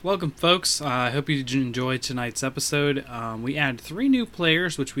Welcome, folks. I hope you enjoyed tonight's episode. We add 3 new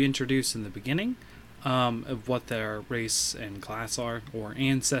players, which we introduced in the beginning, of what their race and class are, or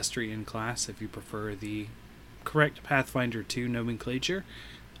ancestry and class, if you prefer the correct Pathfinder 2 nomenclature.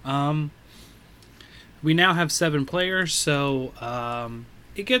 We now have 7 players, so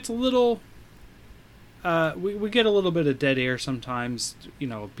it gets a little... we get a little bit of dead air sometimes,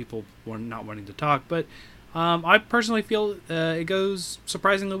 people not wanting to talk, but... I personally feel it goes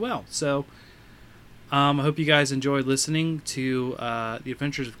surprisingly well. So I hope you guys enjoyed listening to The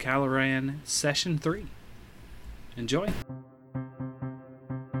Adventures of Caloran Session 3. Enjoy.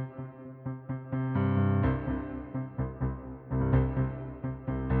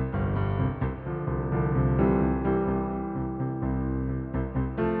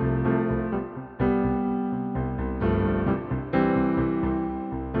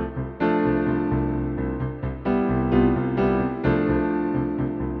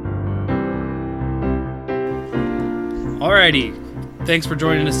 Alrighty, thanks for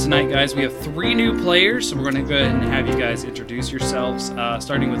joining us tonight, guys. We have 3 new players, so we're going to go ahead and have you guys introduce yourselves,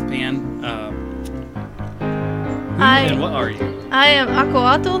 starting with Pan. Hi. And what are you? I am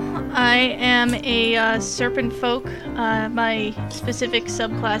Aquaatl. I am a serpent folk. My specific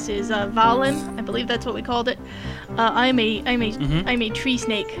subclass is Valen. I believe that's what we called it. I'm a tree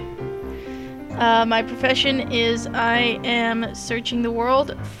snake. My profession is I am searching the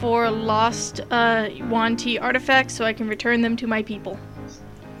world for lost Yuan-Ti artifacts so I can return them to my people.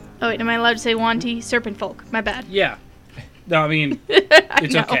 Oh wait, am I allowed to say Yuan-Ti? Serpent folk. My bad. Yeah. No, I mean,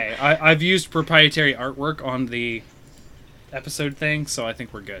 it's okay. I've used proprietary artwork on the episode thing, so I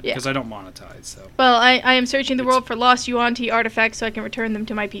think we're good. Because I don't monetize, so... Well, I am searching the world for lost Yuan-Ti artifacts so I can return them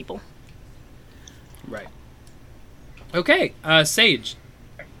to my people. Right. Okay, Sage.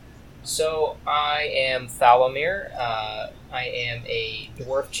 So, I am Thalamir. I am a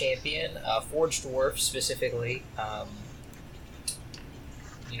dwarf champion, a forged dwarf specifically.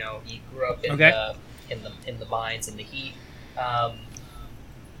 He grew up in the mines in the heat.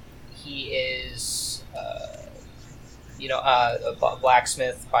 He is, a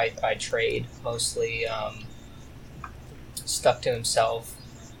blacksmith by trade, mostly stuck to himself,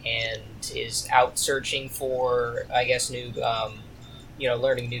 and is out searching for, I guess, new.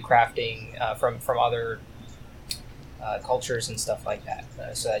 Learning new crafting from other cultures and stuff like that,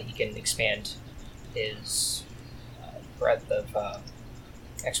 so that he can expand his breadth of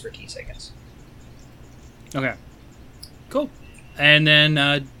expertise, I guess. Okay. Cool. And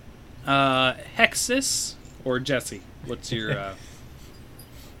then Hexus or Jesse. What's your...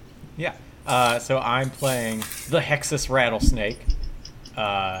 Yeah. So I'm playing the Hexus Rattlesnake.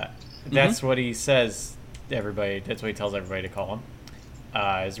 That's what he says to everybody. That's what he tells everybody to call him.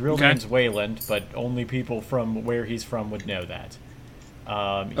 His real name's Wayland, but only people from where he's from would know that.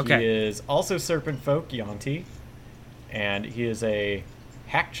 He is also serpent folk, Yuan-Ti, and he is a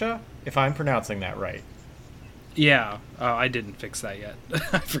Hackcha, if I'm pronouncing that right. Yeah, I didn't fix that yet.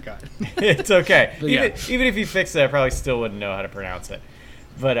 I forgot. It's okay. Even if you fix it, I probably still wouldn't know how to pronounce it.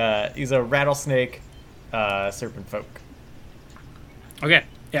 But he's a rattlesnake serpent folk. Okay,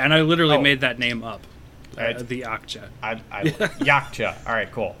 yeah, and I literally made that name up. The Yakcha. Yakcha. All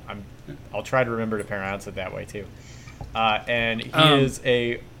right, cool. I'll try to remember to pronounce it that way too. And he is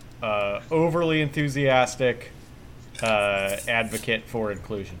a overly enthusiastic advocate for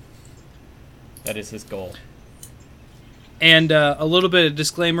inclusion. That is his goal. And a little bit of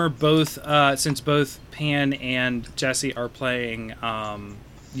disclaimer: since both Pan and Jesse are playing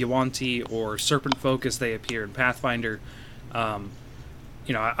Yuan-Ti or Serpent Folk as they appear in Pathfinder.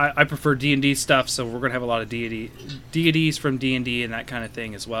 I prefer D&D stuff, so we're going to have a lot of deities from D&D and that kind of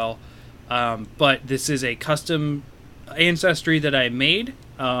thing as well. But this is a custom ancestry that I made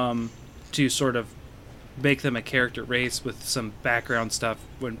to sort of make them a character race with some background stuff.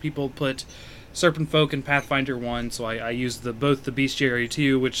 When people put Serpent Folk in Pathfinder 1, so I used both the Bestiary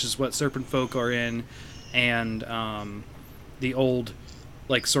 2, which is what Serpent Folk are in, and the old,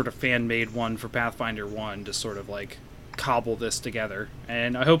 sort of fan-made one for Pathfinder 1 to sort of, cobble this together,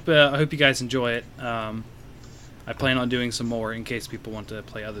 and I hope you guys enjoy it. I plan on doing some more in case people want to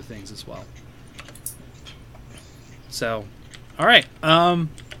play other things as well. So, all right.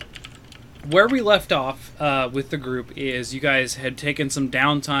 Where we left off with the group is you guys had taken some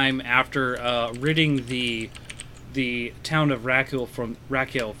downtime after ridding the town of Rakiel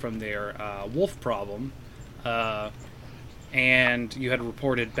from their wolf problem. And you had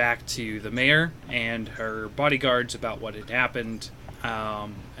reported back to the mayor and her bodyguards about what had happened,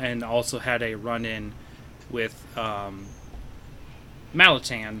 and also had a run-in with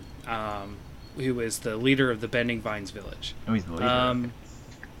Malatan, who is the leader of the Bending Vines village. Oh, he's the leader.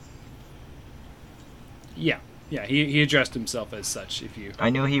 Yeah. He addressed himself as such. I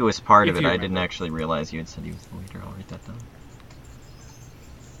knew he was part of it. I remember. didn't actually realize you had said he was the leader. I'll write that down.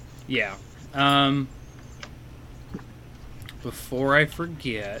 Yeah. Before I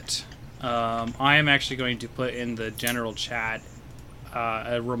forget, I am actually going to put in the general chat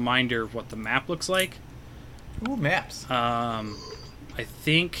a reminder of what the map looks like. Ooh, maps. I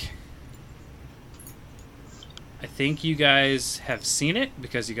think you guys have seen it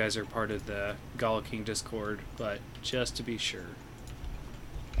because you guys are part of the Gala King Discord, but just to be sure.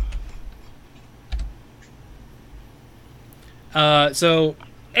 So,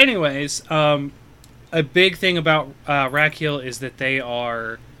 anyways, a big thing about Rackhill is that they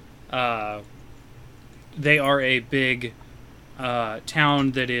are a big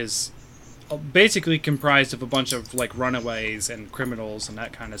town that is basically comprised of a bunch of like runaways and criminals and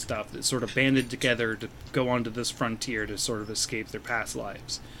that kind of stuff that sort of banded together to go onto this frontier to sort of escape their past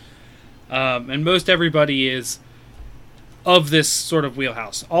lives. And most everybody is of this sort of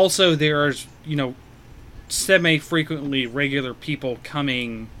wheelhouse. Also, there are, semi-frequently regular people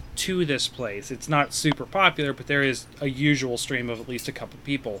coming to this place. It's not super popular, but there is a usual stream of at least a couple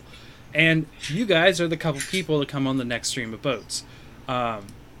people. And you guys are the couple people that come on the next stream of boats. Hexus,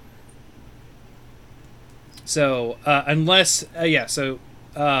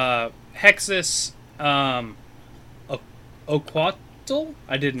 Oquatl?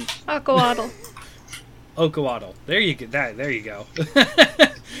 I didn't... Aquawaddle. Oquatl. There you go.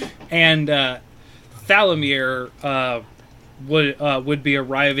 And Thalamir would be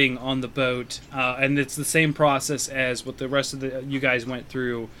arriving on the boat, and it's the same process as what the rest of you guys went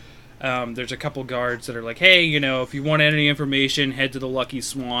through. There's a couple guards that are like, hey, if you want any information, head to the Lucky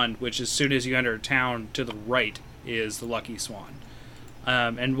Swan, which as soon as you enter town, to the right is the Lucky Swan.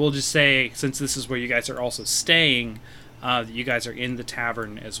 And we'll just say, since this is where you guys are also staying, that you guys are in the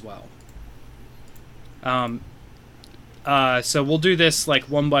tavern as well. So we'll do this like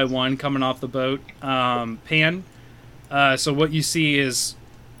one by one coming off the boat. Pan. So what you see is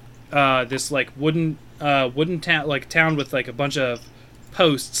this like wooden town with like a bunch of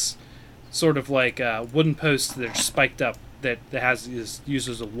posts, sort of like wooden posts that are spiked up that used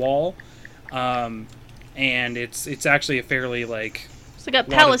as a wall, and it's actually a fairly like. So they got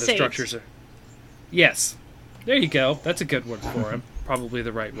palisades. Structures are. Yes, there you go. That's a good word for him. Probably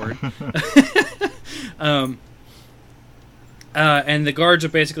the right word. And the guards are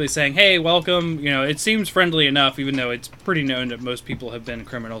basically saying, hey, welcome. It seems friendly enough, even though it's pretty known that most people have been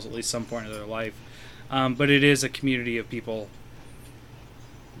criminals at least some point in their life. But it is a community of people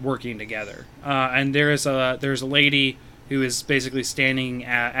working together. And there's a lady who is basically standing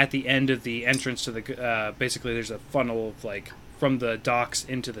at the end of the entrance to the... basically, there's a funnel of, like, from the docks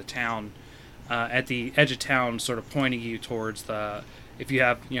into the town, at the edge of town, sort of pointing you towards the... If you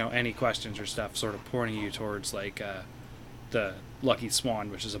have, any questions or stuff, sort of pointing you towards, like... the Lucky Swan,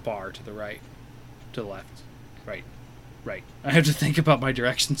 which is a bar to the right, to the left, right. I have to think about my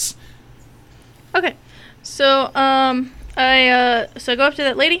directions. Okay, so I go up to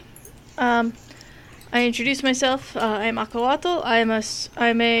that lady. I introduce myself. I'm Aquawaddle.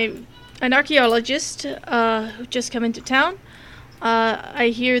 I'm an archaeologist who just come into town. I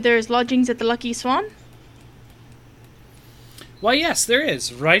hear there's lodgings at the Lucky Swan. Why, yes, there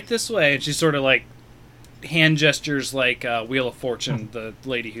is. Right this way. And she sort of like hand gestures like Wheel of Fortune, the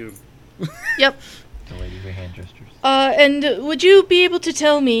lady who... Yep. The lady who hand gestures. And would you be able to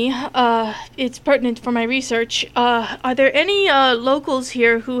tell me, it's pertinent for my research, are there any locals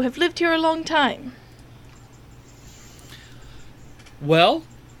here who have lived here a long time? Well,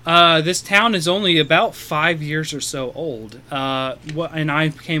 this town is only about 5 years or so old, and I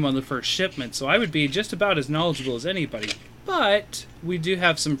came on the first shipment, so I would be just about as knowledgeable as anybody. But we do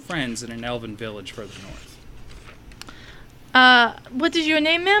have some friends in an elven village further north. What is your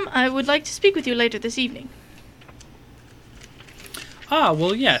name, ma'am? I would like to speak with you later this evening. Ah,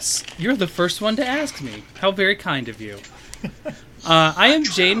 well, yes. You're the first one to ask me. How very kind of you. I am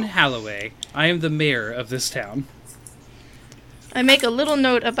Jane Halloway. I am the mayor of this town. I make a little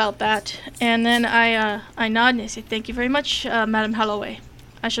note about that, and then I nod and I say, thank you very much, Madam Halloway.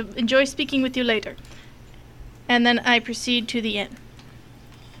 I shall enjoy speaking with you later. And then I proceed to the inn.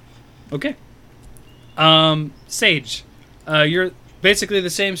 Okay. Sage, you're basically the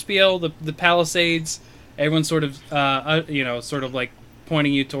same spiel, the Palisades. Everyone's sort of, sort of like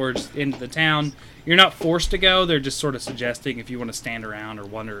pointing you towards into the town. You're not forced to go. They're just sort of suggesting if you want to stand around or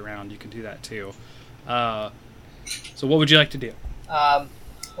wander around, you can do that too. So what would you like to do? Well,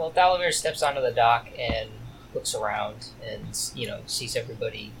 Thalamir steps onto the dock and looks around and, sees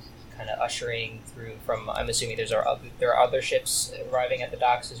everybody kind of ushering through from, I'm assuming there are other ships arriving at the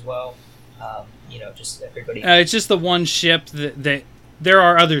docks as well. Just everybody. It's just the one ship that there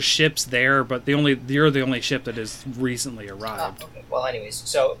are other ships there, but you're the only ship that has recently arrived. Okay. Well, anyways,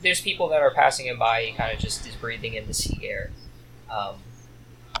 so there's people that are passing him by. He kind of just is breathing in the sea air.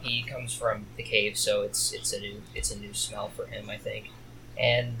 He comes from the cave, so it's a new smell for him, I think.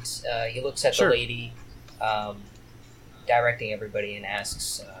 And he looks at the lady, directing everybody, and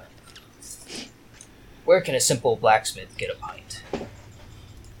asks, "Where can a simple blacksmith get a pint?"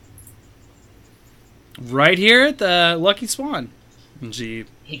 Right here at the Lucky Swan. And she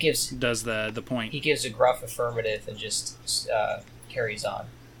does the point. He gives a gruff affirmative and just carries on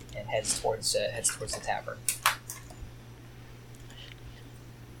and heads towards the tavern.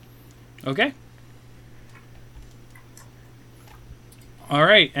 Okay. All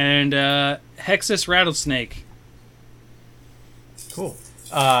right, and Hexus Rattlesnake. Cool.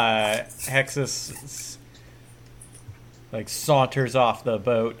 Hexus saunters off the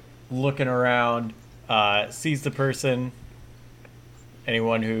boat, looking around, sees the person.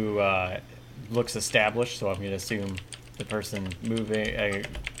 Anyone who looks established, so I'm going to assume the person moving,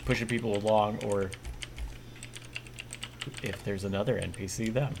 pushing people along, or if there's another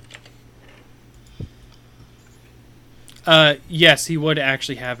NPC, them. Yes, he would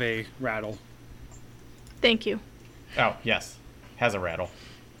actually have a rattle. Thank you. Oh, yes. Has a rattle.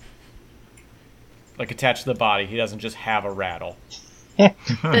 Attached to the body, he doesn't just have a rattle.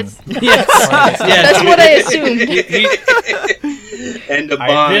 That's, Yes. that's what I assumed. And a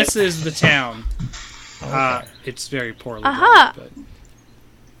bond. This is the town. Okay. It's very poorly Aha. built,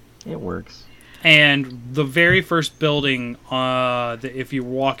 but... It works. And the very first building, if you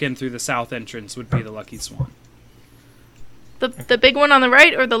walk in through the south entrance, would be the Lucky Swan. The big one on the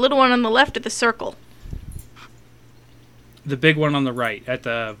right or the little one on the left of the circle? The big one on the right, at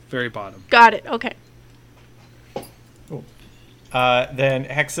the very bottom. Got it. Okay. Cool. Then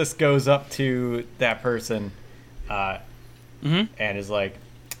Hexus goes up to that person and is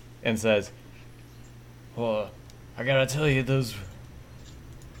and says, "Well, I gotta tell you, the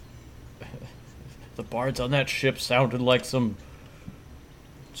bards on that ship sounded like some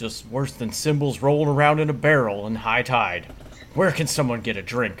just worse than cymbals rolling around in a barrel in high tide. Where can someone get a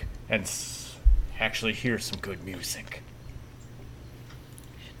drink and actually hear some good music?"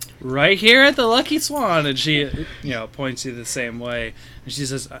 Right here at the Lucky Swan, and she, points you the same way, and she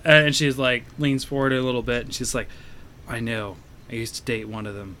says, and she's leans forward a little bit, and she's like, "I know, I used to date one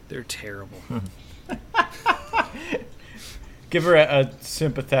of them. They're terrible." Give her a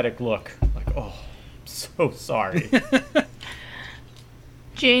sympathetic look, "Oh, I'm so sorry."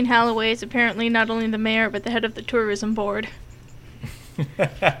 Jane Halloway is apparently not only the mayor but the head of the tourism board.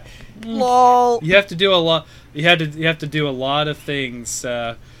 Lol. You have to do a lot. You have to do a lot of things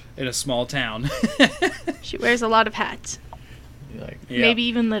in a small town. She wears a lot of hats. Yeah. Maybe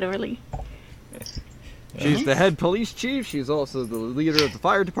even literally. She's the head police chief. She's also the leader of the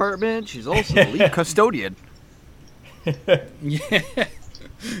fire department. She's also the lead custodian. Yeah.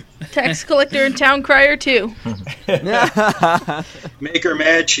 Tax collector and town crier too. Make her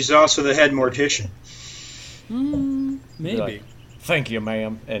mad, she's also the head mortician. Maybe. "Thank you,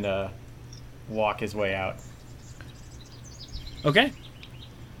 ma'am," and walk his way out. Okay.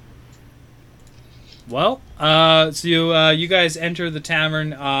 Well, so you guys enter the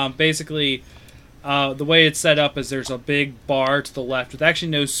tavern. Basically, the way it's set up is there's a big bar to the left with actually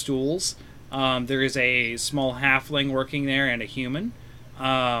no stools. There is a small halfling working there and a human.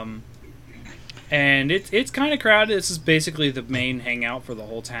 And it's kind of crowded. This is basically the main hangout for the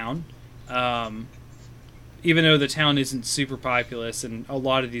whole town. Even though the town isn't super populous and a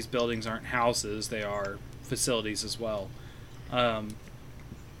lot of these buildings aren't houses, they are facilities as well.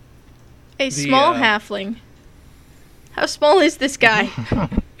 A small halfling. How small is this guy?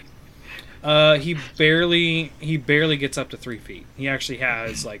 He barely gets up to 3 feet. He actually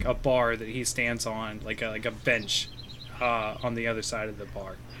has a bar that he stands on, like a bench, on the other side of the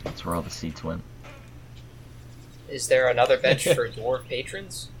bar. That's where all the seats went. Is there another bench for dwarf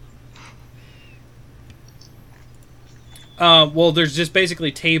patrons? Well, there's just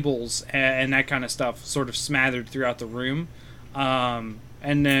basically tables and that kind of stuff sort of smothered throughout the room.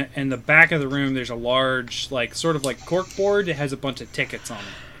 And then in the back of the room, there's a large, sort of cork board. It has a bunch of tickets on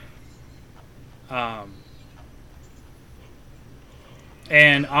it.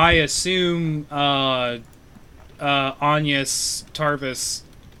 And I assume Anyas, Tarvis,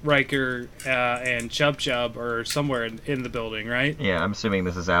 Riker, and Chub Chub are somewhere in the building, right? Yeah, I'm assuming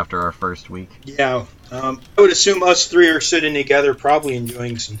this is after our first week. Yeah, I would assume us three are sitting together, probably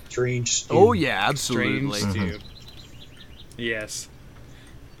enjoying some strange stew. Oh yeah, absolutely. Strange stew. Yes.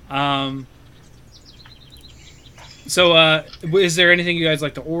 So, is there anything you guys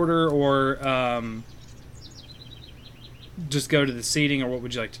like to order, or just go to the seating, or what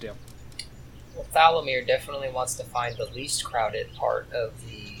would you like to do? Well, Thalomir definitely wants to find the least crowded part of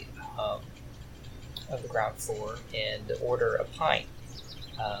the ground floor and order a pint.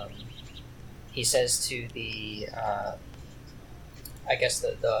 He says to the, I guess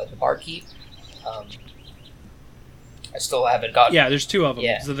the barkeep. I still haven't gotten. Yeah, there's two of them.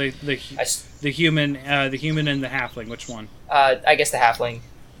 Yeah. So the human and the halfling. Which one? I guess the halfling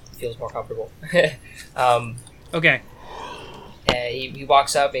feels more comfortable. Okay. He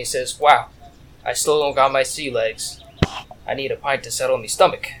walks up and he says, "Wow, I still don't got my sea legs. I need a pint to settle me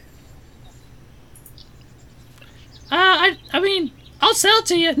stomach." I mean, I'll sell it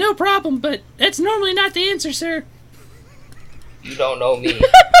to you, no problem. But that's normally not the answer, sir. You don't know me.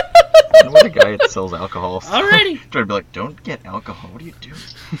 What a guy that sells alcohol. Alrighty. Trying to be like, don't get alcohol. What are you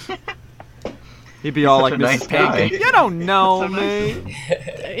doing? He'd be all Such like a Mrs. nice guy. Pig. You don't know me.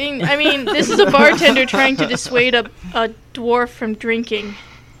 I mean, this is a bartender trying to dissuade a dwarf from drinking.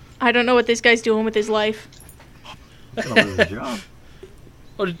 I don't know what this guy's doing with his life. Gonna lose his job.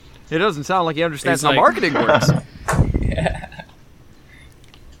 It doesn't sound like he understands He's how like- marketing works.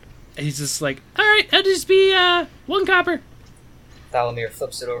 He's just like, all right, that'll just be 1 copper. Thalomir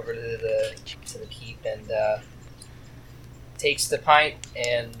flips it over to the keep and takes the pint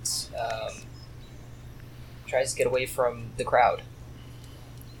and tries to get away from the crowd.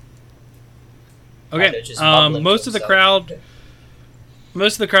 Okay. Kinda just mumbling to Most of the himself.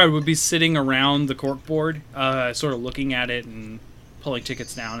 crowd would be sitting around the cork board, sort of looking at it and pulling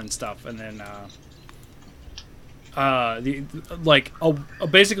tickets down and stuff, and then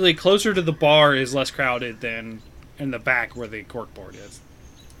basically closer to the bar is less crowded than in the back where the cork board is.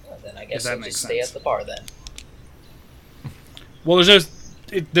 Well, then I guess that I'll makes just stay sense. at the bar then. Well,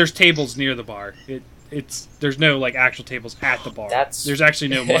 there's tables near the bar. There's no like actual tables at the bar. There's actually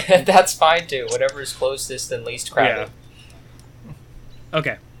no. That's fine too. Whatever is closest and least crowded. Yeah.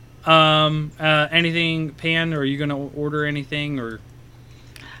 Okay. Anything, Pan? Or are you gonna order anything or?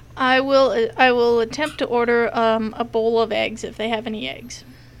 I will attempt to order a bowl of eggs if they have any eggs.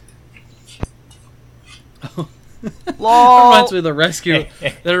 That Lol. reminds me of the rescue.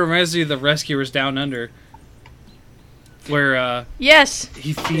 That reminds me of the Rescuers Down Under, where Yes,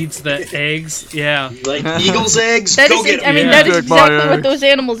 he feeds the eggs. Yeah. Like eagle's eggs? that Go is. get I mean, Yeah. that is Take my exactly what eggs. those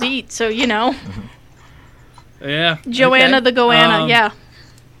animals eat. So you know, Yeah. Joanna okay. the Goanna. Yeah.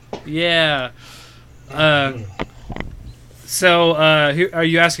 Yeah. So, are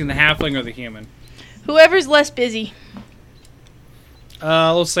you asking the halfling or the human? Whoever's less busy.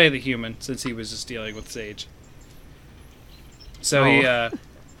 Let's say the human, since he was just dealing with Sage. So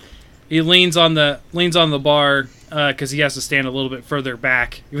he leans on the bar because he has to stand a little bit further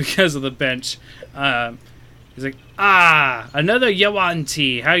back because of the bench. He's like, another Yawan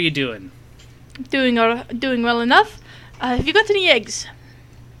tea. How you doing? Doing well enough. Have you got any eggs?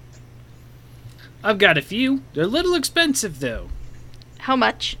 I've got a few. They're a little expensive though. How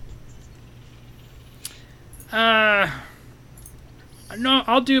much? No,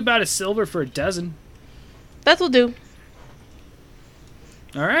 I'll do about a silver for a dozen. That'll do.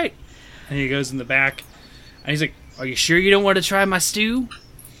 All right. And he goes in the back, and he's like, "Are you sure you don't want to try my stew?"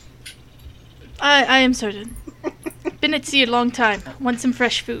 I am certain. Been at sea a long time. Want some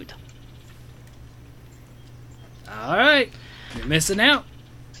fresh food. All right, you're missing out.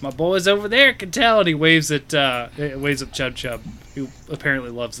 My boys over there can tell, and he waves at Chub Chub, who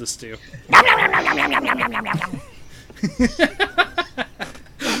apparently loves the stew.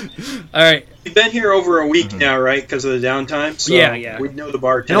 All right. We've been here over a week now, right? Because of the downtime. So Yeah. we'd know the He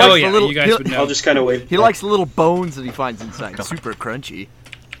bartender. likes Oh the yeah, little- you guys he- would know. I'll just kind of wait. He likes the little bones that he finds inside. Super crunchy.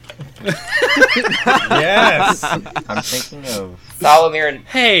 Yes. I'm thinking of. Thalomir and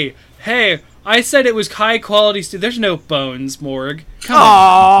Hey, I said it was high quality stew. There's no bones, Morg. Come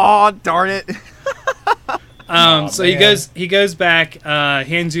on. Oh, darn it. So he man. goes back,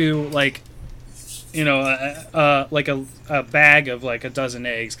 hands you like, like a bag of like a dozen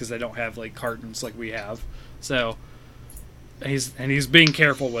eggs because they don't have like cartons like we have. So he's being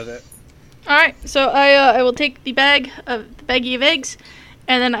careful with it. All right. So I will take the baggie of eggs,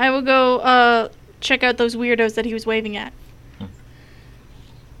 and then I will go check out those weirdos that he was waving at.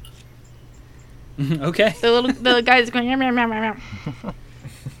 Okay. The guy that's going yum yum yum yum yum.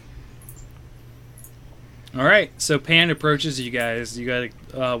 All right. So Pan approaches you guys. You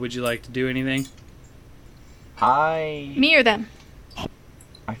got. Would you like to do anything? Me or them?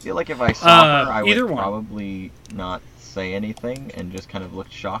 I feel like if I saw her, I either would one. probably not say anything and just kind of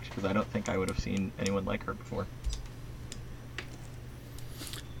look shocked because I don't think I would have seen anyone like her before.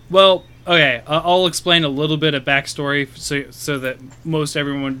 Well, Okay, I'll explain a little bit of backstory so that most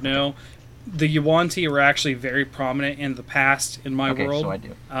everyone would know. The Yuan-Ti were actually very prominent in the past in my world. So I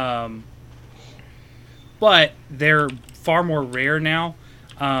do. But they're far more rare now,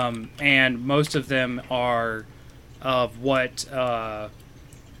 and most of them are of what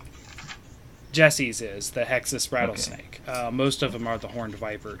Jesse's is, the Hexus rattlesnake. Most of them are the horned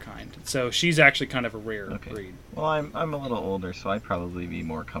viper kind. So she's actually kind of a rare breed. Well, I'm a little older, so I'd probably be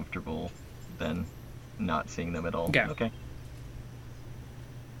more comfortable than not seeing them at all. Okay.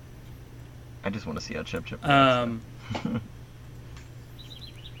 I just want to see how Chip Chip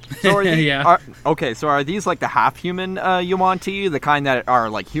So are these, so are these like the half-human Yuan-Ti, the kind that are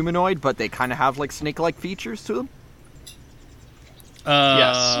like humanoid, but they kind of have like snake-like features to them?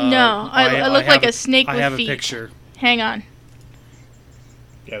 Yes. No, I look like a snake with feet. I have a picture. Hang on.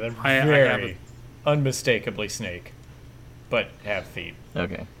 Yeah, they're very unmistakably snake, but have feet.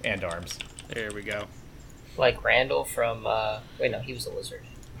 Okay. And arms. There we go. Like Randall from... wait, no, he was a lizard.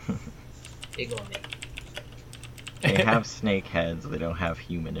 Big one. They have snake heads. They don't have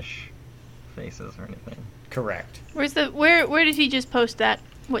humanish faces or anything. Correct. Where did he just post that?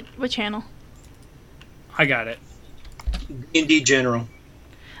 What channel? I got it. D&D General.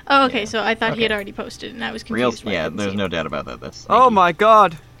 Oh, okay. So I thought he had already posted, and I was confused. There's no doubt about that. That's sneaky. Oh my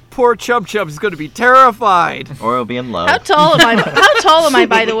god! Poor Chub Chub is going to be terrified. Or he'll be in love. How tall am I? How tall am I,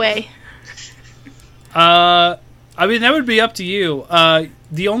 by the way? I mean, that would be up to you.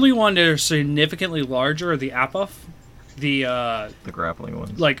 The only one that are significantly larger are the Apoth. The grappling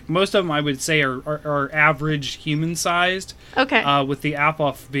ones. Like, most of them, I would say, are average human-sized. Okay. With the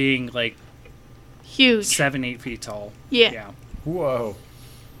Apoth being, like... Huge. 7-8 feet tall. Yeah. Whoa.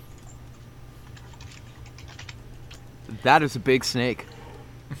 That is a big snake.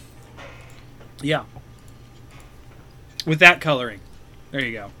 Yeah. With that coloring. There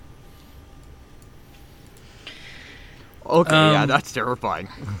you go. Okay, yeah, that's terrifying.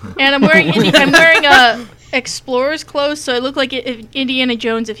 And I'm wearing explorer's clothes, so I look like Indiana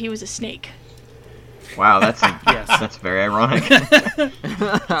Jones if he was a snake. Wow, that's very ironic.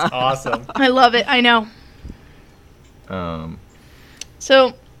 That's awesome. I love it. I know.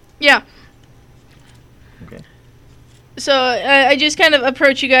 So, yeah. Okay. So I just kind of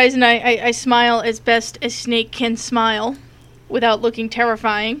approach you guys, and I smile as best a snake can smile, without looking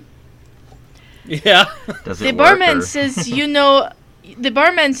terrifying. Yeah. The barman says you know. The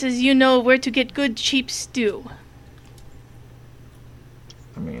barman says you know where to get good cheap stew.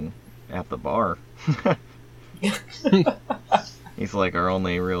 I mean, at the bar. He's like our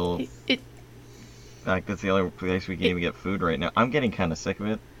only real. Like that's the only place we can even get food right now. I'm getting kind of sick of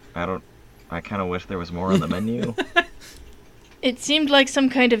it. I kind of wish there was more on the menu. It seemed like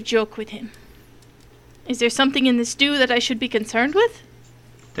some kind of joke with him. Is there something in the stew that I should be concerned with?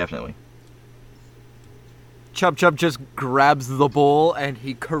 Definitely. Chub Chub just grabs the bowl and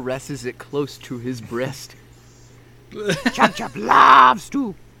he caresses it close to his breast. Chub Chub loves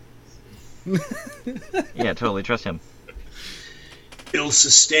stew. Yeah, totally. Trust him. It'll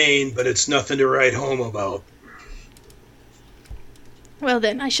sustain, but it's nothing to write home about. Well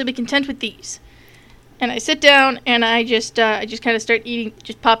then, I shall be content with these. And I sit down and I just kind of start eating,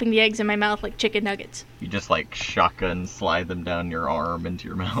 just popping the eggs in my mouth like chicken nuggets. You just like shotgun slide them down your arm into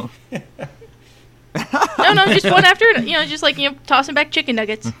your mouth. No, just one after, just like, tossing back chicken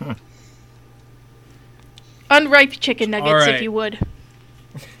nuggets. Unripe chicken nuggets, if you would.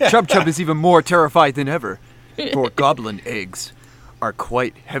 Chub Chub is even more terrified than ever, for goblin eggs are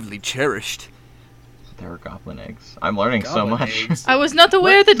quite heavily cherished. There are goblin eggs. I'm learning so much. Eggs. I was not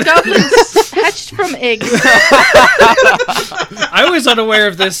aware that goblins hatched from eggs. I was unaware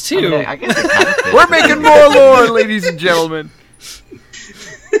of this too. I guess it kind of fits. We're making more lore, ladies and gentlemen.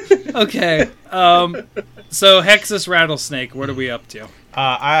 Okay. So Hexus rattlesnake, what are we up to?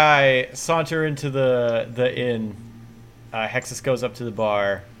 I saunter into the inn. Hexus goes up to the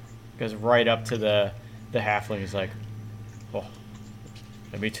bar, goes right up to the halfling. He's like, "Oh,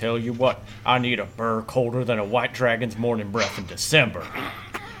 let me tell you what. I need a burr colder than a white dragon's morning breath in December."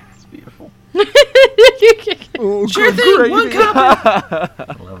 It's beautiful. Oh, Sure thing, great. one copy.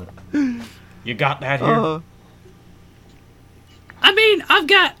 I love it. You got that here? I mean, I've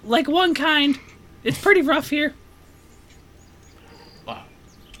got like one kind. It's pretty rough here. Wow.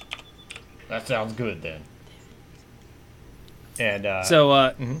 That sounds good then. And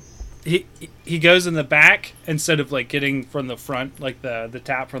he goes in the back instead of like getting from the front, like the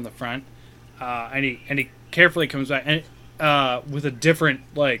tap from the front, and he carefully comes back and with a different,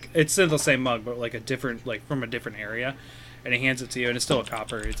 like, it's still the same mug but like a different, like from a different area, and he hands it to you and it's still a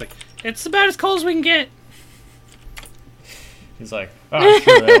copper. It's like, it's about as cold as we can get. He's like, "Ah,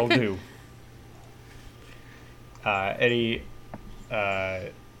 sure, that'll do." And he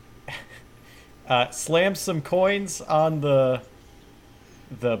slams some coins on the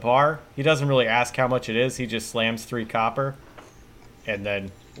bar. He doesn't really ask how much it is. He just slams 3 copper and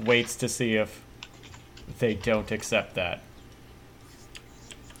then waits to see if they don't accept that.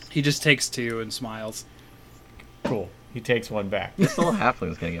 He just takes 2 and smiles. Cool. He takes 1 back. This little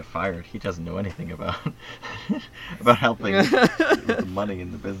halfling is gonna get fired. He doesn't know anything about about helping with the money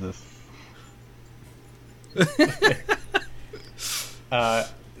in the business.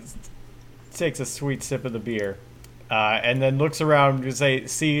 Takes a sweet sip of the beer, and then looks around and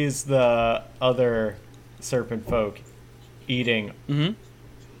sees the other serpent folk eating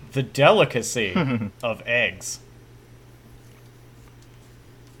the delicacy of eggs,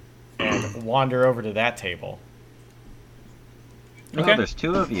 and wander over to that table. Okay. Oh, there's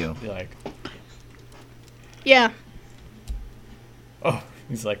 2 of you. Be like, yeah. Oh,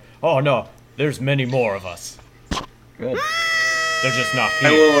 he's like, oh no, there's many more of us. Good. They're just not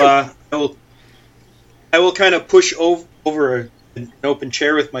here. I will kind of push over an open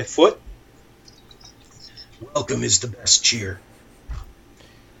chair with my foot. Welcome is the best cheer.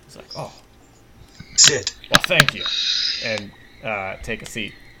 He's like, oh. Sit. Well, thank you. And take a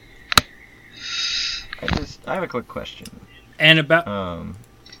seat. I have a quick question. And about...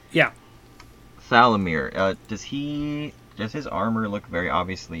 yeah. Thalamir, does his armor look very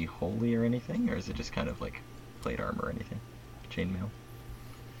obviously holy or anything? Or is it just kind of like plate armor or anything? Chainmail?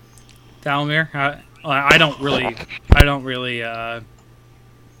 Thalamir, I don't really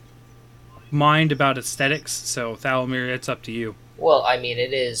mind about aesthetics, so Thalamir, it's up to you. Well, I mean,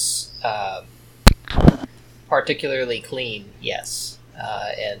 it is particularly clean, yes,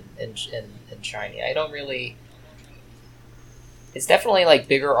 and shiny. I don't really. It's definitely like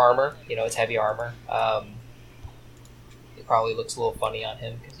bigger armor. You know, it's heavy armor. It probably looks a little funny on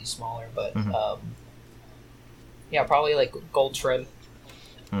him because he's smaller, but yeah, probably like gold trim,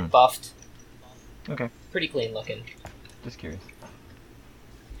 buffed. Okay. Pretty clean looking. Just curious.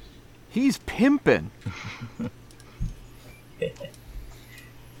 He's pimping.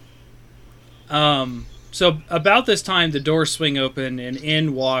 So about this time, the doors swing open, and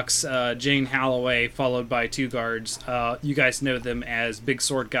in walks Jane Halloway, followed by 2 guards. You guys know them as Big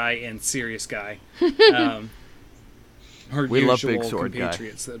Sword Guy and Serious Guy. Her we usual love Big Sword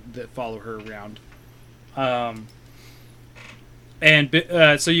compatriots Guy. that follow her around.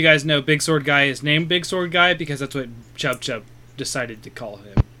 So you guys know Big Sword Guy is named Big Sword Guy because that's what Chub decided to call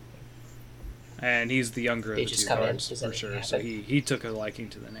him. And he's the younger of the 2 guards, for sure. So he took a liking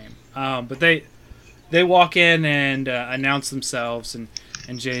to the name. But they walk in and announce themselves, and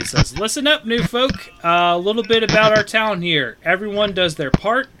Jane says, "Listen up, new folk. A little bit about our town here. Everyone does their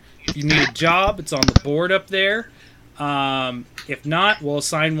part. If you need a job, it's on the board up there. If not, we'll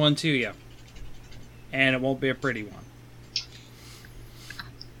assign one to you. And it won't be a pretty one.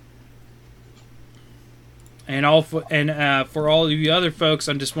 And for all of you other folks,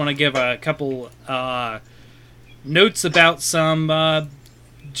 I just want to give a couple notes about some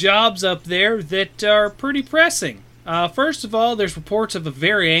jobs up there that are pretty pressing. First of all, there's reports of a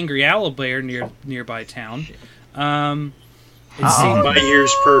very angry owlbear nearby town. My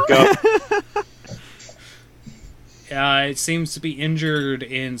ears perk up. It seems to be injured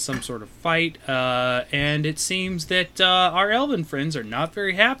in some sort of fight, and it seems that our elven friends are not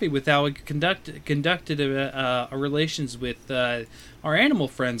very happy with how we conducted a relations with our animal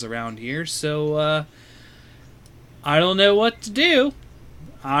friends around here, so I don't know what to do.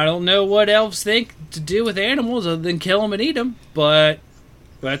 I don't know what elves think to do with animals other than kill them and eat them, but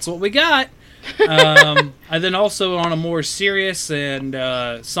that's what we got. And then also on a more serious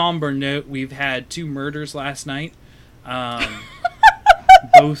and somber note, we've had 2 murders last night.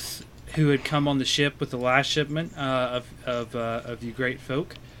 Both who had come on the ship with the last shipment of you great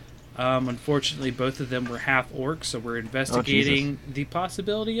folk. Unfortunately, both of them were half orcs, so we're investigating the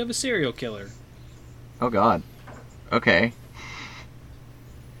possibility of a serial killer. Oh God. Okay.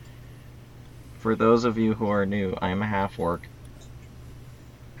 For those of you who are new, I am a half orc.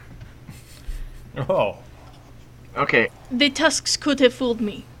 Oh. Okay. The tusks could have fooled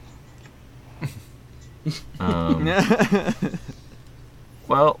me.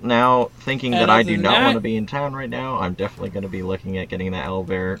 Well, now, thinking that I do not want to be in town right now, I'm definitely going to be looking at getting that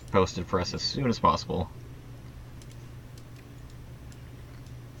owlbear posted for us as soon as possible.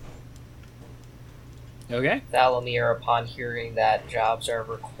 Okay. Thalamir, upon hearing that jobs are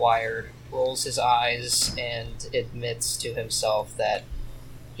required, rolls his eyes and admits to himself that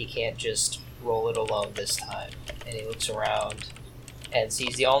he can't just roll it alone this time. And he looks around and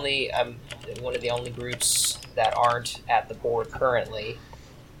sees one of the only groups that aren't at the board currently,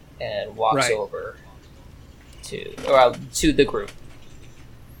 and walks over. to the group.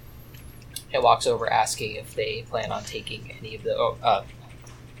 And walks over asking if they plan on taking any of the...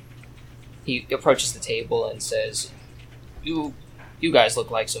 he approaches the table and says, You guys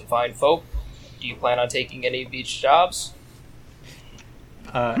look like some fine folk. Do you plan on taking any of these jobs?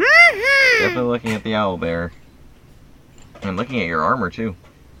 Definitely looking at the owlbear. And looking at your armor, too.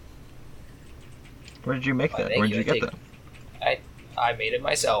 Where did you make that? Where did you get that? I made it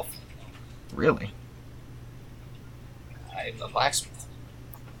myself. Really? I'm a blacksmith.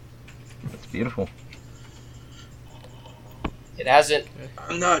 That's beautiful. It hasn't...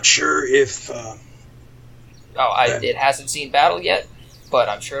 I'm not sure if... it hasn't seen battle yet, but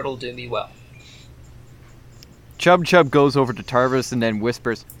I'm sure it'll do me well. Chub goes over to Tarvis and then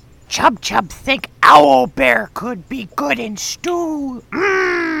whispers, Chub think owlbear could be good in stew.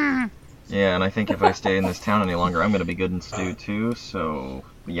 Yeah, and I think if I stay in this town any longer, I'm going to be good in stew too, so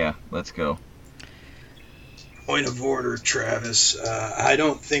yeah, let's go. Point of order, Travis. I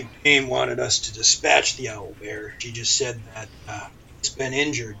don't think Dame wanted us to dispatch the owlbear. She just said that it's been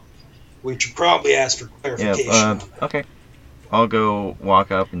injured. We should probably ask for clarification. Yeah, okay. I'll go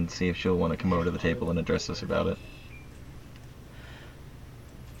walk up and see if she'll want to come over to the table and address us about it.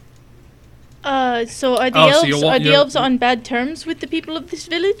 So are the elves on bad terms with the people of this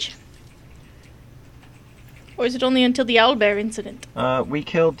village? Or is it only until the owlbear incident? We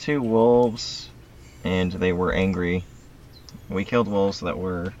killed 2 wolves, and they were angry. We killed wolves that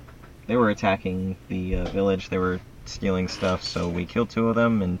were attacking the village. They were stealing stuff, so we killed 2 of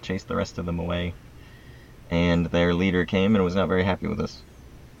them and chased the rest of them away. And their leader came and was not very happy with us.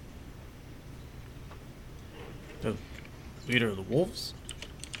 The leader of the wolves?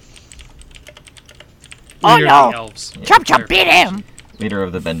 Oh Leader no! of the elves. Yeah. Chub beat him! Leader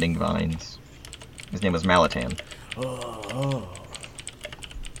of the Bending Vines. His name was Malatan. Oh.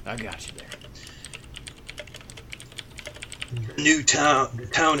 I got you there. New town. The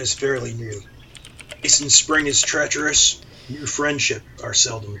town is fairly new. Pace in spring is treacherous. New friendships are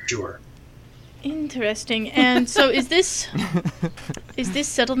seldom sure. Interesting. And so is this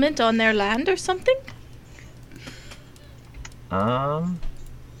settlement on their land or something? I'm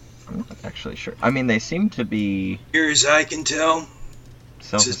not actually sure. I mean, they seem to be Here as I can tell,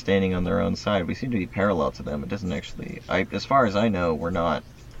 self-sustaining on their own side. We seem to be parallel to them. It doesn't actually... as far as I know, we're not...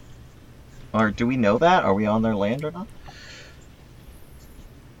 Or do we know that? Are we on their land or not?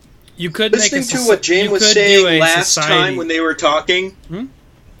 You could listening to what Jane was saying last time when they were talking...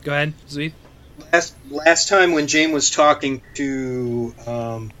 Go ahead, Zveef. Last time when Jane was talking to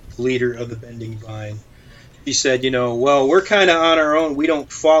the leader of the Bending Vine, she said, well, we're kind of on our own. We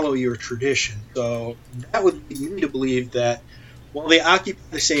don't follow your tradition. So that would lead me to believe that while they occupy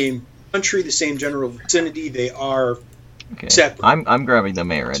the same country, the same general vicinity, they are separate. I'm grabbing the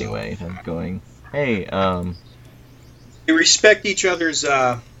mayor anyway. I'm going, hey, They respect each other's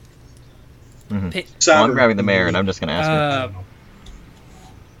Well, I'm grabbing the mayor, and I'm just going to ask her.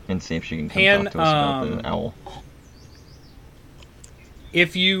 And see if she can come talk to us about the owl.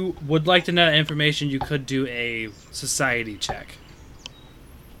 If you would like to know that information, you could do a society check.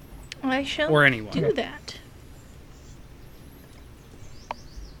 I shall or anyone. do that.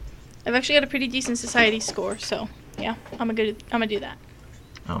 I've actually got a pretty decent society score, so yeah, I'm gonna do that.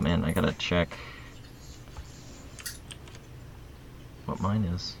 Oh man, I gotta check what mine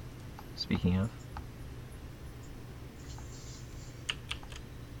is. Speaking of.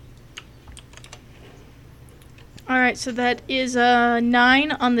 Alright, so that is a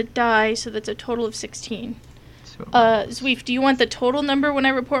 9 on the die, so that's a total of 16. Zveef, do you want the total number when I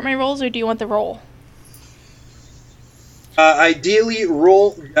report my rolls, or do you want the roll? Ideally,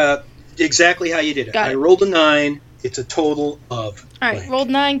 roll exactly how you did it. Got it. I rolled a 9. It's a total of... Alright, rolled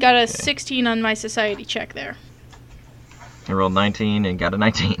 9, got a 16 on my society check there. I rolled 19 and got a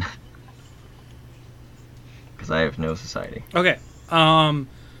 19. Because I have no society. Okay. So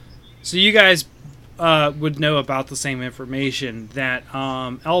you guys... would know about the same information, that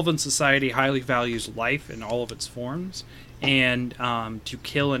Elven society highly values life in all of its forms, and to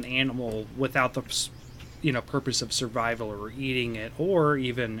kill an animal without the purpose of survival or eating it, or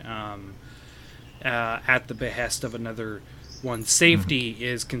even at the behest of another one's safety,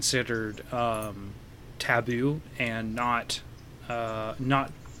 is considered taboo and not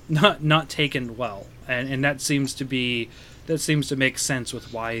taken well, and that seems to make sense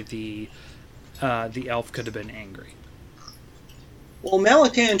with why the elf could have been angry. Well,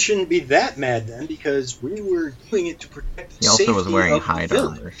 Malatan shouldn't be that mad then, because we were doing it to protect the safety of the village. He also was wearing hide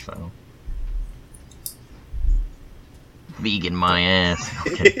armor, so... Vegan my ass.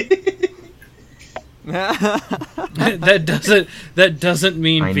 Okay. that doesn't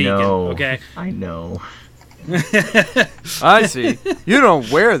mean vegan, okay? I know. I see. You don't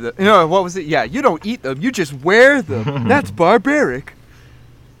wear them. What was it? Yeah, you don't eat them. You just wear them. That's barbaric.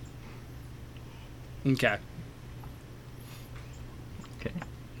 Okay. Okay.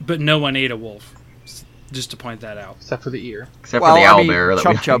 But no one ate a wolf. Just to point that out. Except for the ear. Except for the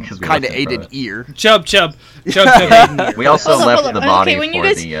owlbear. Chub kind of ate an ear. Chub ate an ear. We also left the body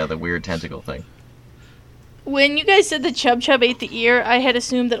Okay, for the weird tentacle thing. When you guys said the Chub ate the ear, I had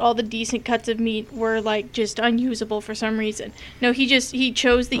assumed that all the decent cuts of meat were like just unusable for some reason. No, he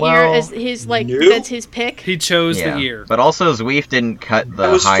chose the ear as his that's his pick. He chose the ear. But also Zweef didn't cut the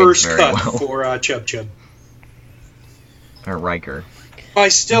That was hide first very cut well. for Chub. Or Riker. By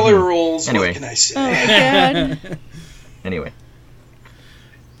stellar rolls, Anyway. what can I say? Oh my god. Anyway.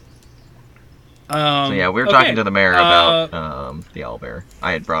 So So yeah, we were talking to the mayor about the owlbear.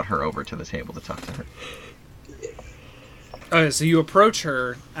 I had brought her over to the table to talk to her. So you approach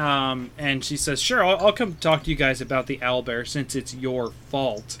her, and she says, "Sure, I'll come talk to you guys about the owlbear since it's your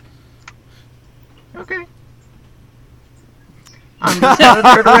fault." Okay. I'm just gonna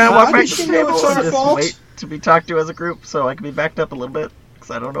turn around and walk back to the table it's our and just fault? wait to be talked to as a group so I can be backed up a little bit because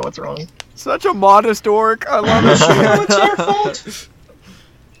I don't know what's wrong. Such a modest orc. I love it. It's our fault.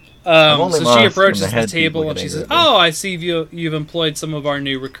 only So lost she when approaches the the head table people and get she says, angry. "Oh, I see you've employed some of our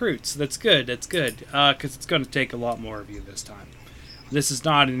new recruits. That's good. Because it's going to take a lot more of you this time. This is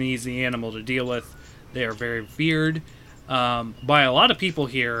not an easy animal to deal with. They are very feared by a lot of people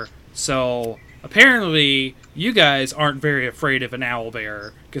here. So apparently, you guys aren't very afraid of an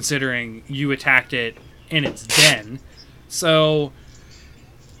owlbear, considering you attacked it in its den. So,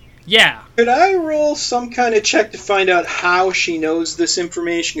 yeah." Could I roll some kind of check to find out how she knows this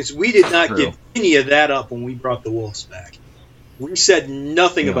information? Because we did not True. give any of that up when we brought the wolves back. We said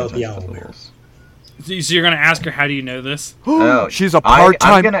nothing You about don't the touch owlbear. wolves. So you're going to ask her, how do you know this? Oh, She's a I'm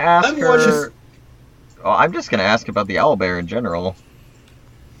part-time. gonna ask I'm her. Oh, I'm just gonna ask about the owlbear in general.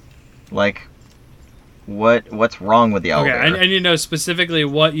 Like, what's wrong with the Okay, owlbear? I need to know specifically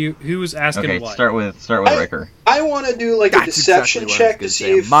who's asking Okay, what. start with Riker. I want to do like a That's deception exactly what I check was to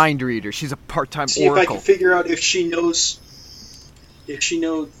gonna see say. if Mind reader. She's a part-time see if I oracle. can figure out if she knows. If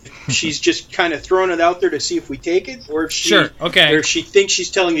she's just kind of throwing it out there to see if we take it, or if she, Sure, okay. or if she thinks she's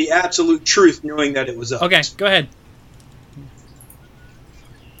telling the absolute truth, knowing that it was us. Okay, go ahead.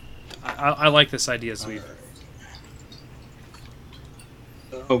 I like this idea, Zweef.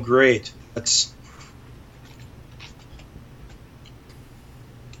 Oh, great! That's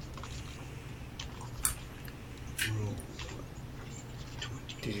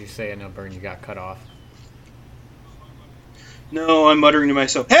Did you say a number and you got cut off? no. I'm muttering to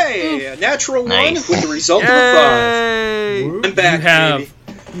myself. Hey, a natural Nice. one with the result of a Yay! 5. I'm back, You have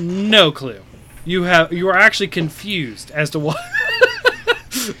baby. no clue. You are actually confused as to what.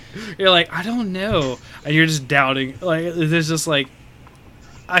 You're like, I don't know, and you're just doubting. Like, there's just like,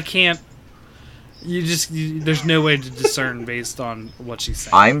 I can't. There's no way to discern based on what she's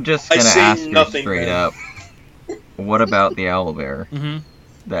saying. I'm just I gonna say ask her nothing, straight man. up. What about the owlbear? Mm-hmm.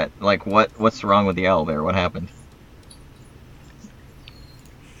 That what's wrong with the owlbear? What happened?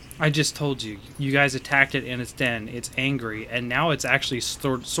 I just told you. You guys attacked it in its den. It's angry, and now it's actually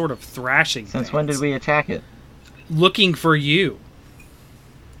sort of thrashing. Since when did we attack it? Looking for you.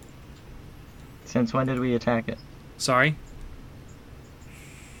 Since when did we attack it? Sorry.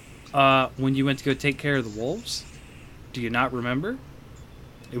 When you went to go take care of the wolves? Do you not remember?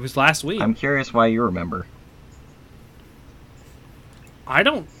 It was last week. I'm curious why you remember. I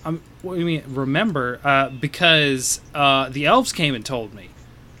don't. What do you mean remember? Because the elves came and told me.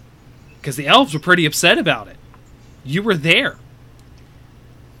 Because the elves were pretty upset about it. You were there.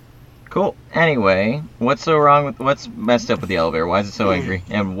 Cool. Anyway, what's messed up with the owlbear? Why is it so angry?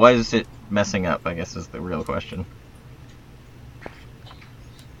 And what is it messing up? I guess is the real question.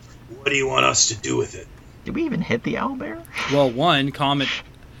 What do you want us to do with it? Did we even hit the owlbear? Well, one Comet.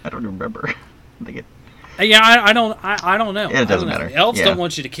 I don't remember. I think it. Yeah, I don't know. Yeah, it doesn't I don't know. matter. The elves Yeah. don't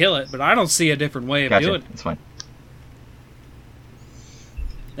want you to kill it, but I don't see a different way of Gotcha. doing it. It's fine.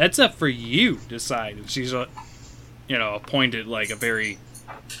 That's up for you to decide. And she's, pointed like a very,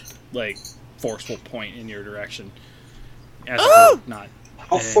 forceful point in your direction. As opposed not.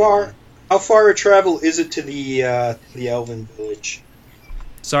 How far a travel is it to the Elven village?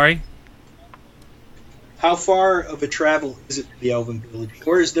 Sorry. How far of a travel is it to the Elven village?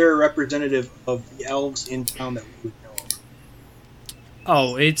 Or is there a representative of the elves in town that we would know of?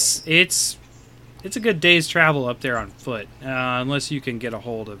 Oh, it's a good day's travel up there on foot, unless you can get a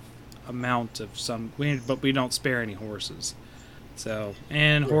hold of a mount of some. But we don't spare any horses, So,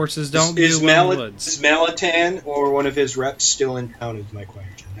 and horses don't do well in the woods. Is Malatan or one of his reps still in town? Is my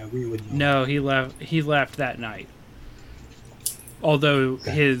question. Now, we would know. No, he left. He left that night. Although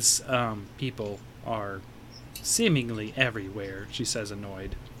his people are seemingly everywhere, she says,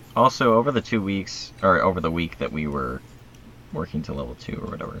 annoyed. Also, over the 2 weeks, or over the week that we were working to level 2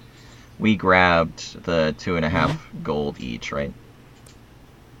 or whatever, we grabbed the 2.5 gold each, right?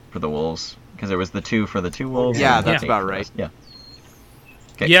 For the wolves, because there was the 2 for the 2 wolves. Yeah, and that's the 8 about for right. us. Yeah.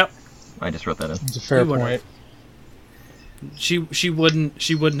 Okay. Yep. I just wrote that in. It's a fair point. She wouldn't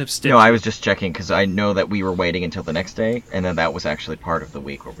have stitched. No, I was just checking because I know that we were waiting until the next day, and then that was actually part of the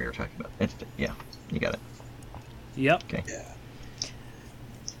week where we were talking about. Yeah, you got it. Yep. Okay. Yeah.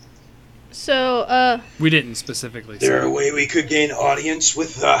 So, we didn't specifically. Is there a way we could gain audience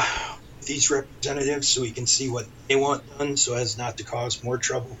with these representatives so we can see what they want done so as not to cause more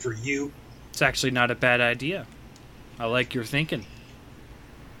trouble for you? It's actually not a bad idea. I like your thinking.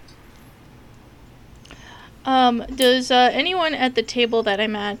 Does anyone at the table that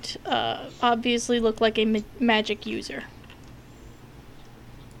I'm at obviously look like a magic user?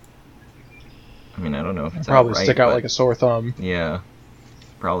 I mean, I don't know if it's Probably outright, stick out but like a sore thumb. Yeah,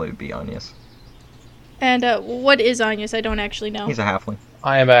 probably would be Anyas. And what is Anyas? I don't actually know. He's a halfling.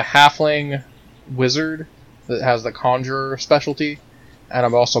 I am a halfling wizard that has the conjurer specialty, and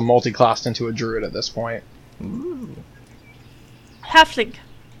I'm also multi-classed into a druid at this point. Ooh. Halfling.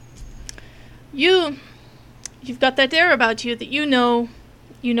 You've got that air about you that you know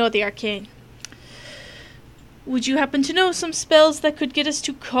the arcane. Would you happen to know some spells that could get us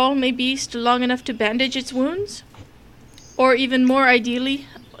to calm a beast long enough to bandage its wounds? Or even more ideally,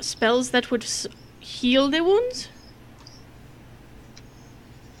 spells that would heal the wounds?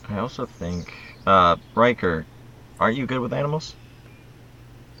 I also think, Riker, are you good with animals?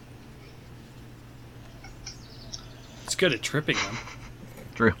 It's good at tripping them.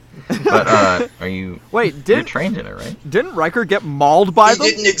 True. But, are you... Wait, You're trained in it, right? Didn't Riker get mauled by them?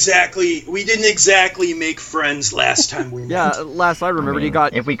 We didn't exactly make friends last time we met. Yeah, last I remember, he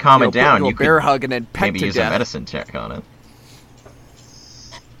got. If we calm it put down, into you a bear could hug and then pecked maybe to use death. a medicine check on it.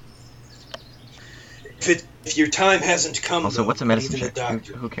 If your time hasn't come, Also, though, what's a medicine even check? the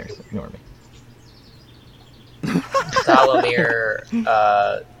doctor. Who cares? Ignore me. Thalomir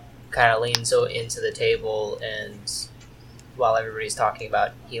kind of leans into the table, and while everybody's talking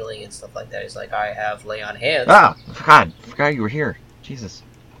about healing and stuff like that, he's like, I have lay on hands. Ah! God, I forgot you were here. Jesus.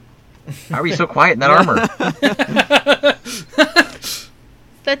 How are you so quiet in that armor?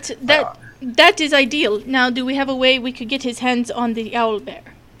 That is ideal. Now, do we have a way we could get his hands on the owlbear?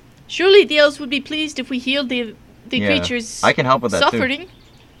 Surely the elves would be pleased if we healed the Yeah, creature's I can help with that, too. suffering.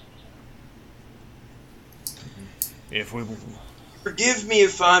 If we... Forgive me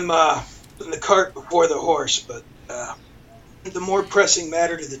if I'm putting the cart before the horse, but the more pressing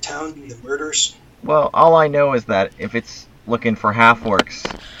matter to the town be the murders. Well, all I know is that if it's looking for half-orcs,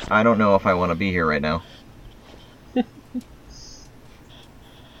 I don't know if I want to be here right now. If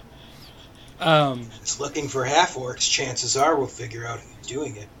it's looking for half-orcs, chances are we'll figure out who's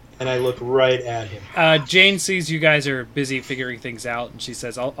doing it. And I look right at him. Jane sees you guys are busy figuring things out, and she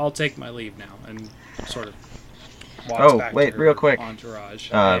says, "I'll take my leave now," and sort of walks back wait, to her real quick.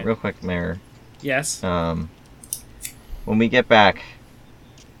 entourage. Real quick, Mayor. Yes. When we get back,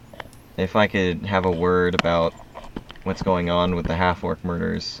 if I could have a word about what's going on with the half-orc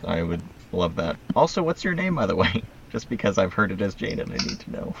murders, I would love that. Also, what's your name, by the way? Just because I've heard it as Jane and I need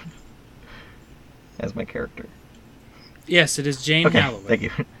to know. As my character. Yes, it is Jane Halloway. Thank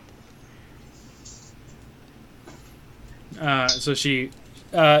you. So she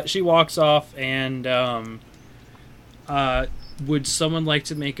walks off, and would someone like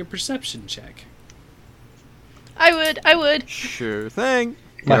to make a perception check? I would. Sure thing.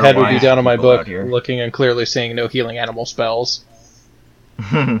 My head would be down on my book, looking and clearly seeing no healing animal spells.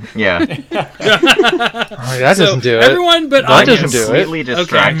 Yeah. That doesn't do it. Everyone but I'm doesn't do it. completely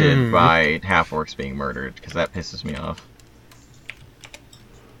distracted by half-orcs being murdered, because that pisses me off.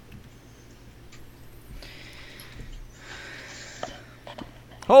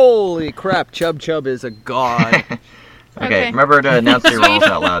 Holy crap, Chub Chub is a god. Okay, remember to announce your rolls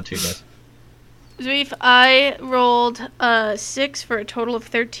out loud, too, guys. Zweef, I rolled 6 for a total of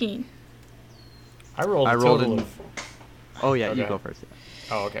 13. I rolled a total of... Oh, yeah, you Okay. go first.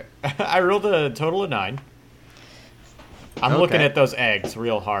 Oh, okay. I rolled a total of 9. I'm looking at those eggs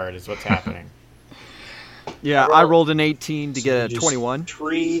real hard is what's happening. Yeah, I rolled an 18 to get a 21.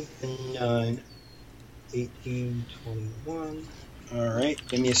 3 and 9. 18, 21. Alright,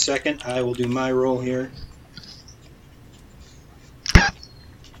 give me a second. I will do my roll here.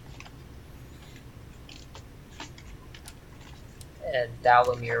 and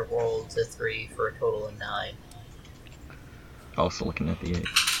Dalamir rolled a 3 for a total of 9. Also looking at the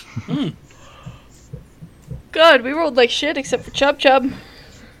 8. Good, we rolled like shit except for Chub Chub.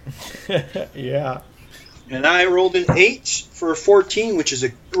 Yeah. And I rolled an 8 for a 14, which is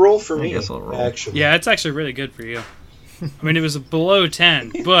a roll for me, actually. Yeah, it's actually really good for you. I mean, it was below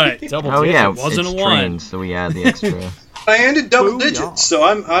 10, but Double Oh yeah, it wasn't it's a 1. trained, so we add the extra. I ended double digits, so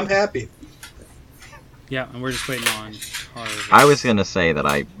I'm happy. Yeah, and we're just waiting on Harvey. I was gonna say that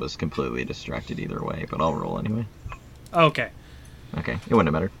I was completely distracted either way, but I'll roll anyway. Okay. Okay, it wouldn't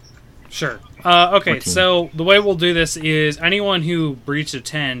have mattered. Sure. Okay, 14. so the way we'll do this is anyone who breached a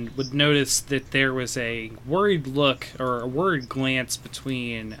 10 would notice that there was a worried look or a worried glance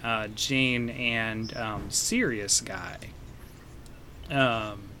between Jane and Sirius Guy.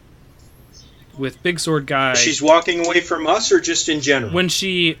 With Big Sword Guy... She's walking away from us or just in general? When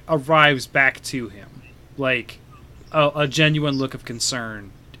she arrives back to him. Like, a genuine look of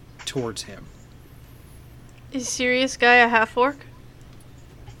concern towards him. Is Sirius Guy a half-orc?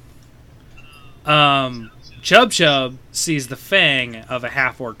 Chub Chub sees the fang of a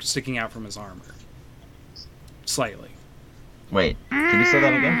half-orc sticking out from his armor. Slightly. Wait, can you say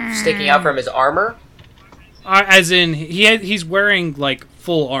that again? Sticking out from his armor? As in, he's wearing, like,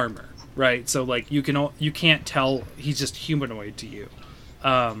 full armor, right? So, like, you can't tell he's just humanoid to you.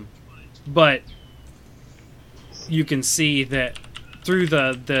 But you can see that through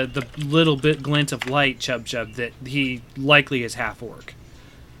the little bit glint of light, Chub Chub, that he likely is half-orc.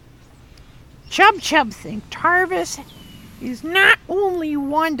 Chub Chub think Tarvis is not only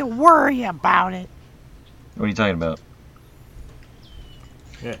one to worry about it. What are you talking about?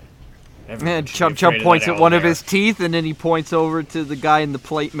 Yeah. And Chub Chub points at one of his teeth, and then he points over to the guy in the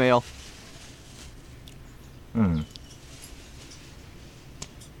plate mail. Hmm.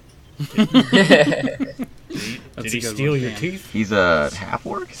 Did he steal your teeth? He's a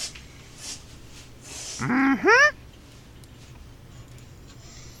half-orc? Mm-hmm.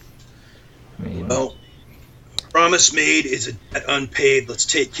 Well, promise made is a debt unpaid. Let's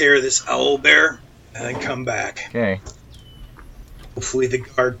take care of this owl bear and then come back. Okay. Hopefully the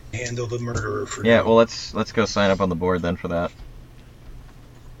guard can handle the murderer for Yeah, now. well, let's go sign up on the board then for that.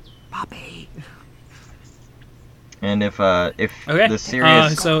 Puppy. And if Okay. the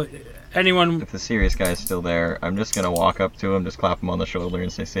serious So anyone... if the serious guy is still there, I'm just gonna walk up to him, just clap him on the shoulder,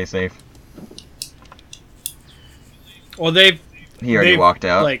 and say, "Stay safe." Well, they've He walked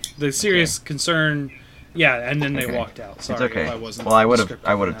out. Like the serious concern, yeah, and then they Okay. walked out. Sorry, It's okay. if I wasn't. Well, I would have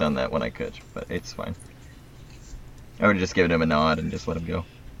scripted done that when I could, but it's fine. I would have just given him a nod and just let him go.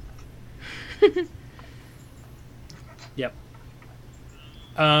 Yep.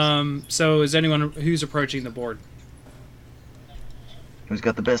 So is anyone who's approaching the board? Who's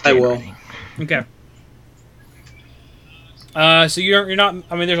got the best I will. handwriting? Okay. So you're not.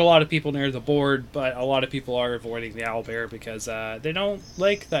 I mean, there's a lot of people near the board, but a lot of people are avoiding the owlbear because they don't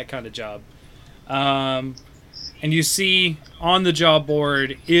like that kind of job. And you see on the job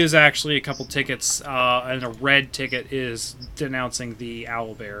board is actually a couple tickets, and a red ticket is denouncing the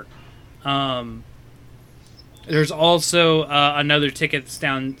owlbear. There's also another ticket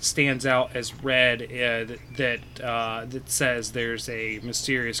that stands out as red that says there's a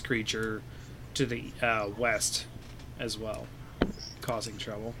mysterious creature to the west as well, causing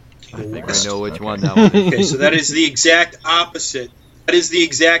trouble. I think I know which one that one is. Okay, so that is the exact opposite. That is the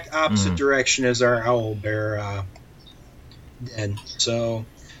exact opposite direction as our owl bear den. So,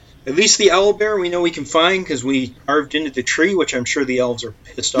 at least the owl bear we know we can find because we carved into the tree, which I'm sure the elves are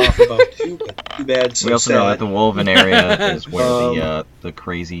pissed off about too. But too bad. So We also sad. know that the Wolven area is where the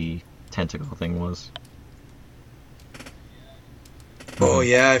crazy tentacle thing was. Oh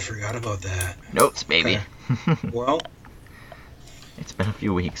yeah, I forgot about that. Notes, baby. Okay. Well, It's been a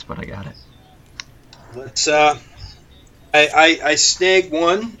few weeks, but I got it. let's. I snagged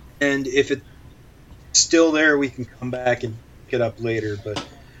one, and if it's still there, we can come back and pick it up later. But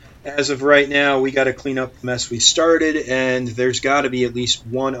as of right now, we got to clean up the mess we started, and there's got to be at least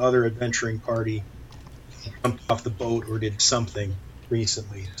one other adventuring party that jumped off the boat or did something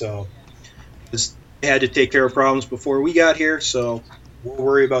recently. So just had to take care of problems before we got here. So we'll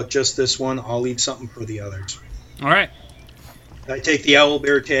worry about just this one. I'll leave something for the others. All right. I take the owl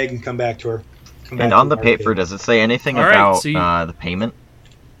bear tag and come back to her. And on the paper, does it say anything All right, about so the payment?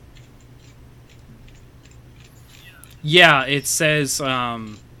 Yeah, it says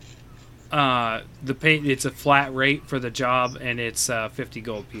it's a flat rate for the job, and it's 50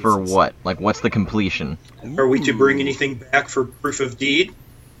 gold pieces. For what? Like, what's the completion? Are we to bring anything back for proof of deed?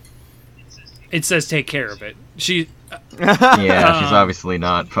 It says take care of it. Yeah, she's obviously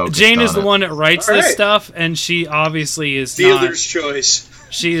not focused. Jane is on the it. one that writes All this right. stuff, and she obviously is Fielder's choice.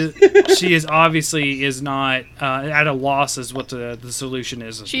 she is obviously is not at a loss as what the solution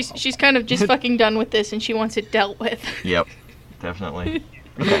is. She's kind of just fucking done with this, and she wants it dealt with. Yep, definitely.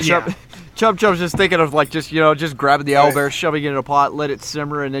 Yeah. Chub's just thinking of like just grabbing the owlbear, shoving it in a pot, let it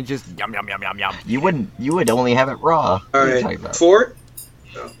simmer, and then just yum yum yum yum yum. You would only have it raw. All What are you talking right, about? Fort.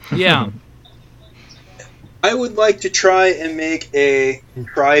 Yeah. I would like to try and make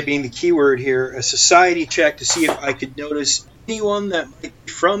try being the keyword here, a society check to see if I could notice anyone that might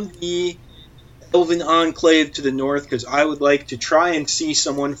be from the Elven Enclave to the north, because I would like to try and see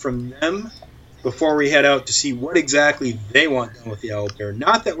someone from them before we head out to see what exactly they want done with the owlbear.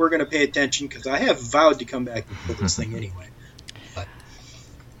 Not that we're going to pay attention, because I have vowed to come back and kill this thing anyway.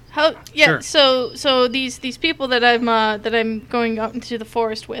 How? Yeah. Sure. So these people that I'm going out into the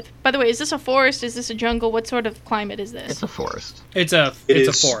forest with. By the way, is this a forest? Is this a jungle? What sort of climate is this? It's a forest. It's a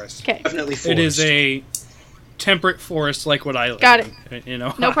is. forest. Okay. Definitely forest. It is a temperate forest like what I live Got in, you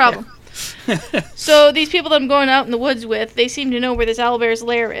know. No problem. So these people that I'm going out in the woods with, they seem to know where this owlbear's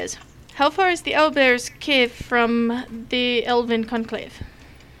lair is. How far is the owlbear's cave from the Elven Conclave?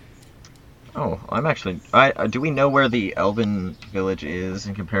 Oh, I'm actually. Do we know where the Elven village is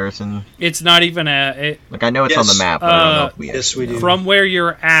in comparison? It's not even a Like, I know it's on the Yes. map, but I don't know if we Yes, actually we do. know. from where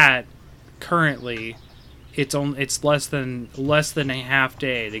you're at currently. It's less than a half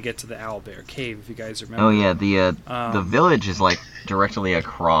day to get to the Owlbear Cave, if you guys remember. Oh yeah, the Um, village is like directly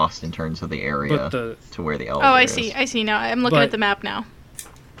across in terms of the area But to where the Elven. Oh, I see now. I'm looking But- at the map now.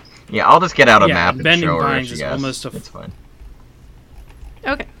 Yeah, I'll just get out a Yeah, map and Bending show her. Vines If she is guesses. almost a- It's fine.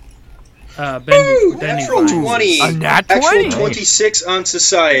 Okay. Bending Natural Vines. 20. A nat Actual 20? 26 on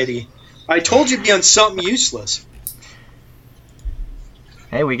society. I told you to be on something useless.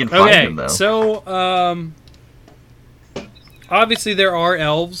 Hey, we can find Okay, him though. so obviously there are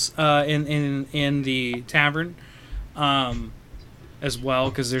elves in the tavern, as well,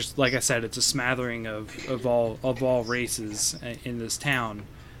 because there's, like I said, it's a smattering of all races in this town,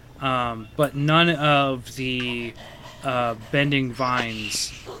 but none of the Bending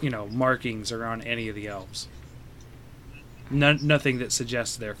Vines, markings are on any of the elves. Nothing that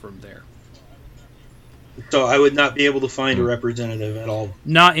suggests they're from there. So I would not be able to find a representative at all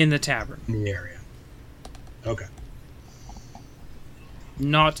Not in the tavern. in the area. Okay.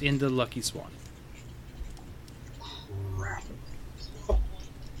 Not in the Lucky Swan. Crap.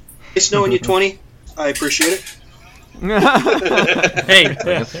 Nice knowing you, 20. I appreciate it. Hey,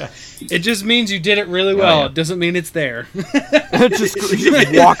 it just means you did it really well. yeah. It doesn't mean it's there. just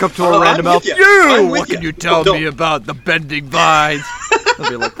walk up to a Oh, random I'm elf. with ya. I'm with What can ya. you tell No. me about the Bending Vines? They'll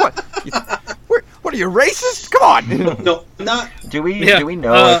be like, what? What are you, racist? Come on. No, I'm not. Do we Yeah,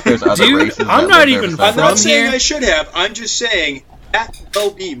 know if there's other dude, races? I'm that not live there even besides I'm not From saying here? I should have. I'm just saying that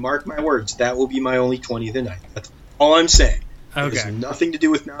will be, mark my words, that will be my only 20 of the night. That's all I'm saying. It Okay. has nothing to do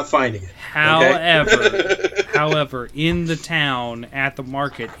with not finding it. However, in the town at the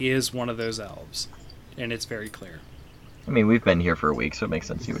market is one of those elves, and it's very clear. I mean, we've been here for a week, so it makes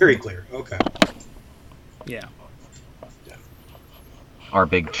sense. You would Very know. clear. Okay. Yeah, Our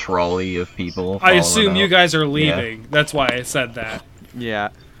big trolley of people. I following assume you out. guys are leaving. That's why I said that. Yeah.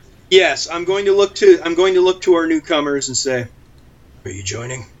 Yes, I'm going to look to our newcomers and say, "Are you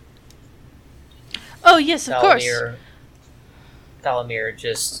joining?" Oh yes, of course. Thalamir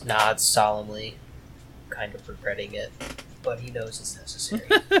just nods solemnly, kind of regretting it, but he knows it's necessary.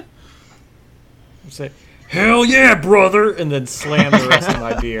 Say, hell yeah, brother, and then slam the rest of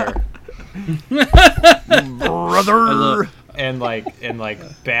my beer Brother. and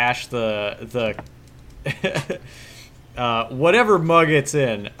bash the whatever mug it's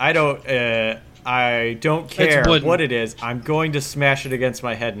in. I don't care wooden. what it is. I'm going to smash it against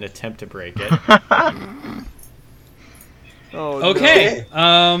my head and attempt to break it. Oh, Okay.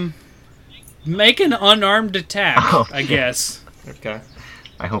 Make an unarmed attack, Okay. I guess. Okay.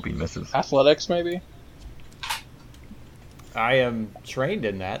 I hope he misses. Athletics, maybe? I am trained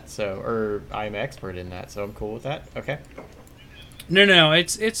in that, or I'm expert in that, so I'm cool with that. Okay. No.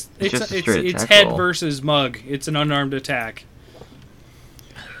 It's just a straight attack head roll. versus mug. It's an unarmed attack.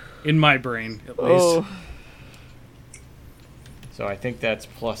 In my brain, at least. Oh. So I think that's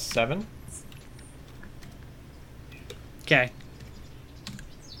 +7. Okay.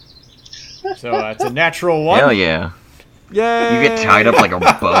 So that's a natural 1. Hell yeah! Yay. You get tied up like a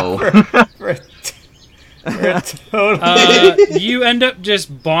bow. For a total. You end up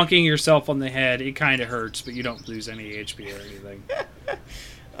just bonking yourself on the head. It kind of hurts, but you don't lose any HP or anything.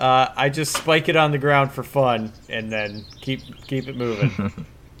 I just spike it on the ground for fun, and then keep it moving.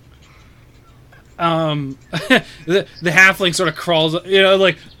 the halfling sort of crawls,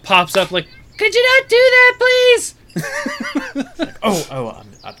 like pops up, like, could you not do that, please? I'm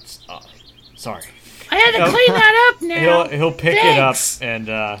sorry. I had to clean that up now. He'll pick it up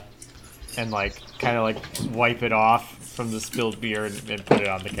and like kind of like wipe it off from the spilled beer and put it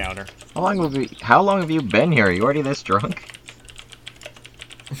on the counter. How long have you been here? Are you already this drunk?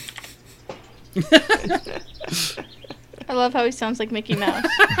 I love how he sounds like Mickey Mouse.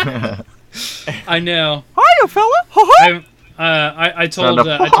 I know. Hiya, fella. I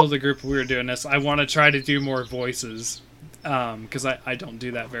told the group we were doing this. I want to try to do more voices, because I don't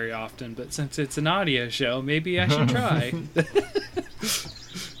do that very often. But since it's an audio show, maybe I should try.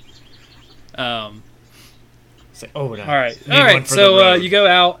 All right. So you go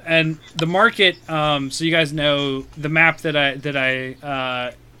out, and the market. So you guys know the map that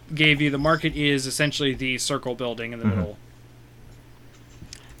I gave you. The market is essentially the circle building in the middle.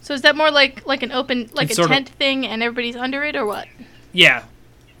 So is that more like an open, like it's a tent thing, and everybody's under it, or what? Yeah.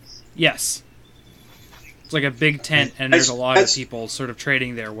 Yes. It's like a big tent, and there's a lot of people sort of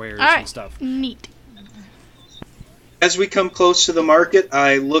trading their wares and stuff. Neat. As we come close to the market,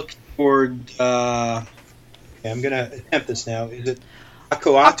 I look toward. I'm going to attempt this now. Is it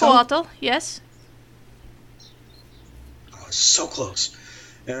Akuato? Akuato, yes. Oh, so close.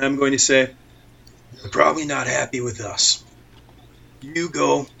 And I'm going to say, you're probably not happy with us. You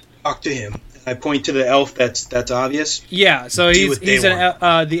go talk to him. I point to the elf. That's obvious. Yeah. So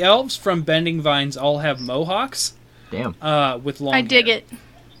the elves from Bending Vines all have mohawks. Damn. With long. I dig it.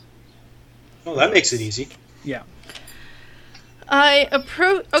 Oh, that makes it easy. Yeah. I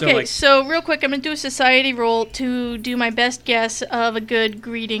approve. Okay, so real quick, I'm gonna do a society roll to do my best guess of a good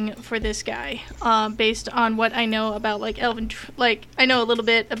greeting for this guy, based on what I know about like elven. I know a little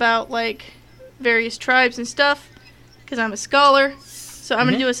bit about like various tribes and stuff, because I'm a scholar. So I'm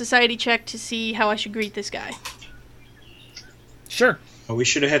gonna do a society check to see how I should greet this guy. Sure. Oh, we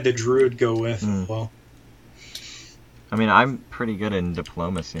should have had the druid go with. Well. I mean, I'm pretty good in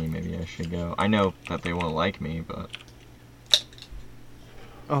diplomacy. Maybe I should go. I know that they won't like me, but.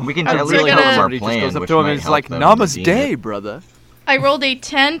 We can at least tell them our plan, goes up which to him might and is help like, them "Namaste, brother." I rolled a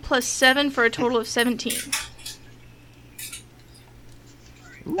 10 plus 7 for a total of 17.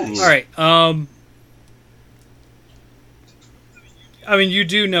 All right. I mean, you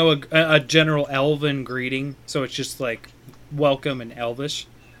do know a general elven greeting, so it's just like welcome in Elvish.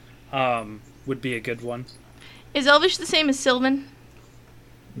 Would be a good one. Is Elvish the same as Sylvan?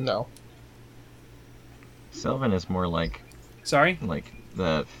 No. Sylvan is more like. Sorry? Like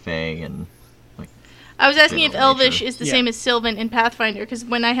the Fae and like. I was asking if Elvish nature. is the same as Sylvan in Pathfinder, because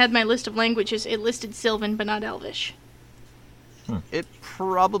when I had my list of languages, it listed Sylvan but not Elvish. It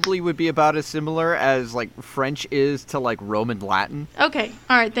probably would be about as similar as like French is to like Roman Latin. Okay,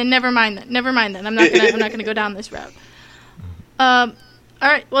 all right, then never mind then. I'm not gonna go down this route. All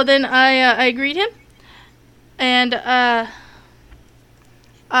right, well then I greet him, and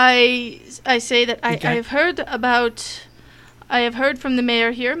I say that I have heard from the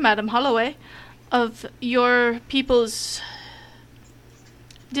mayor here, Madam Holloway, of your people's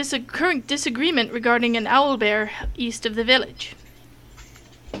current disagreement regarding an owlbear east of the village.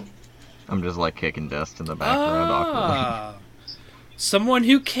 I'm just like kicking dust in the background awkwardly. Someone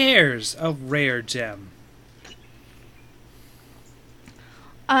who cares, a rare gem.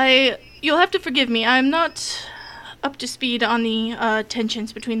 You'll have to forgive me. I'm not up to speed on the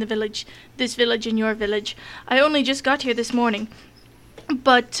tensions between this village and your village. I only just got here this morning.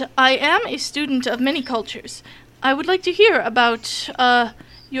 But I am a student of many cultures. I would like to hear about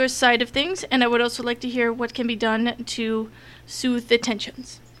your side of things, and I would also like to hear what can be done to soothe the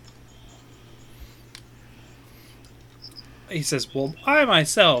tensions. He says, well, I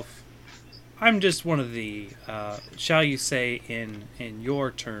myself, I'm just one of the, shall you say, in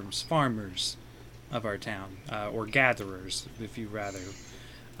your terms, farmers of our town, or gatherers, if you rather,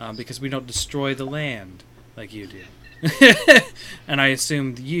 because we don't destroy the land like you do. And I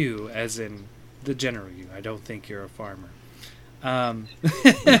assumed you, as in the general you. I don't think you're a farmer. Condescending.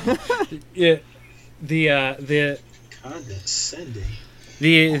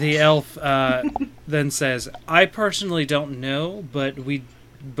 The elf then says, I personally don't know, but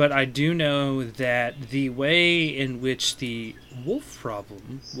I do know that the way in which the wolf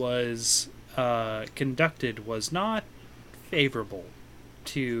problem was conducted was not favorable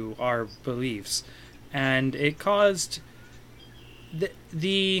to our beliefs, and it caused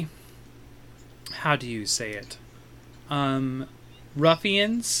the how do you say it?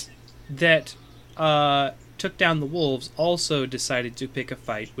 Ruffians that took down the wolves also decided to pick a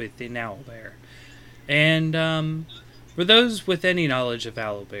fight with the owlbear. And For those with any knowledge of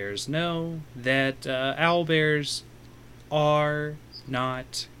owlbears know that owlbears are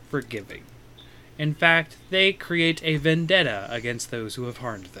not forgiving. In fact, they create a vendetta against those who have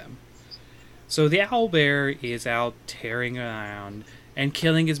harmed them. So the owlbear is out tearing around and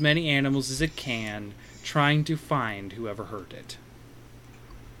killing as many animals as it can, trying to find whoever hurt it.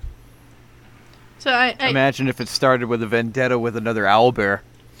 So I imagine if it started with a vendetta with another owlbear.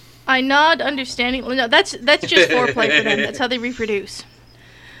 I nod understanding. No, that's just foreplay for them. That's how they reproduce.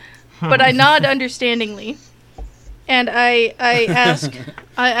 But I nod understandingly, and I ask.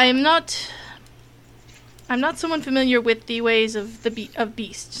 I'm not someone familiar with the ways of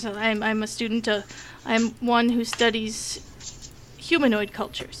beasts. So I'm a student. I'm one who studies humanoid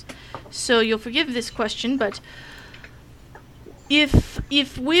cultures. So you'll forgive this question, but if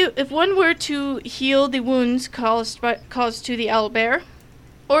one were to heal the wounds caused to the owlbear,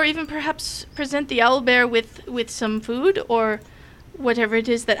 or even perhaps present the owlbear with some food or whatever it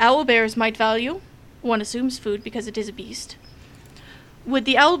is that owlbears might value, one assumes food because it is a beast, would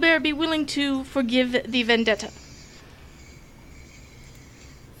the owlbear be willing to forgive the vendetta?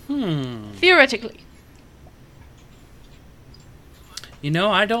 Theoretically.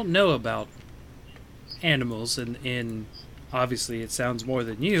 I don't know about animals in obviously it sounds more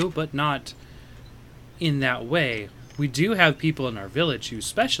than you, but not in that way. We do have people in our village who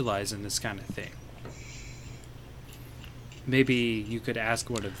specialize in this kind of thing. Maybe you could ask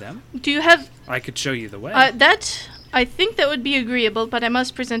one of them. Do you have... I could show you the way. I think that would be agreeable, but I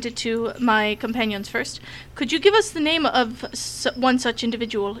must present it to my companions first. Could you give us the name of one such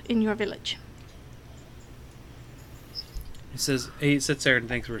individual in your village? He sits there and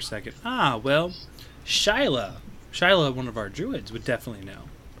thinks for a second. Well, Shyla. Shyla, one of our druids, would definitely know.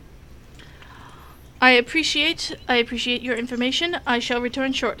 I appreciate your information. I shall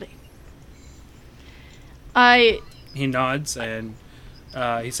return shortly. He nods and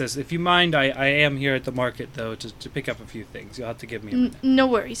he says, if you mind, I am here at the market, though, to pick up a few things. You'll have to give me a minute. No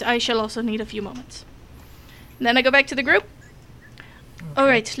worries. I shall also need a few moments. And then I go back to the group. Okay. All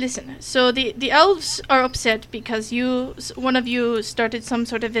right, listen. So the elves are upset because one of you started some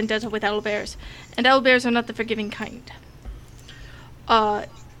sort of vendetta with owlbears, and owlbears are not the forgiving kind. I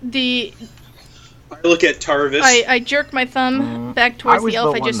look at Tarvis. I jerk my thumb back towards the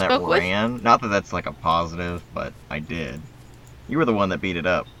elf I just spoke with. Not that that's like a positive, but I did. You were the one that beat it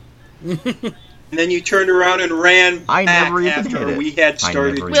up. And then you turned around and ran. I never even after hit it. We had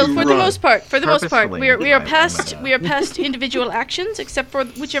started. Well, for the most part, Purposefully, we are past individual actions, except for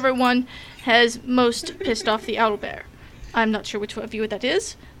whichever one has most pissed off the owlbear. I'm not sure which of you that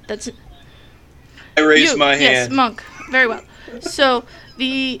is. I raised my hand. Yes, Monk. Very well. So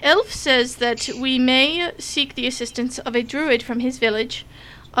the elf says that we may seek the assistance of a druid from his village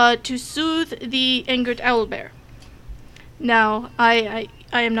to soothe the angered owlbear. Now, I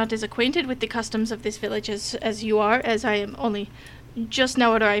am not as acquainted with the customs of this village as you are, as I am only just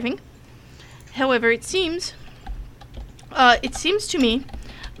now arriving. However, it seems to me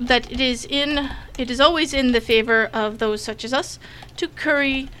that it is always in the favor of those such as us to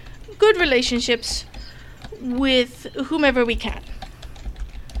curry good relationships with whomever we can,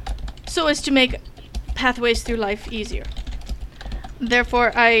 so as to make pathways through life easier.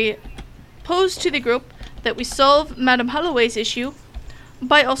 Therefore, I pose to the group that we solve Madame Holloway's issue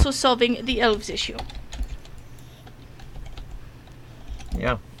by also solving the elves' issue.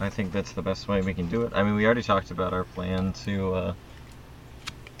 Yeah, I think that's the best way we can do it. I mean, we already talked about our plan to,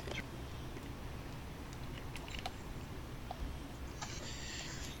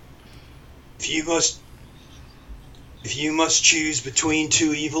 If you must choose between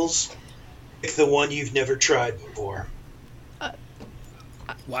two evils, pick the one you've never tried before.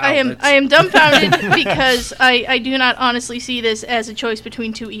 Wow, I am dumbfounded because I do not honestly see this as a choice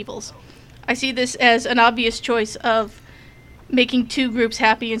between two evils. I see this as an obvious choice of making two groups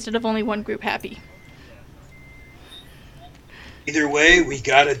happy instead of only one group happy. Either way, we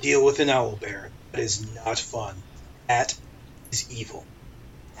gotta deal with an owlbear. That is not fun. That is evil.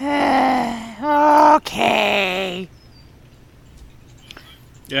 Okay.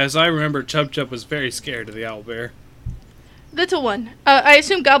 Yeah, as I remember, Chub Chub was very scared of the owlbear. Little one. I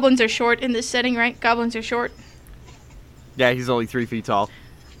assume goblins are short in this setting, right? Goblins are short. Yeah, he's only 3 feet tall.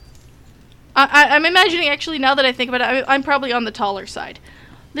 I'm imagining, actually, now that I think about it, I'm probably on the taller side.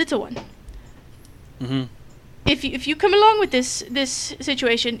 Little one. Mm-hmm. If you come along with this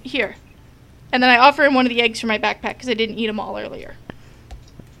situation, here. And then I offer him one of the eggs from my backpack, because I didn't eat them all earlier.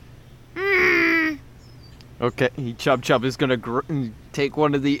 Okay, Chub Chub is gonna take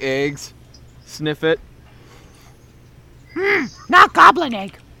one of the eggs, sniff it. Not goblin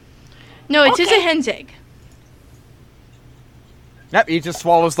egg. No, it is a hen's egg. Yep, he just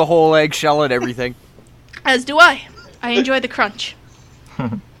swallows the whole eggshell and everything. As do I. I enjoy the crunch.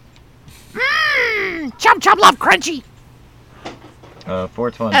 Chum Chum love crunchy.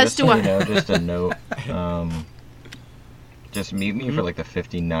 420, As just do so I. you know, just a note. Just mute me for like the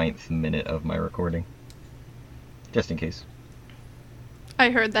 59th minute of my recording. Just in case. I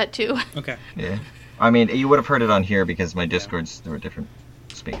heard that too. Okay. Yeah. I mean, you would have heard it on here because my Discord's through a different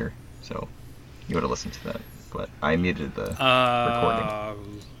speaker, so you would have listened to that. But I muted the recording.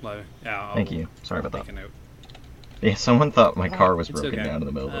 Yeah, Thank you. Sorry about make that. a note. Yeah, someone thought my car was It's broken okay. down in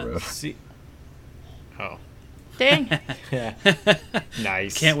the middle of the road. See. Oh. Dang. Yeah.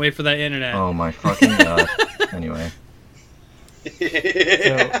 Nice. Can't wait for that internet. Oh my fucking god. Anyway.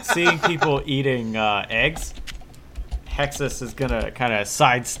 So, seeing people eating eggs, Hexus is gonna kind of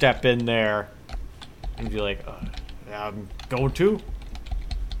sidestep in there and be like, I'm going to.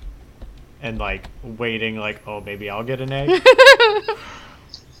 And like waiting, like, oh, maybe I'll get an egg.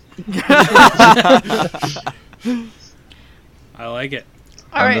 I like it.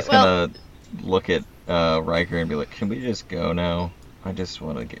 All I'm right, just gonna look at Riker and be like, can we just go now? I just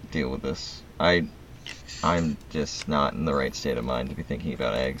want to deal with this. I'm just not in the right state of mind to be thinking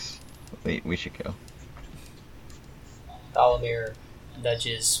about eggs. We should go. Thalamir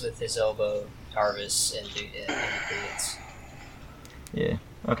nudges with his elbow Tarvis and agrees. Yeah.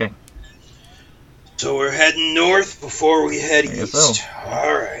 Okay. So we're heading north before we head I guess east. so.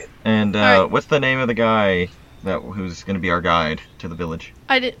 Alright. And All right. what's the name of the guy who's going to be our guide to the village?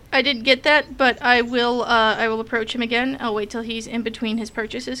 I didn't get that, but I will approach him again. I'll wait till he's in between his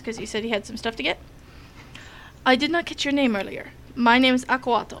purchases because he said he had some stuff to get. I did not get your name earlier. My name is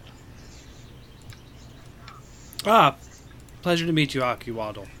Aquato. Pleasure to meet you,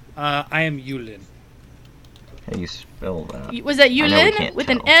 Akiwaddle. I am Yulin. How do you spell that? Was that I know we Yulin can't with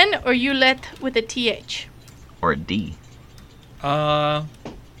an tell. N or Yulet with a TH? Or a D.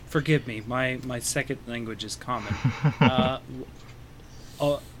 Forgive me. My second language is common. A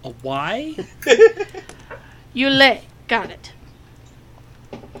Y? Yule. Got it.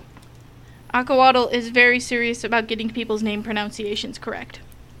 Aquawaddle is very serious about getting people's name pronunciations correct.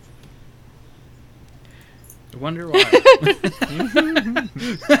 I wonder why.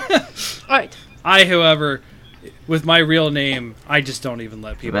 Alright. I, however, with my real name, I just don't even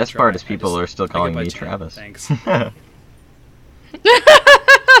let The people best try. part is I people just- are still I go calling by me Jane. Travis. Thanks.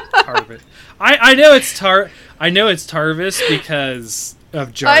 Tarvis. I know it's I know it's Tarvis because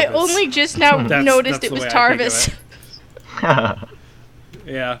of Jarvis. I only just now noticed that's it the was way I think Tarvis.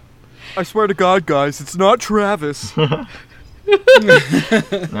 Yeah. I swear to God, guys, it's not Travis. No,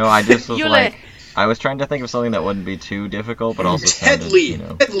 I just was Yule. like, I was trying to think of something that wouldn't be too difficult, but also sounded, Headley.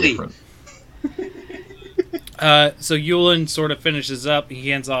 Headley. different. So Yulin sort of finishes up. He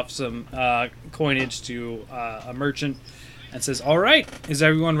hands off some coinage to a merchant and says, "All right, is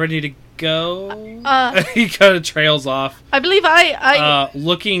everyone ready to go?" He kind of trails off. I believe I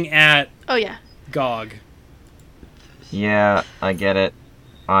looking at oh yeah. Gog. Yeah, I get it.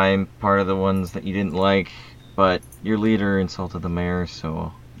 I'm part of the ones that you didn't like, but your leader insulted the mayor,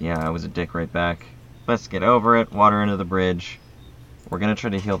 so yeah, I was a dick right back. Let's get over it, water into the bridge. We're gonna try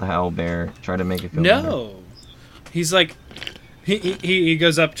to heal the owlbear, try to make it feel better. No. He's like, he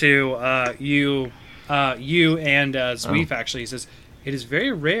goes up to you and Zweef, actually. He says, "It is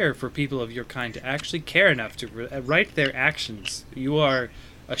very rare for people of your kind to actually care enough to write their actions. You are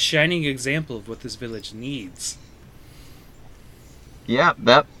a shining example of what this village needs." Yeah, Yay,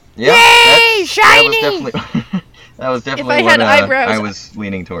 that shiny! was definitely I what had eyebrows- I was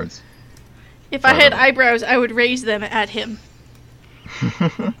leaning towards. If I had eyebrows, I would raise them at him.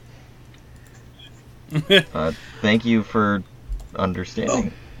 Thank you for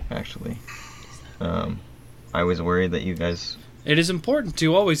understanding, actually. I was worried that you guys... It is important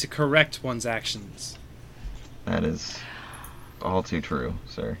to always correct one's actions. That is all too true,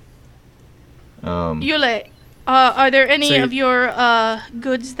 sir. Yule, are there any So of your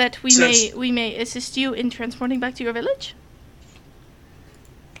goods that we may assist you in transporting back to your village?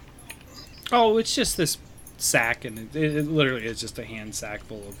 Oh, it's just this sack, and it literally is just a hand sack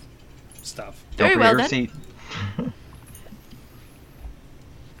full of stuff. Very Don't well forget then. receipt.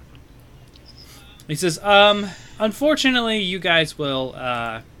 He says, unfortunately, you guys will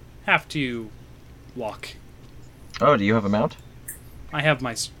have to walk. Oh, do you have a mount? I have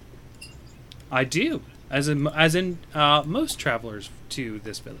my... I do, as in most travelers to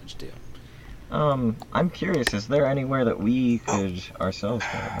this village do. I'm curious, is there anywhere that we could ourselves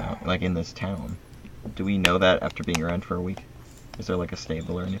go about, like in this town? Do we know that after being around for a week? Is there like a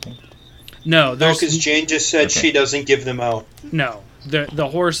stable or anything? No, No, there's because Jane just said Okay. she doesn't give them out. no. the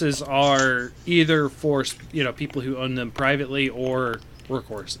horses are either for people who own them privately or work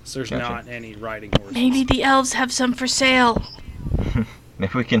horses. There's not any riding horses. Maybe the elves have some for sale.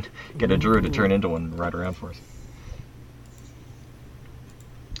 Maybe we can get a druid to turn into one and ride around for us.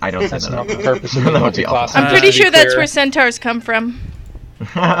 I don't say That's that. not the purpose of the That would be multi-class. I'm pretty To be sure that's clear. where centaurs come from.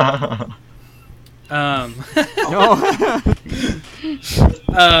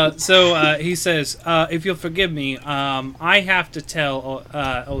 So he says, if you'll forgive me, I have to tell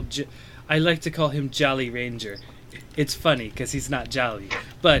I like to call him Jolly Ranger. It's funny because he's not jolly,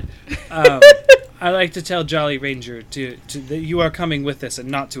 but I like to tell Jolly Ranger that you are coming with us and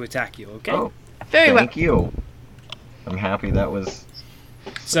not to attack you. Okay? Oh, Very well. thank you. I'm happy that was.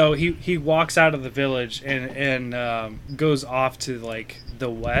 So he walks out of the village and goes off to like the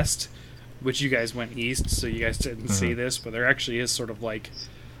west, which you guys went east, so you guys didn't see this, but there actually is sort of like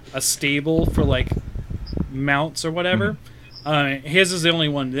a stable for like mounts or whatever. His is the only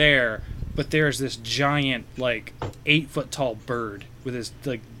one there, but there's this giant like 8-foot tall bird with his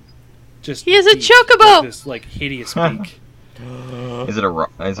like just He has a beak, chocobo! like, this like hideous beak. Is it a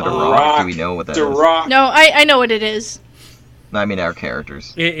rock? Is it a rock? Do we know what that The is? rock. No, I know what it is. I mean, our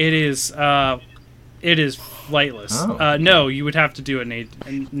characters. It is flightless. Oh. No, you would have to do a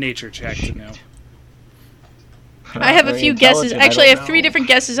nature check to know. I have a Very few guesses. intelligent, Actually, I don't have 3 know. different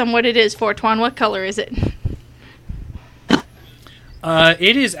guesses on what it is, Fortuan. What color is it?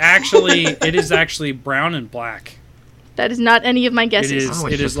 It is actually brown and black. That is not any of my guesses. It is. Oh,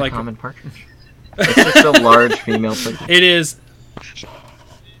 it's It just is like a common partridge. It's just a large female partridge. it is.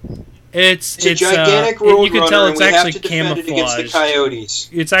 It's It's a gigantic roadrunner, you can tell and it's we have actually to defend it against the camouflaged. coyotes.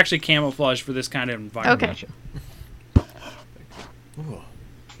 It's actually camouflaged for this kind of environment. Okay. Ooh,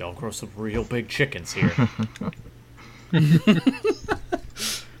 y'all grow some real big chickens here.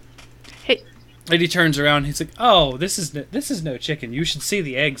 Hey, And he turns around. He's like, "Oh, this is no chicken. You should see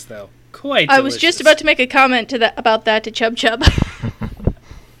the eggs, though. Quite. I was just about to make a comment about that to Chub Chub.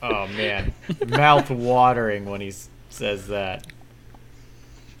 Oh man, mouth watering when he says that.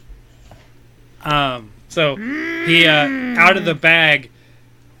 So he out of the bag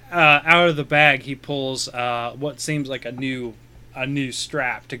he pulls what seems like a new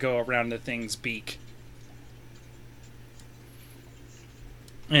strap to go around the thing's beak,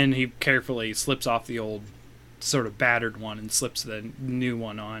 and he carefully slips off the old sort of battered one and slips the new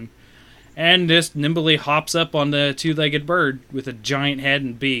one on, and just nimbly hops up on the 2-legged bird with a giant head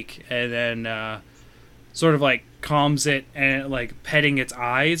and beak, and then sort of like calms it and like petting its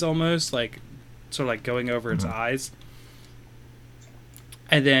eyes almost like. Sort of like going over its eyes,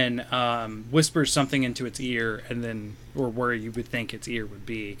 and then whispers something into its ear, and then or where you would think its ear would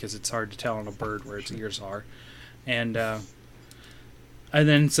be, because it's hard to tell on a bird where its ears are, and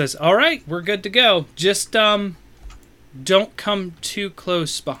then says, "All right, we're good to go. Just don't come too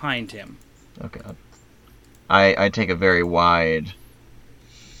close behind him." Okay. I take a very wide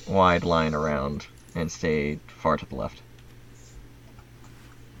line around and stay far to the left.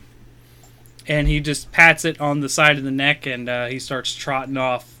 And he just pats it on the side of the neck, and he starts trotting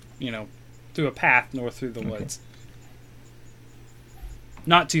off, through a path north through the woods.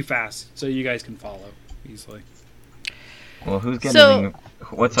 Not too fast, so you guys can follow easily. Well, who's getting? So-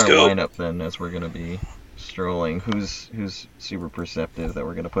 What's our Go. lineup then, as we're gonna be strolling? Who's super perceptive that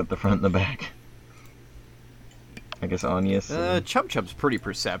we're gonna put the front and the back? I guess Agnes. and- Chub Chub's pretty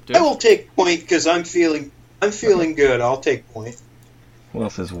perceptive. I will take point because I'm feeling good. I'll take point. Who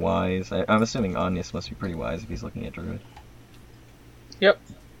else is wise? I'm assuming Agnes must be pretty wise if he's looking at Druid. Yep.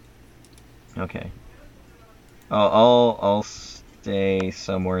 Okay. I'll stay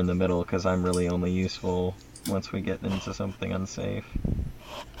somewhere in the middle because I'm really only useful once we get into something unsafe.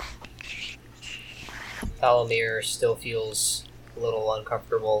 Palomir still feels a little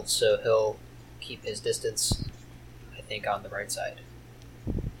uncomfortable, so he'll keep his distance, I think, on the right side.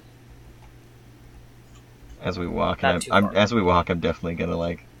 As we walk, Not and too I'm far. as we walk, I'm definitely gonna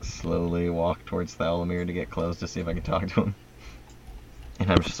like slowly walk towards Thalomir to get close to see if I can talk to him.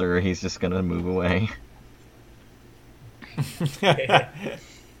 And I'm sure he's just gonna move away.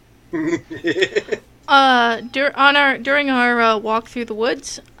 During our walk through the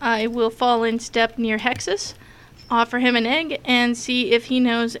woods, I will fall in step near Hexus, offer him an egg, and see if he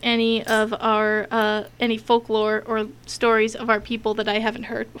knows any of our any folklore or stories of our people that I haven't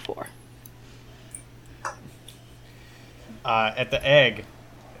heard before. At the egg,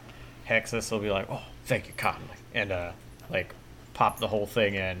 Hexus will be like, "Oh, thank you kindly," and like pop the whole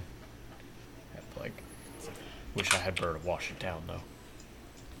thing in. And, like, wish I had Bird to wash it down though.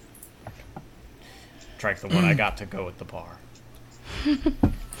 Drank the one I got to go at the bar.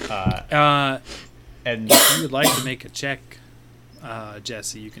 And If you would like to make a check,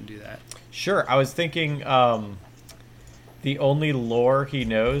 Jesse, you can do that. Sure. I was thinking the only lore he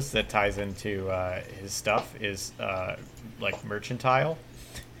knows that ties into his stuff is like mercantile.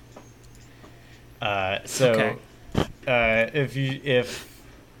 So if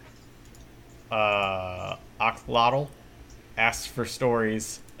Oxlotl asks for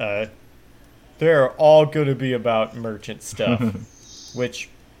stories, they're all going to be about merchant stuff, which,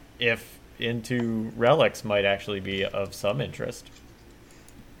 if into relics, might actually be of some interest.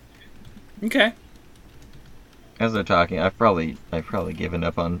 Okay. As they're talking, I've probably given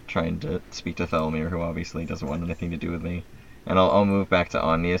up on trying to speak to Thelmir, who obviously doesn't want anything to do with me, and I'll move back to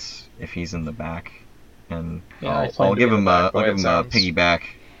Onius if he's in the back, and I'll give him a piggyback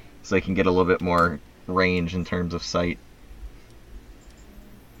so he can get a little bit more range in terms of sight.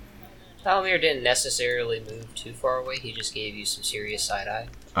 Thelmir didn't necessarily move too far away. He just gave you some serious side eye.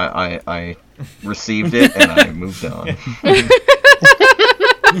 I received it and I moved on.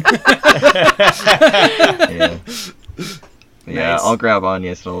 Yeah, nice. I'll grab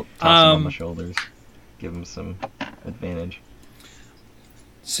Anya, so I'll toss him on the shoulders, give him some advantage.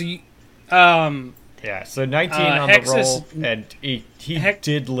 So you, yeah, so 19 on Hexus, the roll, and he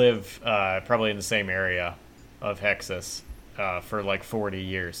did live probably in the same area of Hexus for like 40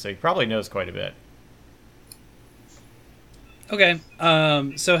 years, so he probably knows quite a bit. Okay,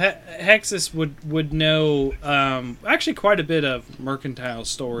 so Hexus would know actually quite a bit of mercantile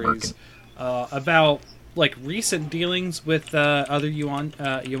stories about like recent dealings with other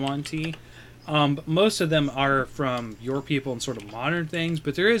Yuan-Ti. Most of them are from your people and sort of modern things,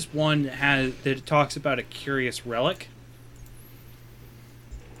 but there is one that talks about a curious relic.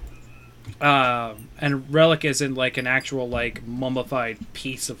 And relic isn't like an actual like mummified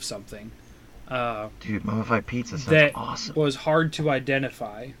piece of something. Dude, mummified pizza sounds that awesome. Was hard to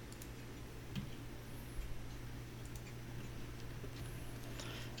identify.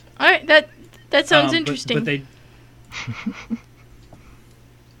 All right, that sounds interesting. But they,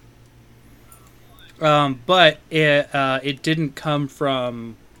 but it didn't come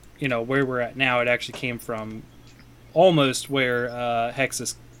from, where we're at now. It actually came from almost where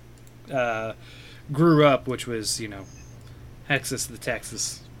Hexus grew up, which was Hexus the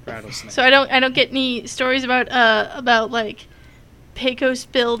Texas rattlesnake. So I don't get any stories about like Pecos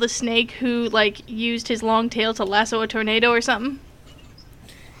Bill the snake who like used his long tail to lasso a tornado or something.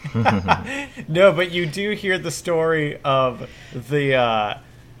 No, but you do hear the story of the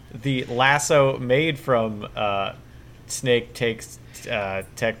lasso made from snake text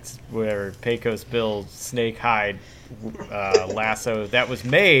where Pecos Bill's snake hide lasso that was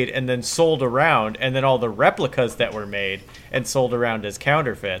made and then sold around, and then all the replicas that were made and sold around as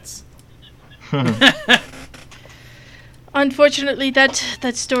counterfeits. Unfortunately, that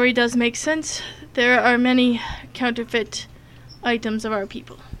story does make sense. There are many counterfeit items of our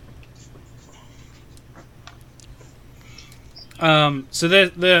people. So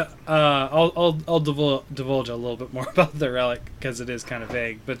I'll divulge a little bit more about the relic because it is kind of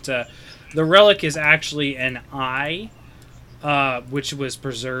vague. But the relic is actually an eye, which was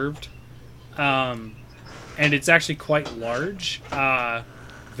preserved, and it's actually quite large,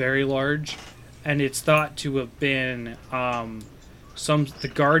 very large, and it's thought to have been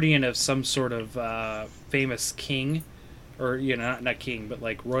the guardian of some sort of famous king, or not king, but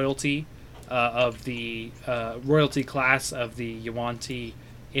like royalty. Of the royalty class of the Yuan-Ti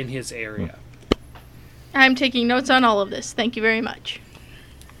in his area. I'm taking notes on all of this. Thank you very much.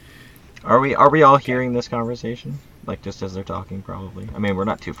 Are we all hearing this conversation? Like just as they're talking, probably. I mean, we're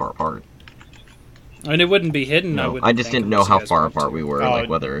not too far apart. And it wouldn't be hidden. No, I just didn't know how far apart we were. Like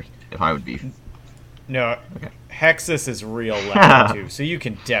whether if I would be. No. Okay. Hexus is real loud too, so you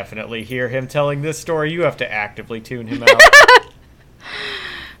can definitely hear him telling this story. You have to actively tune him out.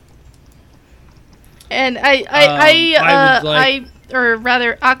 And or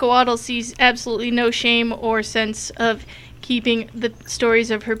rather, Aquawaddle sees absolutely no shame or sense of keeping the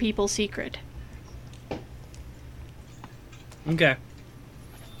stories of her people secret. Okay.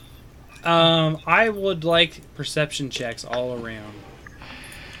 I would like perception checks all around.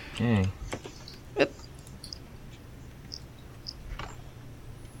 Okay.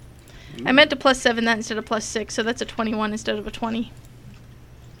 I meant to +7 that instead of +6, so that's a 21 instead of a 20.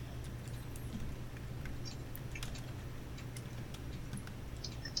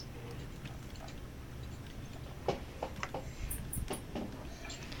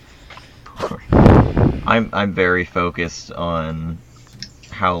 I'm very focused on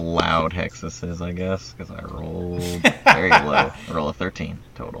how loud Hexus is, I guess, because I rolled very low. I rolled a 13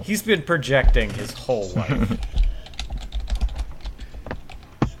 total. He's been projecting his whole life.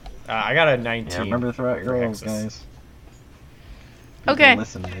 I got a 19. Yeah, remember to throw out your rolls, guys. People Okay.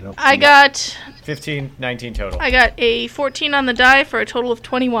 Listen, they don't I see. got 15, 19 total. I got a 14 on the die for a total of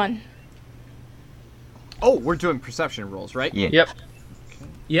 21. Oh, we're doing perception rolls, right? Yeah. Yep.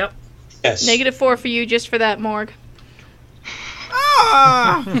 Yep. Yes. -4 for you just for that, Morg.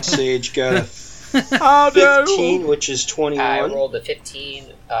 Ah! Sage got a Oh, no. 15, which is 21. I rolled a 15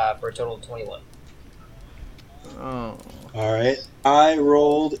 for a total of 21. Oh. All right. I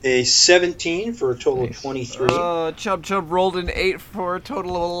rolled a 17 for a total Nice. of 23. Chub Chub rolled an 8 for a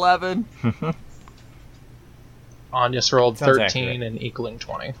total of 11. Anya rolled Sounds 13 accurate. and equaling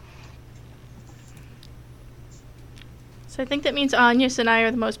 20. So I think that means Anyas and I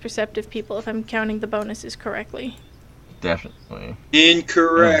are the most perceptive people if I'm counting the bonuses correctly. Definitely.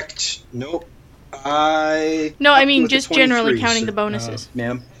 Incorrect. Nope. I. No, I mean with the just generally 23, counting sir. the bonuses.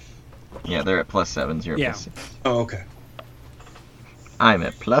 Ma'am. Yeah, they're at +7, you're at Yeah. +6. Oh, okay. I'm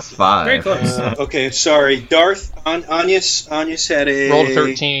at +5. Very close. Okay, sorry. Darth, Anyas had a. Rolled a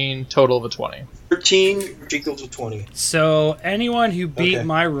 13, total of a 20. 13, which equals a 20. So anyone who beat Okay.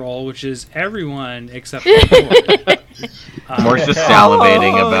 my roll, which is everyone except for Morg, Mor's just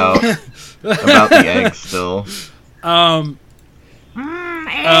salivating about the eggs still.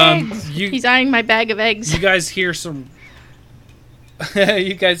 you He's eyeing my bag of eggs. you guys hear some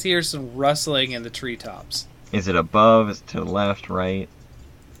you guys hear some rustling in the treetops. Is it above? Is it to the left, right?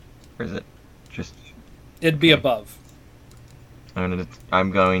 Or is it just... It'd be above. I'm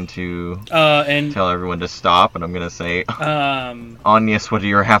going to And tell everyone to stop, and I'm going to say, um Anyas, what do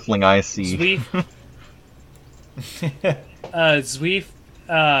your halfling eyes see? Zweef,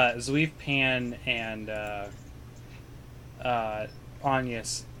 Pan, and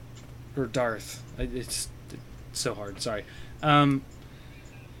Anyas, or Darth. It's so hard. Sorry.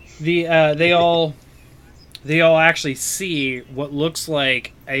 They all actually see what looks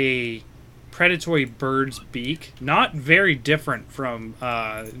like a predatory bird's beak, not very different from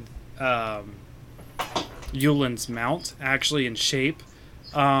Yulin's mount, actually in shape,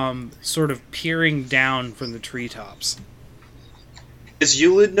 sort of peering down from the treetops. Has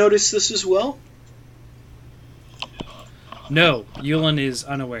Yulid noticed this as well? No, Yulin is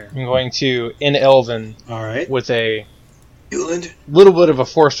unaware. I'm going to, in Elven, All right. with a Yulid. little bit of a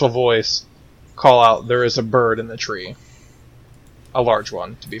forceful voice, call out, there is a bird in the tree. A large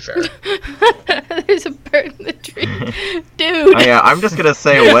one, to be fair. There's a bird in the tree. Dude! Oh, yeah, I'm just going to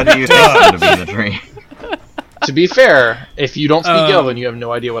say, when do you think them to be in the tree? To be fair, if you don't speak Elven, you have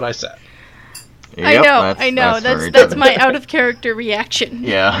no idea what I said. Yep, I know. That's very my out of character reaction.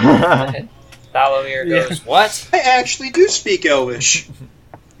 Yeah. Thalomir goes, what? I actually do speak Elvish.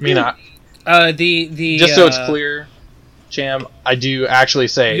 I mean, The just so it's clear, Jam, I do actually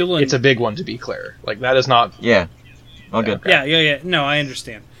say Yulin- it's a big one, to be clear. Like, that is not... Yeah. All good. Okay. Yeah. No, I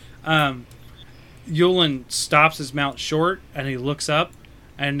understand. Yulin stops his mount short, and he looks up,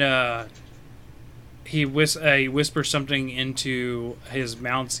 and he whispers something into his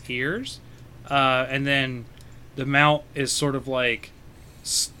mount's ears, and then the mount is sort of like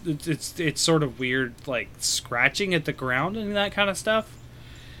it's sort of weird, like scratching at the ground and that kind of stuff.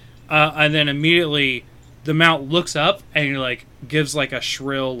 And then immediately the mount looks up and like gives like a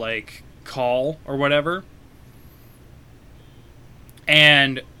shrill like call or whatever.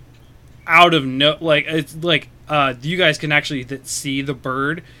 And out of it's like you guys can actually see the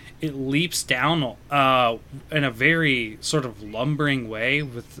bird. It leaps down in a very sort of lumbering way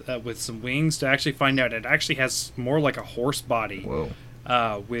with some wings to actually find out it actually has more like a horse body. Whoa.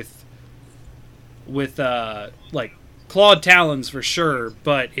 With like clawed talons for sure,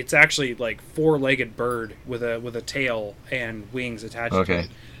 but it's actually like four-legged bird with a tail and wings attached to it.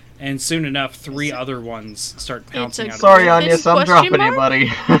 And soon enough, three other ones start pouncing out of Sorry, it. Anyas, I'm Question dropping you, mark?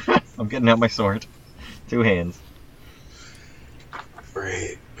 buddy. I'm getting out my sword. 2 hands.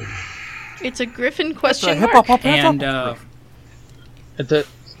 Great. It's a griffin question It's a mark.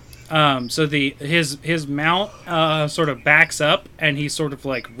 And so his mount sort of backs up, and he sort of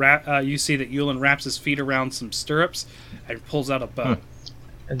like you see that Yulin wraps his feet around some stirrups and pulls out a bow.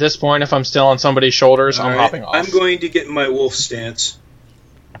 At this point, if I'm still on somebody's shoulders, All I'm right. hopping off. I'm going to get my wolf stance.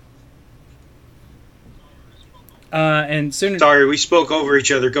 And soon Sorry, we spoke over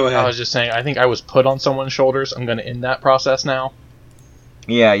each other. Go I ahead. was just saying, I think I was put on someone's shoulders. I'm going to end that process now.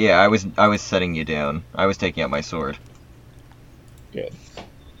 Yeah, I was setting you down. I was taking out my sword. Good.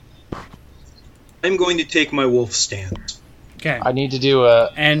 I'm going to take my wolf stance. Okay. I need to do a...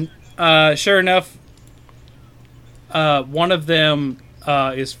 And sure enough, one of them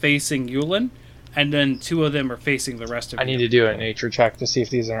is facing Yulin, and then 2 of them are facing the rest of you. I need to do a nature check to see if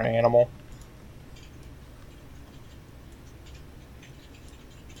these are an animal.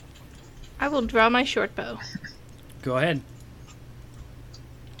 I will draw my short bow. Go ahead.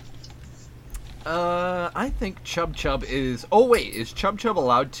 I think Chub Chub is... Oh, wait. Is Chub Chub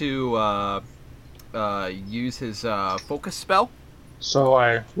allowed to use his focus spell? So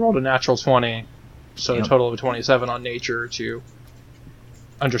I rolled a natural 20, so Yep. a total of 27 on nature to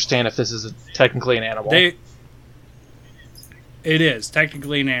understand if this is technically an animal. It is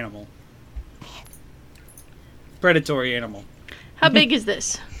technically an animal. Predatory animal. How big is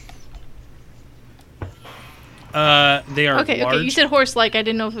this? They are Okay, large. okay. You said horse-like. I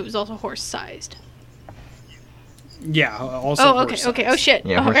didn't know if it was also horse-sized. Yeah, also Oh, okay, horse okay. size. Oh, shit.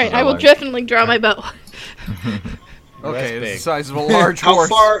 Yeah, All horses right, are I will large. definitely draw my bow. Okay, big. it's the size of a large How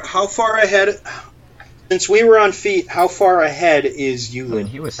horse. far ahead? Since we were on feet, how far ahead is you? When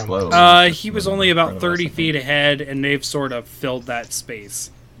he was from slow. us? He was only about 30 feet ahead, and they've sort of filled that space.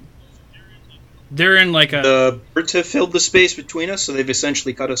 They're in like a... The birds have filled the space between us, so they've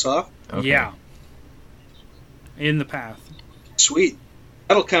essentially cut us off. Okay. Yeah. In the path. Sweet.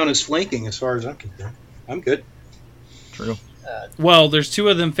 That'll count as flanking as far as I'm concerned. I'm good. True. Well, there's two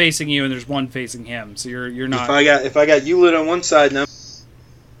of them facing you, and there's one facing him, so you're not... If I got Euclid on one side now,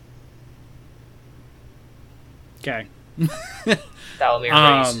 Okay.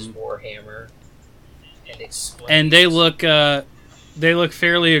 Thalamir raises Warhammer and explains. And they look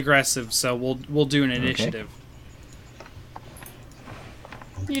fairly aggressive, so we'll do an initiative.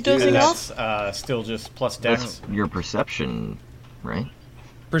 You dozing And off? that's still just plus dex. That's your perception, right?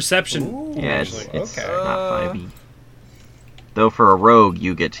 Perception. Ooh, Yeah, it's actually, okay. not 5e. Though for a rogue,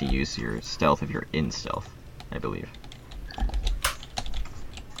 you get to use your stealth if you're in stealth, I believe.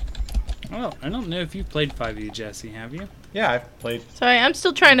 Well, I don't know if you've played 5e, Jesse, have you? Yeah, I've played. Sorry, I'm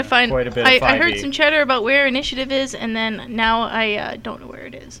still trying to find... Quite a bit of I heard 5e. some chatter about where initiative is, and then now I don't know where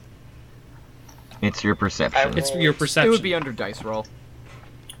it is. It's your perception. It's your perception. It would be under dice roll.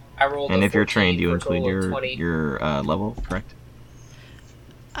 I rolled And a if you're 14 trained, you for a include total of 20. your level, correct?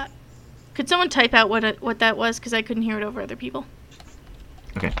 Could someone type out what that was? Because I couldn't hear it over other people.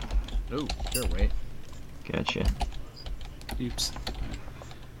 Okay, Oh, sure, wait. gotcha. Oops.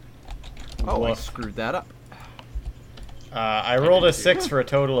 Oh, I Woof. screwed that up. I rolled a 6 for a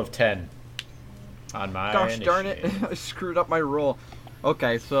total of 10 on my Gosh darn it, initiative. I screwed up my roll.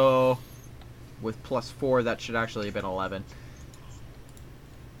 Okay, so with plus 4, that should actually have been 11.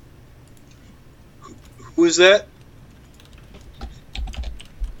 who is that?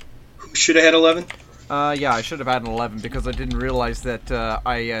 Who should have had 11? Yeah, I should have had an 11 because I didn't realize that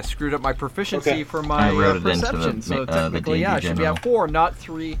I screwed up my proficiency Okay. for my I wrote it into perception. the So the technically, yeah, I D&D should be general. at 4, not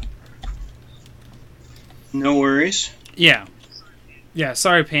 3. No worries. Yeah. Yeah,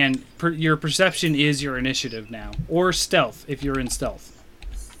 sorry, Pan. Your perception is your initiative now. Or stealth, if you're in stealth.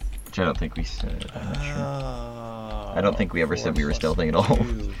 Which I don't think we said. I'm not sure. Oh, I don't think we ever said we were 4 stealthing at plus all.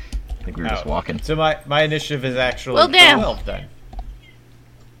 2. I think we were just Oh. walking. So my initiative is actually Well, damn. 12 then.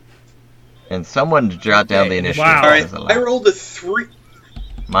 And someone jot down the Okay. initiative. Wow. All right, as a I lot. rolled a 3.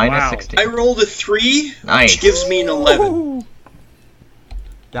 Mine Wow. is 16. I rolled a 3, Nice. which gives me an 11.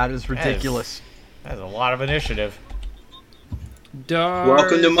 That is ridiculous. That's a lot of initiative. Dog.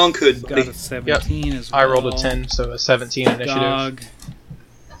 Welcome to monkhood, Got buddy. a 17 as well. I rolled a 10, so a 17 initiative. Dog.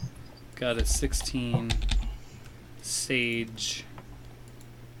 Got a 16. Sage.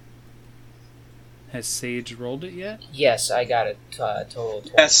 Has Sage rolled it yet? Yes, I got a total of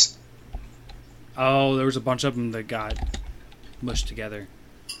 20. Yes. Oh, there was a bunch of them that got mushed together.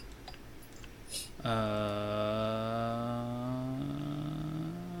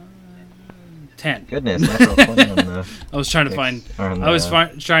 10. Goodness, natural 20 on the I was trying to six, find. on I was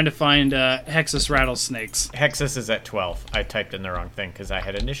the- trying to find Hexus rattlesnakes. Hexus is at 12. I typed in the wrong thing because I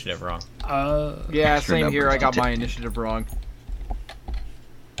had initiative wrong. Yeah, Extra same here. I got numbers. my initiative wrong.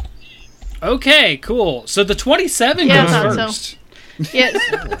 Okay, cool. So the 27 Yeah, I goes thought so. first.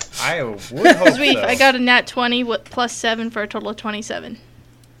 Yes, I would hope sweet. so. I got a nat 20 with plus 7 for a total of 27.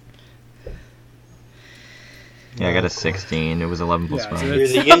 Yeah, I got a 16. It was 11 plus Yeah, 5. so You're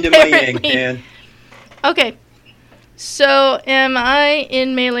the yin to my yang, Apparently. man. Okay. So, am I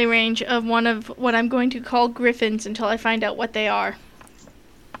in melee range of one of what I'm going to call griffins until I find out what they are?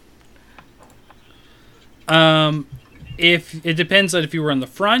 If it depends on if you were in the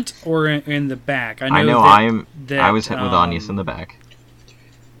front or in the back. I know I was hit with Anius in the back.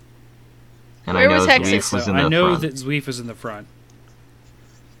 And Where I know was Hexus? Zweef was in I the know front. that Zweef was in the front.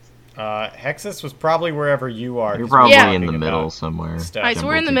 Hexus was probably wherever you are. You're 'cause probably we're Yeah. in the talking middle about somewhere. stuff. Alright, so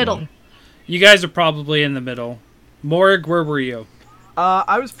we're in the middle. You guys are probably in the middle. Morg, where were you?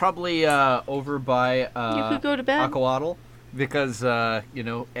 I was probably over by You could go to bed. Aquawaddle because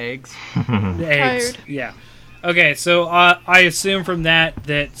eggs. The eggs. Tired. Yeah. Okay, so I assume from that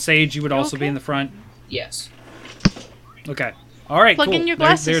Sage, you would also be okay? in the front. Yes. Okay, All right, Plug cool. in your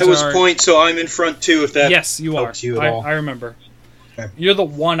glasses. That was point, so I'm in front too. If that yes, you are. helps you at all. I remember. Okay. You're the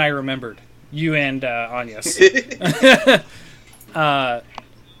one I remembered. You and Anyas.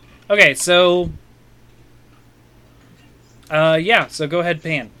 Okay, so. So go ahead,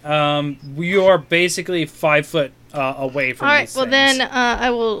 Pan. You are basically 5 foot away from All right. these Well, things. then I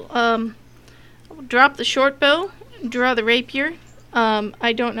will drop the short bow, draw the rapier.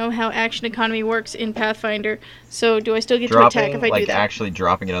 I don't know how action economy works in Pathfinder, so do I still get to attack if I do that? Actually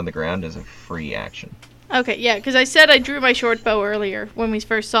dropping it on the ground is a free action. Okay, yeah, because I said I drew my short bow earlier when we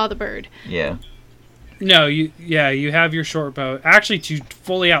first saw the bird. Yeah. No, you have your short bow. Actually, to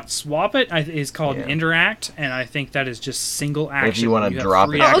fully out swap it is called an interact, and I think that is just single action. If you want to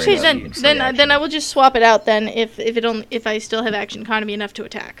drop it, oh, okay, then I will just swap it out then if I still have action economy enough to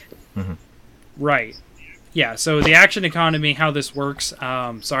attack. Mm-hmm. Right. Yeah. So the action economy, how this works.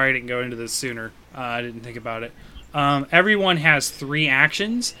 Sorry, I didn't go into this sooner. I didn't think about it. Everyone has 3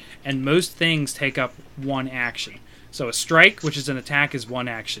 actions, and most things take up 1 action. So a strike, which is an attack, is 1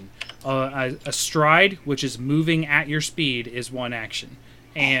 action. A stride, which is moving at your speed, is 1 action.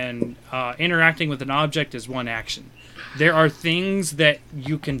 And interacting with an object is 1 action. There are things that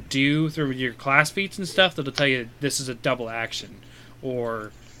you can do through your class feats and stuff that'll tell you this is a double action,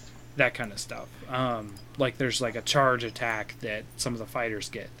 or that kind of stuff. Like there's like a charge attack that some of the fighters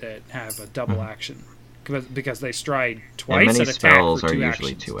get that have a double action. Because they stride twice and many and attack spells for 2 are actions.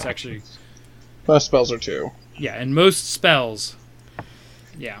 usually 2 It's actions. actually, Most spells are 2. yeah, and most spells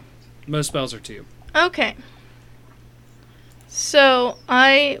are 2. Okay. So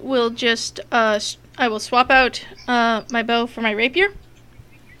I will just I will swap out my bow for my rapier,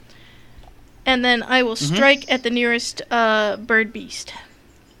 and then I will strike at the nearest bird beast.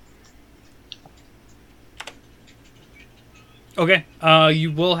 Okay.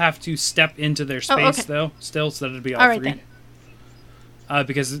 You will have to step into their space though, still, so that'd be all 3. Then.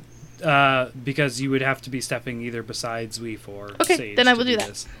 Because you would have to be stepping either beside Zweef or Sage. Then I will do that.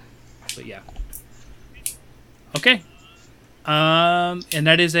 This. But yeah. Okay. And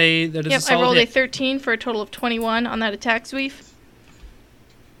that is a solid I rolled hit. a 13 for a total of 21 on that attack, Zweef.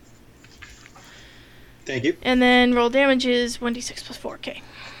 Thank you. And then roll damage is 1d6 plus 4. Okay.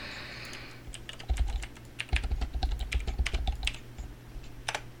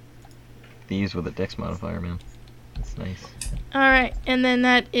 These with a dex modifier, man. That's nice. All right, and then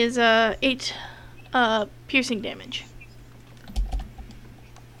that is 8 piercing damage.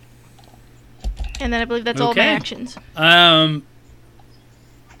 And then I believe that's all my actions.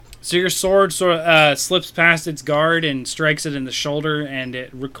 So your sword sort of slips past its guard and strikes it in the shoulder, and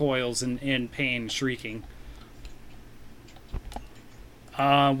it recoils in pain, shrieking.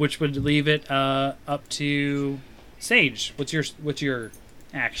 Which would leave it up to Sage. What's your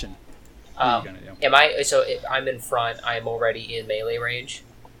action? What are you gonna do? If I'm in front, I'm already in melee range?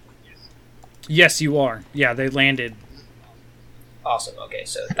 Yes, you are. Yeah, they landed. Awesome. Okay,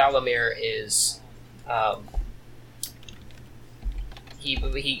 so Thalamir is... He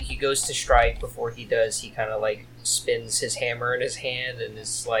goes to strike. Before he does, he kind of like spins his hammer in his hand and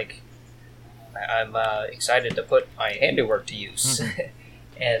is like, I'm excited to put my handiwork to use.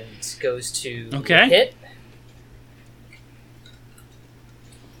 And goes to hit.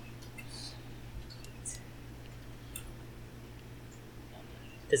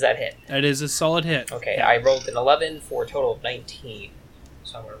 Does that hit? That is a solid hit. Okay, I rolled an 11 for a total of 19.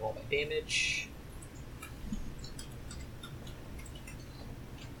 So I'm going to roll my damage.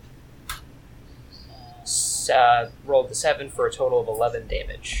 Rolled a 7 for a total of 11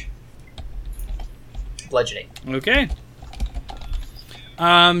 damage. Bludgeoning. Okay.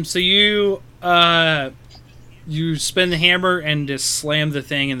 So you spin the hammer and just slam the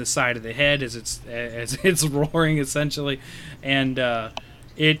thing in the side of the head as it's roaring essentially, and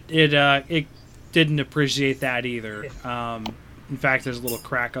it didn't appreciate that either. In fact, there's a little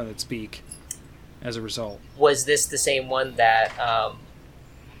crack on its beak as a result. Was this the same one that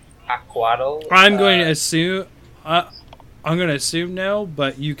Aquato? I'm going to assume. I'm going to assume no,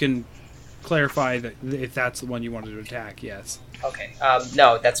 but you can clarify that if that's the one you wanted to attack. Yes. Okay.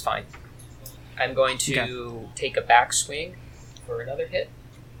 No, that's fine. I'm going to take a backswing for another hit.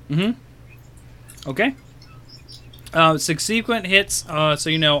 Okay. Subsequent hits, are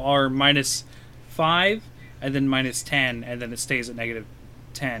 -5 and then -10, and then it stays at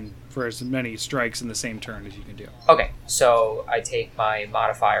 -10 for as many strikes in the same turn as you can do. Okay, so I take my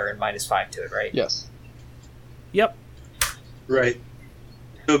modifier and -5 to it, right? Yes. Yep. Right.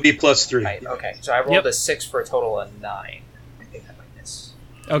 It would be +3. Right, okay. So I rolled a 6 for a total of 9. I think I might miss.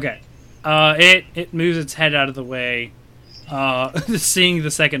 Okay. It moves its head out of the way, seeing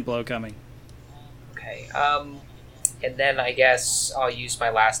the second blow coming. Okay, And then I guess I'll use my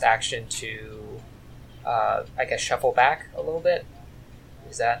last action to, I guess, shuffle back a little bit.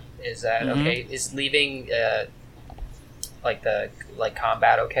 Is that okay? Is leaving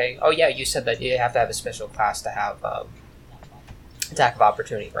combat okay? Oh yeah, you said that you have to have a special class to have attack of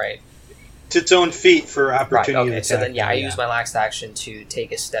opportunity, right? It's its own feat for opportunity. Right. Okay. Attack. So then, I use my last action to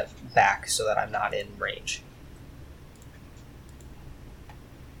take a step back so that I'm not in range.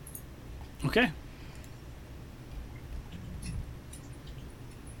 Okay.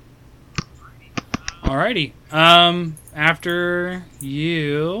 Alrighty. After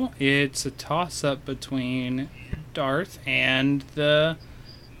you, it's a toss-up between Darth and the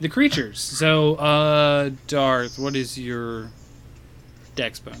creatures. So, Darth, what is your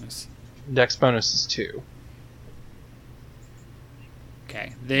Dex bonus? Dex bonus is 2.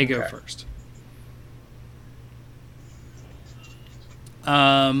 Okay, they go first.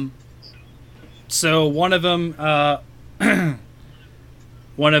 So one of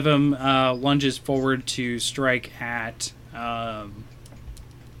them lunges forward to strike at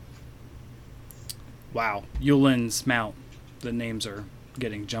Yulin's mount. The names are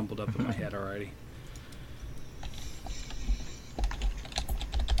getting jumbled up in my head already.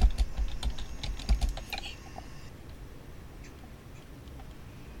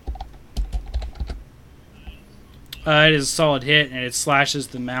 It is a solid hit, and it slashes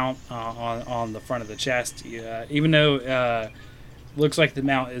the mount on the front of the chest. Even though looks like the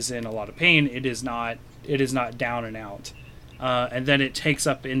mount is in a lot of pain, it is not down and out. And then it takes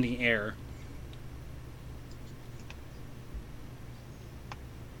up in the air.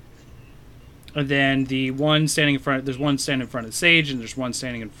 And then there's one standing in front of Sage, and there's one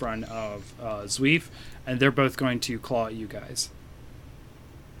standing in front of Zweef, and they're both going to claw at you guys.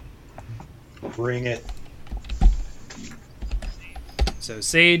 Bring it. So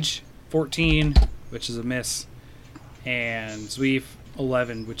Sage, 14, which is a miss, and Zweef,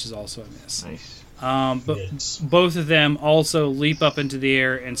 11, which is also a miss. Nice. But both of them also leap up into the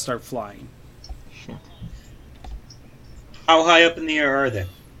air and start flying. Shit. How high up in the air are they?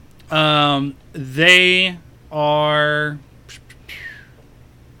 They are...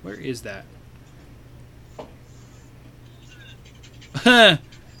 Where is that?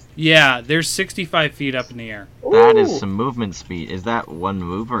 Yeah, they're 65 feet up in the air. That is some movement speed. Is that one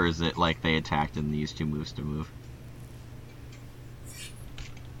move, or is it like they attacked and used 2 moves to move?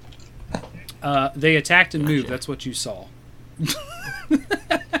 They attacked and moved. That's what you saw.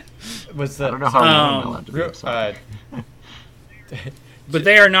 Was I don't know how allowed to move, but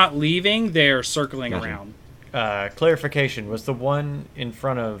they are not leaving. They are circling around. Clarification: was the one in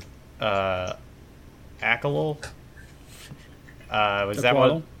front of Akalol? Was that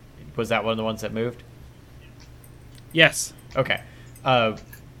one? Was that one of the ones that moved? Yes. Okay.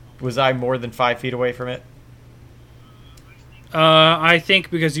 Was I more than 5 feet away from it? I think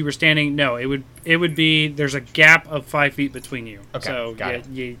because you were standing. No, it would be. There's a gap of 5 feet between you. Okay. So got it.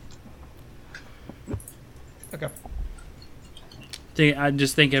 Okay. I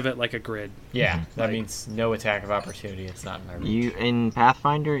just think of it like a grid. Yeah, that means no attack of opportunity. It's not in my range. You in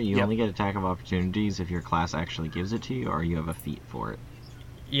Pathfinder, you only get attack of opportunities if your class actually gives it to you, or you have a feat for it.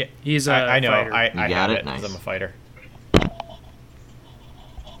 Yeah, he's a I know. fighter. I got have it. Nice. 'cause I'm a fighter.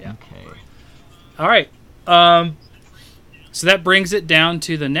 Yeah. Okay. All right. So that brings it down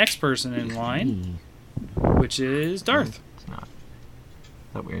to the next person in line, which is Darth. It's not. I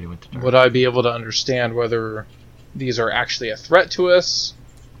thought we already went to Darth. Would I be able to understand whether these are actually a threat to us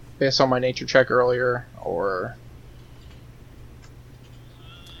based on my nature check earlier, or...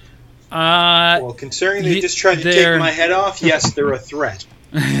 Well, considering they just tried to take my head off, yes, they're a threat.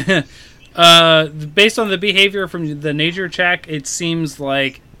 Based on the behavior from the nature check, it seems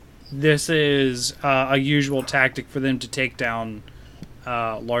like this is a usual tactic for them to take down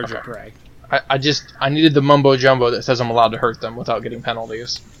larger prey. I needed the mumbo jumbo that says I'm allowed to hurt them without getting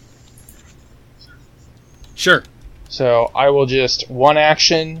penalties. Sure. So I will just one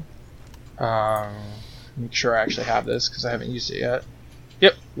action. Make sure I actually have this because I haven't used it yet.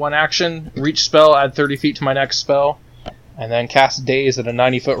 Yep, one action, reach spell, add 30 feet to my next spell, and then cast Daze at a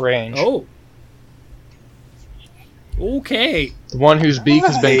 90-foot range. Oh. Okay. The one whose beak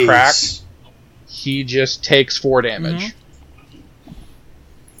has been cracked, he just takes 4 damage. Mm-hmm.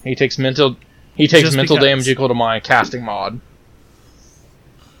 He takes mental damage equal to my casting mod.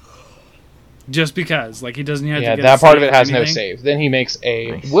 Just because, like, he doesn't have to get that a part of save it or has no anything? save. Then he makes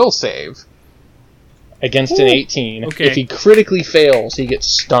a will save against an 18. Okay. If he critically fails, he gets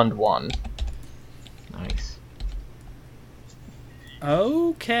stunned 1. Nice.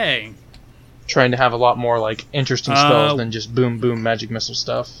 Okay. Trying to have a lot more like interesting spells than just boom boom magic missile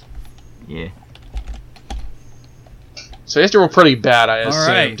stuff. Yeah. So you have to roll pretty bad, I All assume,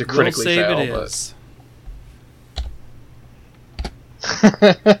 right, to critically will save fail. it But... is.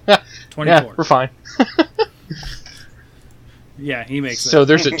 24. Yeah, we're fine. Yeah, he makes it. So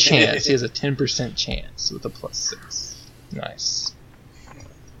there's a chance. He has a 10% chance with a +6. Nice.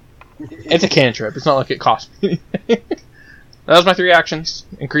 It's a cantrip. It's not like it cost me anything. That was my 3 actions.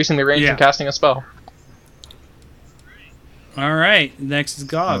 Increasing the range and casting a spell. All right, next is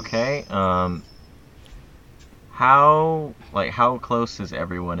Gog. Okay. How close is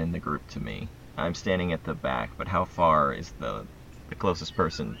everyone in the group to me? I'm standing at the back, but how far is the closest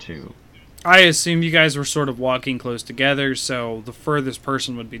person to? I assume you guys were sort of walking close together, so the furthest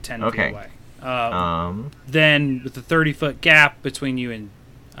person would be 10 feet away. Then with the 30-foot gap between you and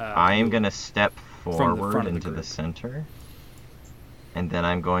I am going to step forward into the center, and then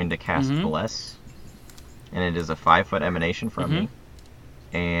I'm going to cast Bless, and it is a 5-foot emanation from me,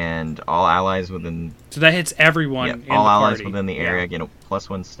 and all allies within... So that hits everyone in the party. All allies within the area get a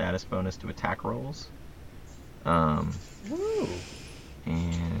 +1 status bonus to attack rolls. And...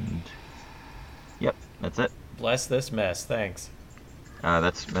 Yep, that's it. Bless this mess, thanks.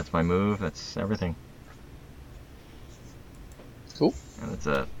 That's my move, that's everything. Cool. And it's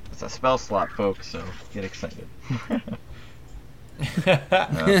a spell slot, folks, so get excited.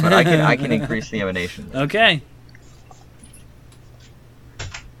 But I can increase the emanation. Okay.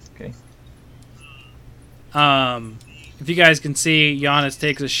 Okay. If you guys can see, Giannis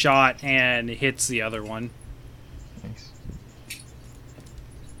takes a shot and hits the other one. Thanks.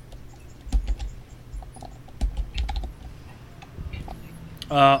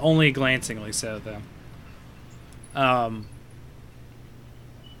 Only glancingly so, though.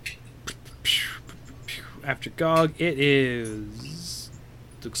 After Gog, it is...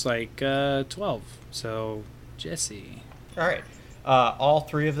 looks like 12. So, Jesse. All right. All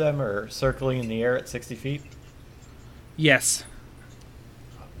 3 of them are circling in the air at 60 feet? Yes.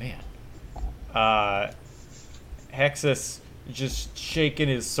 Oh, man. Hexus just shaking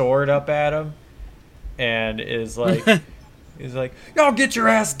his sword up at him and is like... He's like, y'all get your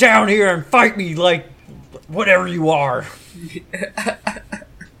ass down here and fight me like whatever you are. You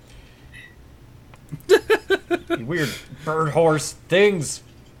weird bird horse things.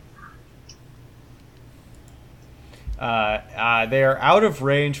 They are out of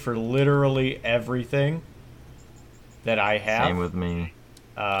range for literally everything that I have. Same with me.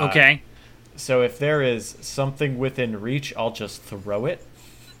 Okay. So if there is something within reach, I'll just throw it.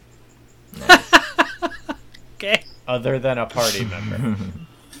 Nice. Okay. Other than a party member.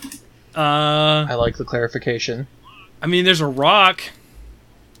 I like the clarification. I mean, there's a rock.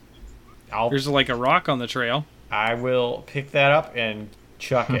 I'll There's like a rock on the trail. I will pick that up and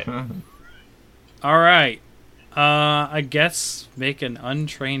chuck it. All right. I guess make an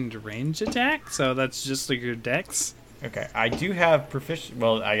untrained range attack. So that's just like your dex. Okay. I do have proficient.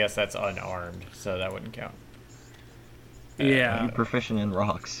 Well, I guess that's unarmed, so that wouldn't count. Yeah. Are you proficient in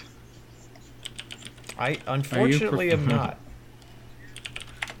rocks? I unfortunately am not.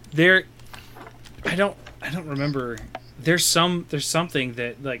 There, I don't remember. There's something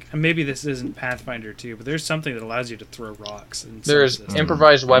that, like, maybe this isn't Pathfinder 2, but there's something that allows you to throw rocks. There's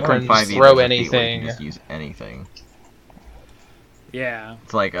improvised weapons, throw anything. Just use anything. Yeah.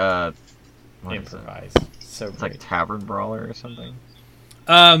 It's like Improvise. So it's like Tavern Brawler or something.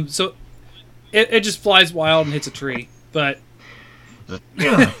 So it just flies wild and hits a tree, but there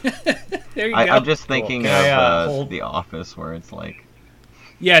you go. I'm just thinking Cool. of The Office, where it's like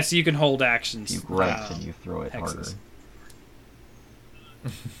yeah, so you can hold actions. you grunt and you throw it hexes.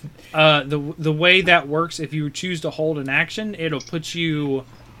 harder. The way that works, if you choose to hold an action, it'll put you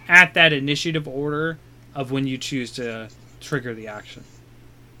at that initiative order of when you choose to trigger the action.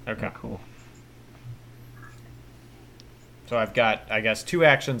 Okay. Cool. So I've got, I guess, 2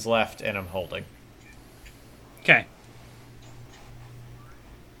 actions left, and I'm holding. Okay.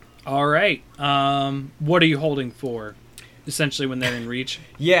 All right. What are you holding for? Essentially, when they're in reach.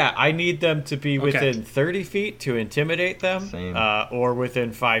 Yeah, I need them to be within 30 feet to intimidate them, Same. Or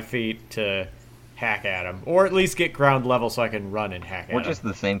within 5 feet to hack at them, or at least get ground level so I can run and hack at them. We're just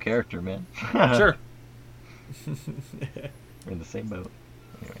the same character, man. Sure. We're in the same boat.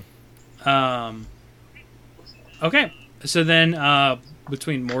 Anyway. Okay. So then,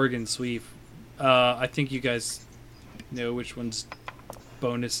 between Morgan and Sweep, I think you guys know which one's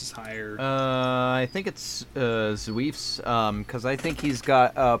bonus is higher. I think it's Zweef's, because I think he's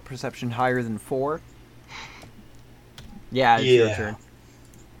got perception higher than 4. Yeah, it's your turn.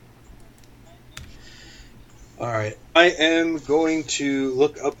 All right. I am going to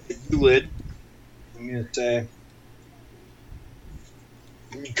look up at Ulid. I'm going to say,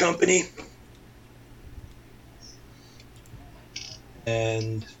 "Any company?"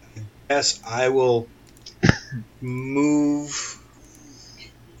 And I guess I will move.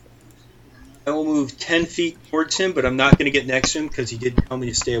 I will move 10 feet towards him, but I'm not going to get next to him because he did tell me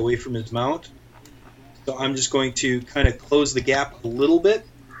to stay away from his mount. So I'm just going to kind of close the gap a little bit,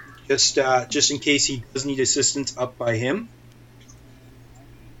 just in case he does need assistance up by him.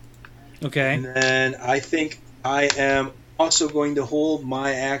 Okay. And then I think I am also going to hold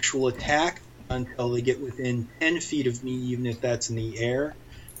my actual attack until they get within 10 feet of me, even if that's in the air,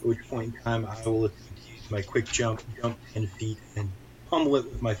 at which point in time I will attempt to use my quick jump 10 feet, and pummel it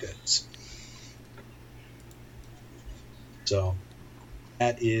with my fists. So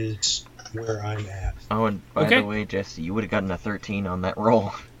that is where I'm at. Oh, and by the way, Jesse, you would have gotten a 13 on that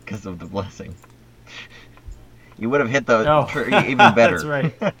roll because of the blessing. You would have hit the tree even better. That's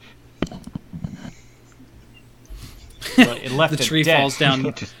right. Well, it left the tree dead. falls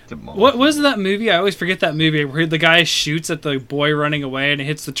down. What was that movie? I always forget that movie where the guy shoots at the boy running away and it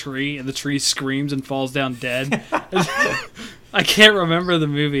hits the tree and the tree screams and falls down dead. I can't remember the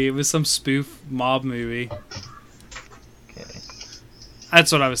movie. It was some spoof mob movie.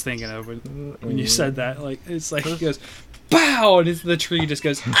 That's what I was thinking of when you said that. Like, it's like he goes, "Pow!" and the tree just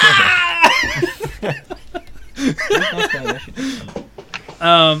goes, "Ah!"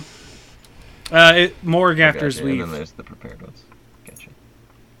 Morg after Weave. And then there's the prepared ones. Gotcha.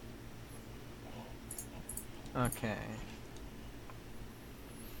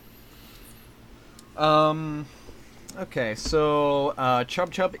 Okay. Okay, so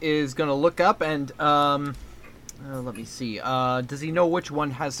Chub Chub is gonna look up and let me see. Does he know which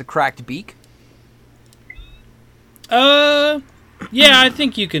one has the cracked beak? Yeah, I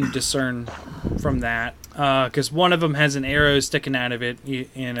think you can discern from that. Because one of them has an arrow sticking out of it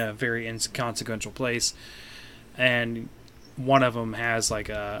in a very inconsequential place, and one of them has like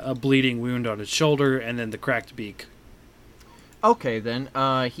a bleeding wound on its shoulder, and then the cracked beak. Okay, then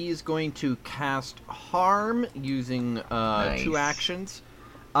he's going to cast Harm using Nice. 2 actions.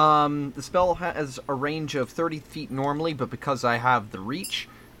 The spell has a range of 30 feet normally, but because I have the reach,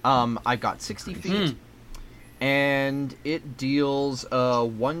 I've got 60 feet. And it deals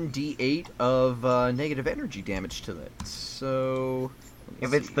 1d8 of negative energy damage to it. So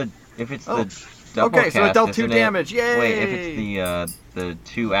If it's the double okay, so it cast, dealt 2 isn't damage. Yay! Wait, if it's the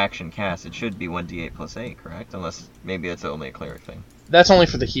 2 action cast, it should be 1d8 plus 8, correct? Unless maybe that's only a cleric thing. That's only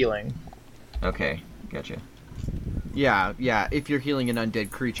for the healing. Okay, gotcha. Yeah. If you're healing an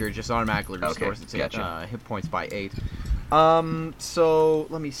undead creature, it just automatically restores its gotcha. hit points by 8. So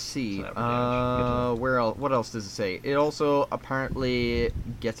let me see. Where else? What else does it say? It also apparently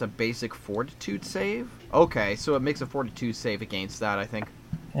gets a basic fortitude save. Okay, so it makes a fortitude save against that, I think.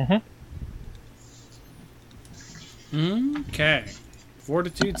 Okay.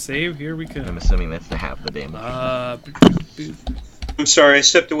 Fortitude save, here we come. I'm assuming that's to half the damage. I'm sorry, I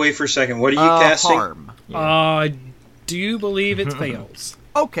stepped away for a second. What are you casting? Harm. I do believe it fails.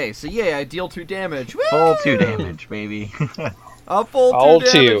 Okay, so yeah, I deal 2 damage. Woo! Full 2 damage, baby. A full 2 All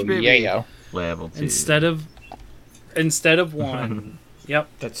damage, 2, baby. yeah. Level 2. Instead of 1. Yep.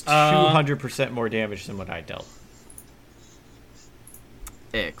 That's 200% more damage than what I dealt.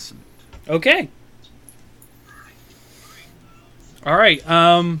 Excellent. Okay. All right.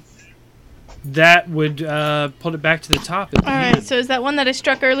 That would put it back to the top. All right. So is that one that I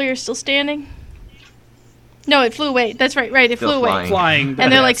struck earlier still standing? No, it flew away. That's right. Right, it Still flew away. Flying.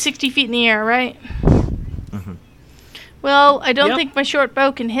 And they're like 60 feet in the air, right? Well, I don't think my short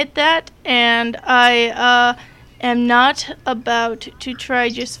bow can hit that, and I am not about to try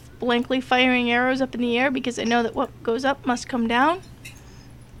just blankly firing arrows up in the air because I know that what goes up must come down.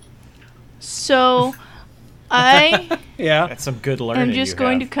 So I That's some good learning. am just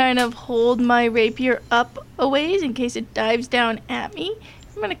going to kind of hold my rapier up a ways in case it dives down at me.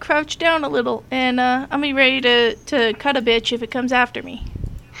 I'm going to crouch down a little, and I'll be ready to cut a bitch if it comes after me.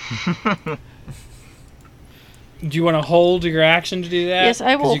 Do you want to hold your action to do that? Yes,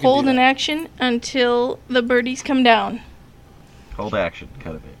 I will hold an action until the birdies come down. Hold action,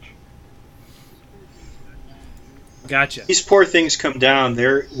 cut a bitch. Gotcha. These poor things come down,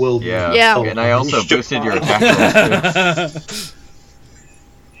 there will be... Yeah. And I also boosted your attack rolls, too.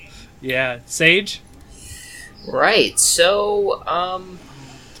 Yeah. Sage? Right, so,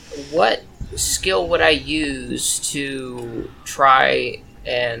 what skill would I use to try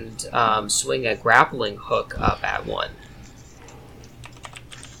and swing a grappling hook up at one?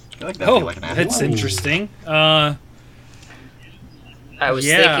 I feel like that'd be like an that's athlete. interesting. I was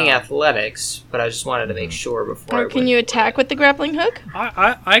Yeah. thinking athletics, but I just wanted to make sure before I Or can went you for attack it. with the grappling hook?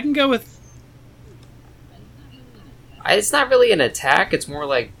 I can go with... It's not really an attack, it's more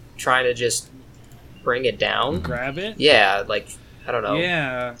like trying to just bring it down. Grab it? Yeah, like, I don't know.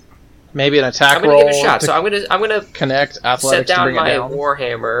 Yeah. Maybe an attack I'm gonna roll. give it a shot. to So I'm gonna connect set athletics to down bring it my down.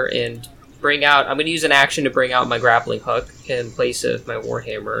 warhammer and bring out. I'm gonna use an action to bring out my grappling hook in place of my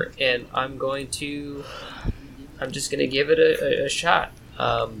warhammer, and I'm just gonna give it a shot.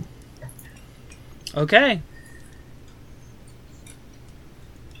 Okay.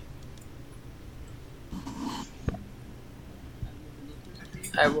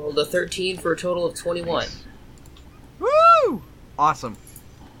 I rolled a 13 for a total of 21. Woo! Awesome.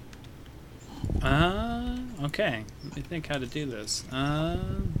 Okay. Let me think how to do this.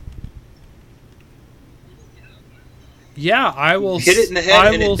 Yeah, I will. Hit it in the head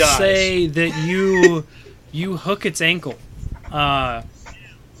I and it will dies. say that you hook its ankle. Now,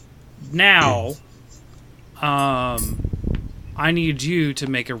 I need you to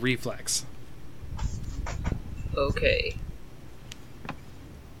make a reflex. Okay.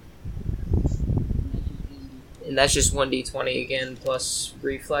 And that's just 1d20 again plus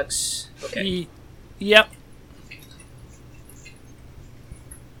reflex. Okay. Yep.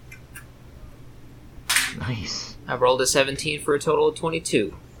 Nice. I rolled a 17 for a total of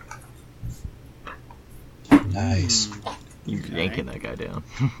 22. Nice. You're yanking that guy down.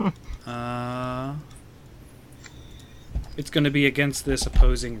 It's going to be against this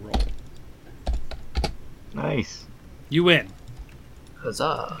opposing roll. Nice. You win.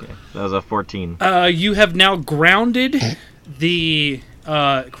 Huzzah. Okay, that was a 14. You have now grounded the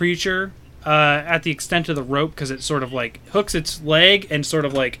creature at the extent of the rope because it sort of like hooks its leg and sort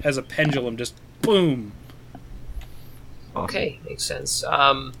of like as a pendulum, just boom. Okay, makes sense.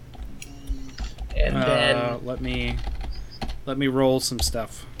 And then let me roll some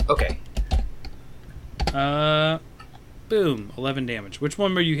stuff. okay, Boom, 11 damage. Which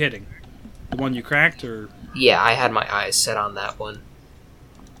one were you hitting? The one you cracked, or? yeah, I had my eyes set on that one.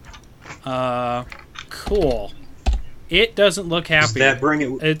 Cool. It doesn't look happy. Does that bring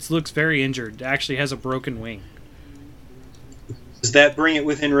it? It looks very injured. It actually has a broken wing. Does that bring it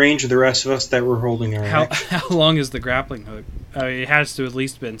within range of the rest of us that were holding our action? How long is the grappling hook? It has to at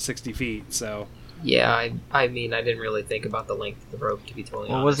least been 60 feet, so... Yeah, I mean, I didn't really think about the length of the rope, to be totally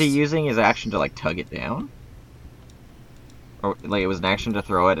honest. Well, was he using his action to, like, tug it down? Or, like, it was an action to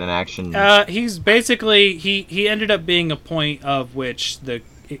throw it, an action... He's basically... He ended up being a point of which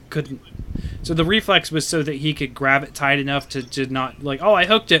it couldn't... So the reflex was so that he could grab it tight enough to not, like, oh, I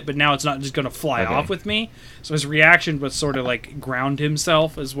hooked it, but now it's not just going to fly off with me. So his reaction was sort of, like, ground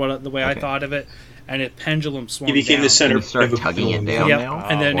himself, is the way I thought of it. And it pendulum swung He became down. the center Can you start of a tugging it pendulum. down Yep, now?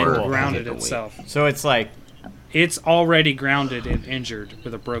 and then Or it does grounded have to wait? itself. So it's like, It's already grounded and injured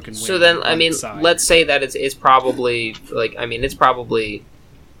with a broken wing. So then, I on mean, its side. let's say that it's probably, like, I mean, it's probably...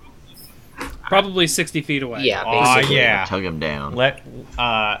 Probably 60 feet away. Yeah, oh basically. yeah. Tug him down. Do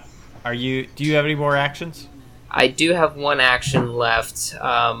you have any more actions? I do have one action left.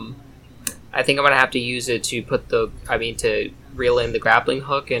 I think I'm gonna have to use it to to reel in the grappling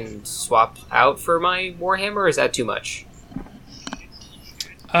hook and swap out for my warhammer. Or is that too much?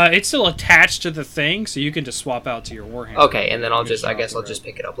 It's still attached to the thing, so you can just swap out to your warhammer. Okay, and then I'll You can just, I guess drop I'll it just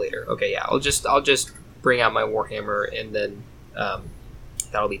pick it up later. Okay, yeah, I'll just bring out my warhammer, and then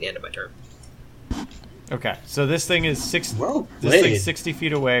that'll be the end of my turn. Okay, so this thing is Well This thing's played. 60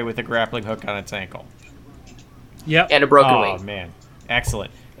 feet away with a grappling hook on its ankle. Yep. And a broken Oh wing. man,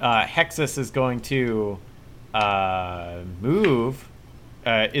 excellent. Hexus is going to move.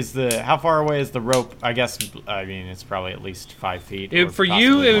 How far away is the rope? I guess. I mean, it's probably at least 5 feet. or For you,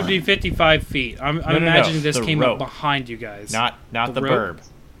 possibly it would more. be 55 feet. I'm no, imagining this the came rope. up behind you guys. not the the rope? burb,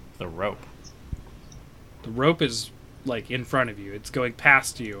 the rope. The rope is, like, in front of you. It's going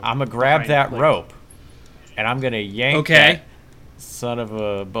past you. I'm gonna grab behind, that like- rope, and I'm gonna yank Okay. that son of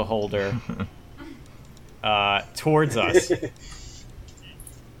a beholder towards us.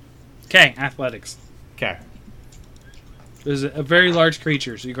 Okay, athletics. Okay. There's a very large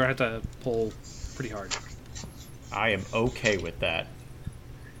creature, so you're going to have to pull pretty hard. I am okay with that.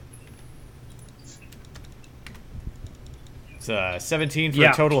 It's 17 for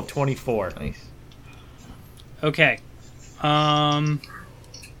Yeah. a total of 24. Nice. Okay. How do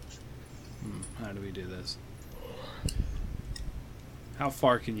we do this? How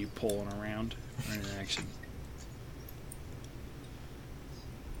far can you pull in a round or in an action?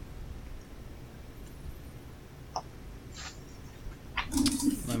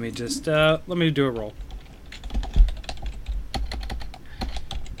 Let me just let me do a roll.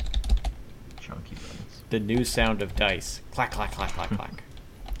 Chunky buttons. The new sound of dice. Clack, clack, clack, clack, clack.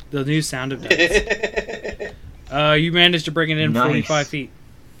 The new sound of dice. You managed to bring it in Nice. 45 feet.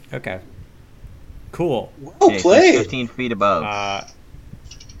 Okay. Cool. Well Okay, so played. 15 feet above.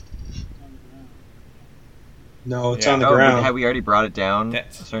 No, it's Yeah. on the Oh, ground. have we already brought it down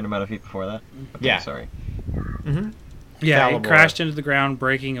That's- a certain amount of feet before that? Okay, Yeah. Sorry. Yeah, Fallible. it crashed into the ground,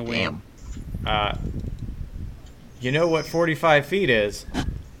 breaking a wing. Damn. You know what 45 feet is?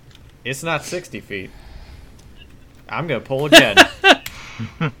 It's not 60 feet. I'm gonna pull again.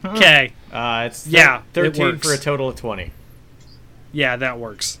 Okay. It's Yeah, it 13 works. for a total of 20. Yeah, that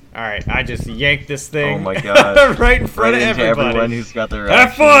works. All right, I just yanked this thing. Oh my God. right in front Right of into everybody. everyone who's got their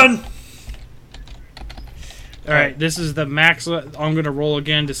Have reactions. fun. All right, this is the max. I'm going to roll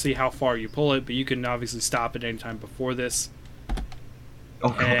again to see how far you pull it, but you can obviously stop at any time before this. Oh,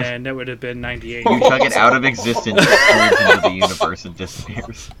 God. And that would have been 98. You tug it out of existence, it turns into the universe, and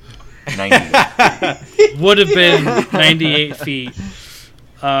disappears. 90. Would have been 98 feet.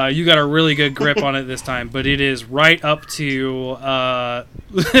 You got a really good grip on it this time, but it is right up to. I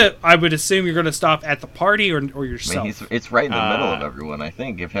would assume you're going to stop at the party or I mean, yourself. it's right in the middle of everyone, I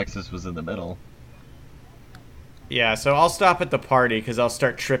think, if Hexus was in the middle. Yeah, so I'll stop at the party because I'll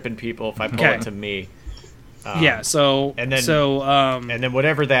start tripping people if I pull Okay. it to me. Yeah. So and then- so And then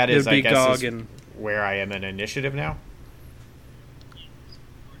whatever that the is, I big guess, dog is and where I am in initiative now.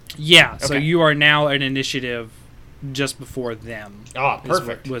 yeah. So Okay. you are now an initiative just before them. Oh, is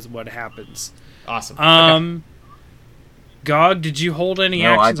perfect. Was what happens. Awesome. Gog, did you hold any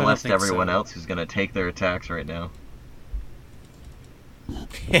No, I actions? don't blessed think everyone so. else who's gonna take their attacks right now.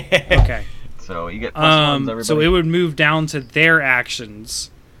 Okay. So you get plus ones, everybody. So it would move down to their actions.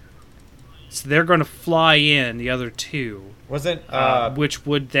 So they're going to fly in, the other two, Wasn't which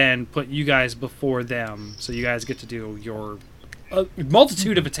would then put you guys before them. So you guys get to do your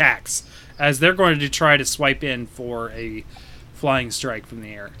multitude of attacks as they're going to try to swipe in for a flying strike from the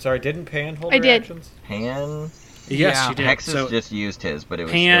air. sorry, didn't Pan hold I her did. actions? Pan. Yes, Yeah. you did. Hexus So just used his, but it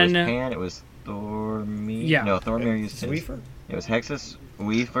was Pan- Pan. It was Thormir. Yeah. No, Thormir used his. Weaver? It was Hexus,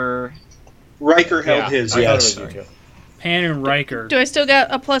 Weaver. Riker held his, I yes. thought it was you two. Pan and Riker. Do I still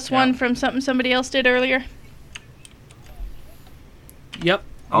got a +1 Yeah. from something somebody else did earlier? Yep.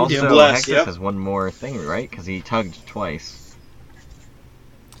 Also, Bless, Hexus yep. has one more thing, right? Because he tugged twice.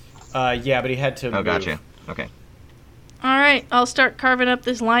 Yeah, but he had to. Oh, move. gotcha. Okay. All right, I'll start carving up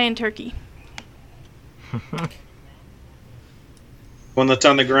this lion turkey. One that's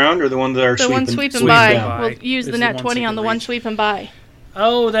on the ground or the one that are The one sweeping sweeping by. down? We'll use Is the the nat one 20 on sweeping the one reach. sweeping by.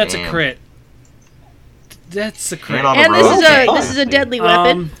 Oh, that's a Damn. crit. That's a crit. And on the And road. this is a deadly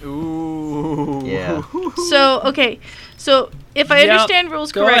weapon. Ooh. Yeah. So, okay. So, if I Yep, understand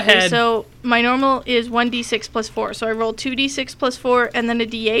rules go correctly, ahead. so my normal is 1d6 plus 4. So I roll 2d6 plus 4 and then a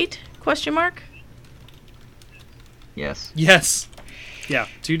d8? Question mark? Yes. Yes. Yeah,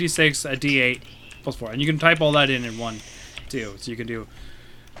 2d6, a d8, plus 4. And you can type all that in one, too. So you can do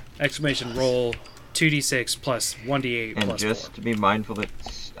exclamation roll 2d6 plus 1d8 And plus just 4. to be mindful that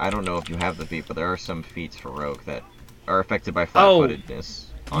I don't know if you have the feat, but there are some feats for Rogue that are affected by Oh, flat-footedness.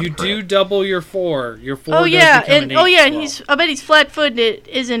 on You crit. do double your 4. Your 4 Oh does yeah, become and an 8 oh yeah, as and well. I bet he's flat-footed,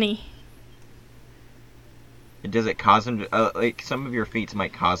 isn't he? Does it cause him to, like, some of your feats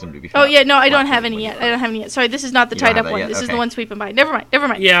might cause him to be Oh yeah, no, I don't have flat-footed any when yet. you I don't have any yet. Sorry, this is not the You don't tied have up that one. yet? This is the Okay. one sweeping by. Never mind. Never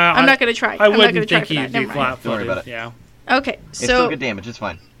mind. Yeah, I'm not gonna try. I I'm not wouldn't gonna try think for that. you'd Never be mind. Don't worry flat-footed. about it. Yeah. Okay, It's still so good damage, it's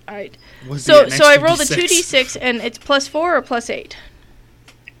fine. all right. Was So the so I next rolled a 2d6. 2d6 and it's plus 4 or plus 8.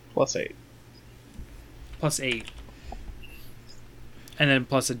 +8. Plus 8. And then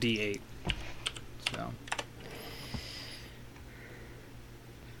plus a d8. So.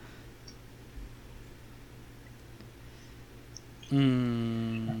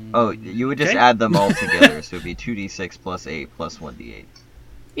 Oh, you would just Okay. add them all together, so it would be 2d6 plus 8 plus 1d8.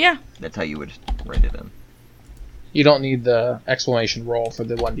 Yeah. That's how you would write it in. You don't need the exclamation roll for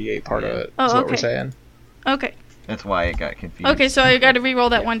the 1d8 part of Yeah. it. Oh, Is what okay. we're saying. Okay. That's why it got confused. Okay, so I got to re-roll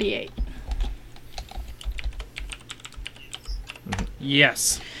that 1d8.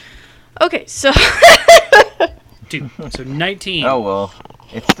 Yes. Okay, so 2. So 19. Oh, well.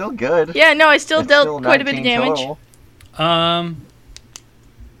 It's still good. yeah, no, I still It's dealt still quite a bit of 19 damage. total.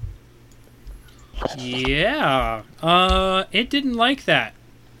 Yeah. It didn't like that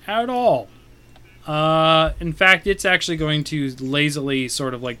at all. In fact, it's actually going to lazily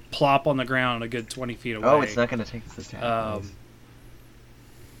sort of like plop on the ground a good 20 feet away. Oh, it's not going to take this attack.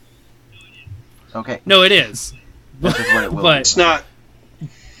 Okay. No, it is. This is what it will But- do. It's not.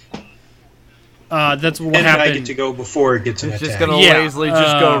 That's what And I get happened. to go before it gets an It's attack. just gonna Yeah, lazily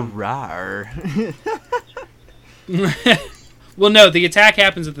just go rar. Well, no, the attack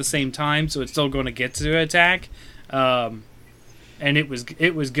happens at the same time, so it's still going to get to attack. And it was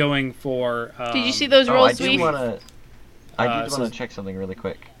going for. Did you see those Oh, rolls, I do Sweet? want to. I did so- want to check something really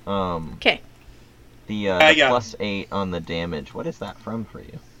quick. Okay. The I got it. plus 8 on the damage. What is that from for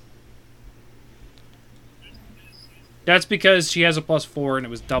you? That's because she has a +4 and it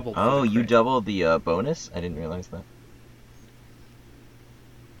was doubled. Oh, you doubled the bonus? I didn't realize that.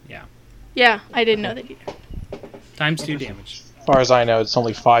 Yeah. Yeah, I didn't know that either. Times 2 damage. As far as I know, it's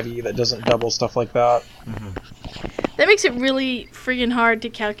only 5e that doesn't double stuff like that. That makes it really friggin' hard to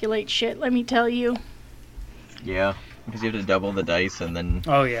calculate shit, let me tell you. Yeah, because you have to double the dice and then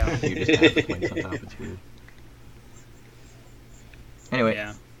Oh, yeah. you just have the points on top. It's weird. Anyway.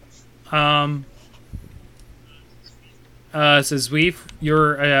 Yeah. So Zweef,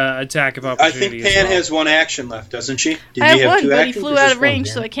 your attack of I opportunity think Pan as well. has one action left, doesn't she? Did I he have one, two but he actions flew or out just of one?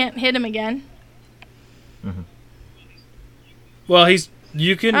 range, so I can't hit him again. Well,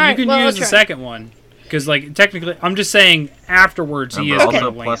 you can Alright, use I'll the try. second one. Because, like, technically, I'm just saying afterwards he is Also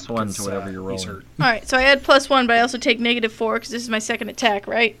going to land. +1 to whatever you're he's rolling. hurt. Alright, so I add +1, but I also take -4 because this is my second attack,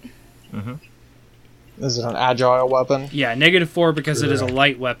 right? Mm-hmm. Is it an agile weapon? Yeah, -4 because it is a Correct.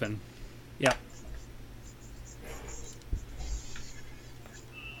 light weapon. Yeah.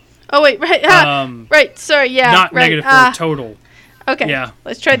 Oh, wait, right. Right, sorry, yeah. Not right. -4 total. Okay, Yeah.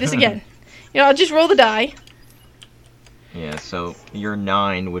 let's try this again. I'll just roll the die. Yeah, so your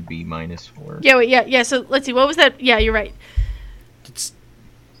 9 would be -4. Yeah, wait, yeah, so let's see, what was that? Yeah, you're right. It's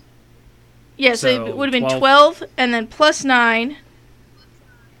Yeah, so So, it would have been 12. 12 and then +9.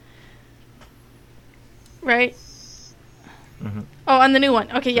 Right? Mhm. Oh, on the new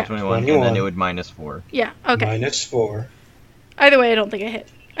one. Okay, yeah. 21, and 21. then it would -4. Yeah, okay. -4. Either way, I don't think I hit.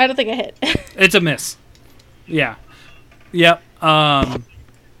 It's a miss. Yeah. Yep.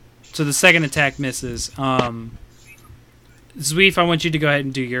 So the second attack misses. Zweef, I want you to go ahead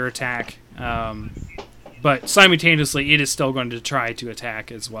and do your attack. But simultaneously, it is still going to try to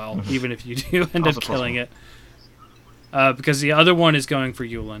attack as well, even if you do end Also up killing +1. it. Because the other one is going for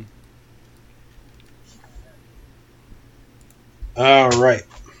Yulin. All right.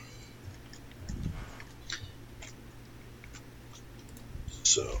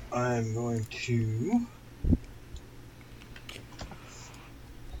 So I'm going to.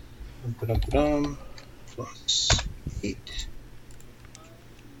 +8.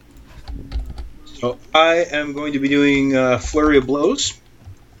 So I am going to be doing Flurry of Blows.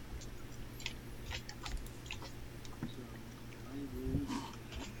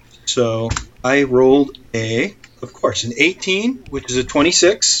 So I rolled of course, an 18, which is a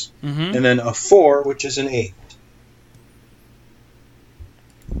 26, Mm-hmm. and then a 4, which is an 8.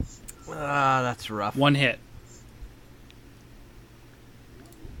 That's rough. One hit.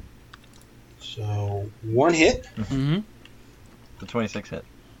 So one hit. Mm-hmm. The 26 hit.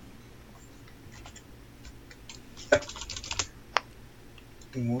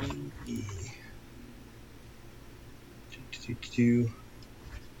 One E. 2,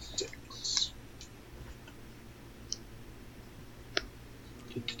 6.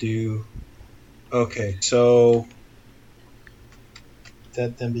 Okay, so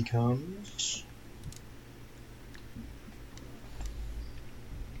that then becomes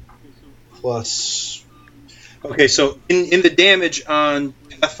plus. Okay, so in the damage on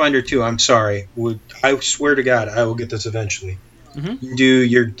Pathfinder 2, I'm sorry. I swear to God, I will get this eventually. Mm-hmm. You do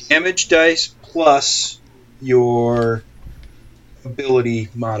your damage dice plus your ability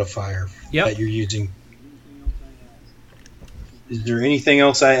modifier Yep. that you're using. Is there anything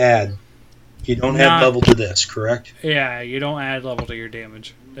else I add? You don't Not- add level to this, correct? Yeah, you don't add level to your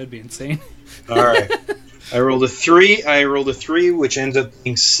damage. That'd be insane. All right. I rolled a 3, which ends up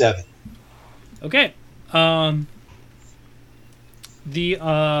being 7. Okay. As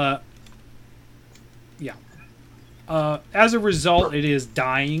a result, it is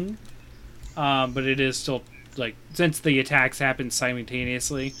dying, but it is still, like, since the attacks happen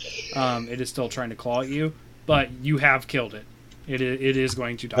simultaneously, it is still trying to claw at you, but you have killed it. It is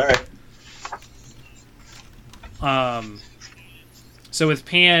going to die. All right. So with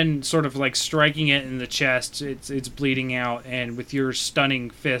Pan sort of like striking it in the chest, it's bleeding out, and with your stunning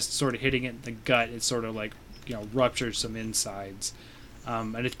fist sort of hitting it in the gut, it sort of like, ruptures some insides,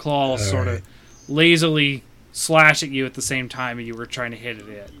 and its claws sort of lazily slash at you at the same time you were trying to hit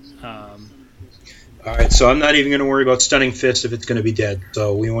it. All right, so I'm not even going to worry about stunning fist if it's going to be dead.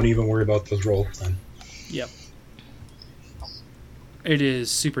 So we won't even worry about those rolls then. Yep. It is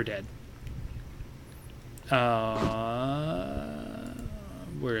super dead.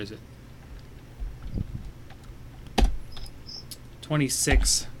 Where is it?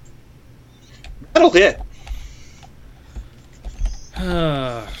 26. That'll hit.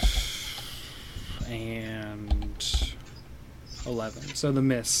 And 11. So the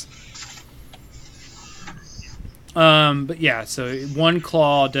miss. But yeah, so one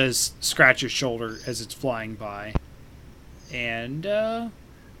claw does scratch your shoulder as it's flying by. And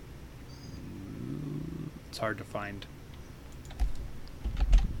It's hard to find.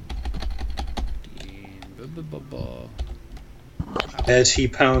 As he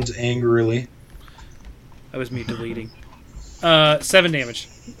pounds angrily. That was me deleting. 7 damage.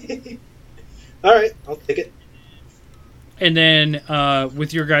 All right, I'll take it. And then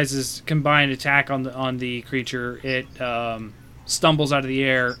with your guys' combined attack on the creature, it stumbles out of the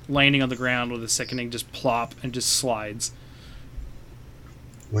air, landing on the ground with a sickening just plop and just slides.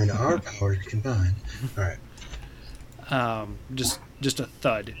 When our powers combine. All right. Just a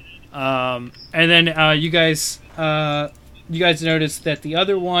thud. And then you guys noticed that the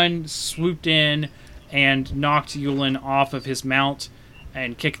other one swooped in and knocked Yulin off of his mount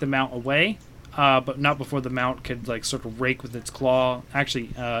and kicked the mount away. But not before the mount could like sort of rake with its claw,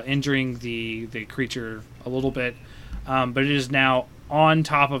 actually injuring the creature a little bit. But it is now on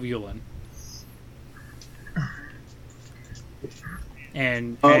top of Yulin.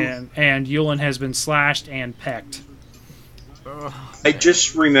 And Yulin has been slashed and pecked. I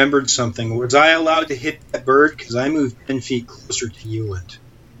just remembered something. Was I allowed to hit that bird? Because I moved 10 feet closer to Yulin.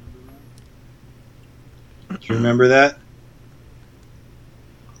 Do you remember that?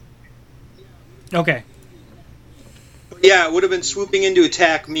 Okay. Yeah, it would have been swooping in to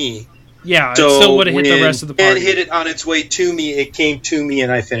attack me. Yeah, so it still would have hit the rest of the party. And hit it on its way to me, it came to me,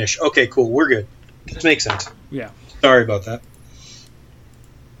 and I finished. Okay, cool, we're good. This makes sense. Yeah. Sorry about that.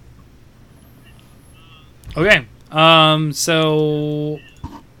 Okay. So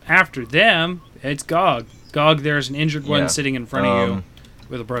after them, it's Gog. Gog, there's an injured one sitting in front of you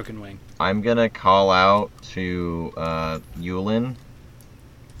with a broken wing. I'm gonna call out to Yulin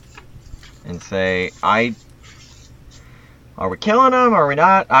and say, are we killing him? Are we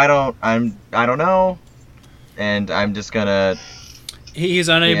not? I don't know. And I'm just gonna. He's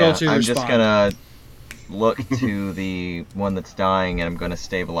unable to respond. I'm just gonna look to the one that's dying, and I'm gonna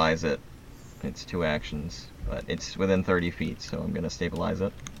stabilize it. It's 2 actions, but it's within 30 feet, so I'm gonna stabilize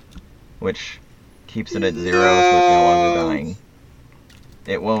it, which keeps it at 0, so it's no longer dying.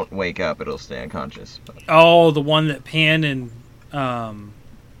 It won't wake up; it'll stay unconscious. But. Oh, the one that Pan and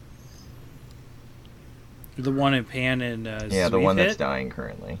the one that's dying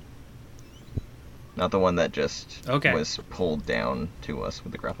currently. Not the one that just was pulled down to us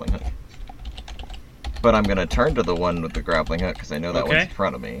with the grappling hook. But I'm gonna turn to the one with the grappling hook because I know that one's in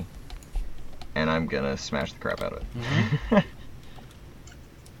front of me, and I'm gonna smash the crap out of it.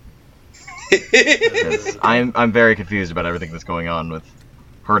 Mm-hmm. I'm very confused about everything that's going on with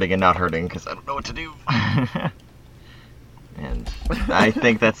hurting and not hurting because I don't know what to do. And I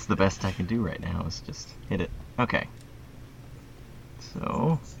think that's the best I can do right now is just hit it. Okay.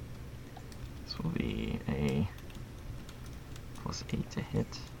 So this will be a +8 to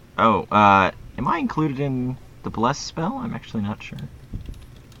hit. Oh, am I included in the bless spell? I'm actually not sure.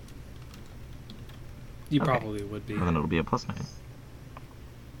 You probably would be. Well, then it'll be a +9.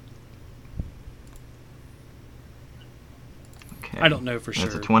 Okay. I don't know for sure.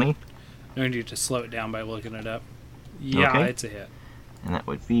 That's a 20? No need to slow it down by looking it up. Yeah, it's a hit. And that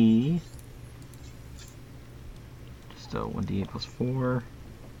would be just a 1d8 +4.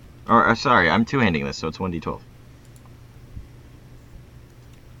 Or, sorry, I'm two-handing this, so it's 1d12.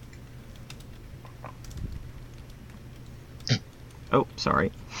 Oh,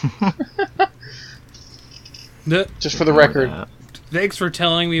 sorry. Just for the record. Thanks for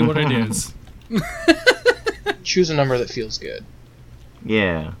telling me what it is. Choose a number that feels good.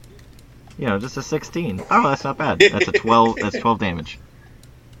 Yeah. You know, just a 16. Oh, that's not bad. That's a 12. That's 12 damage.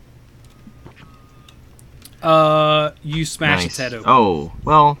 You smash its head open. Oh,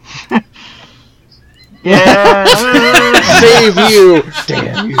 well. Yeah. Save you.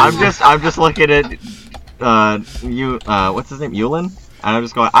 Damn you. I'm just looking at what's his name? Yulin? And I'm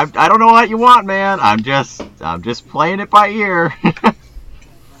just going, I don't know what you want, man. I'm just playing it by ear.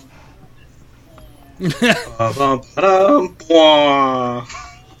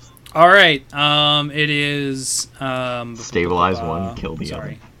 All right. It is stabilize one, kill the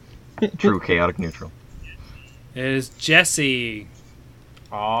other. True chaotic neutral. It is Jesse.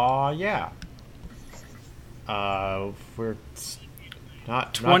 Yeah. We're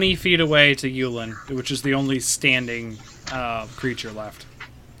not 20 feet away to Yulin, which is the only standing creature left.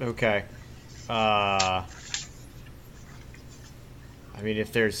 Okay. I mean,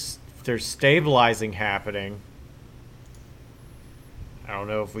 if there's stabilizing happening, I don't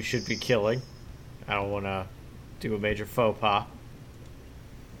know if we should be killing. I don't want to do a major faux pas.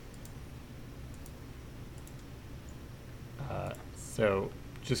 So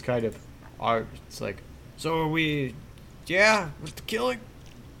just kind of it's like, so are we? Yeah, with the killing?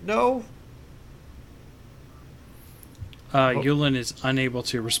 No. Yulin is unable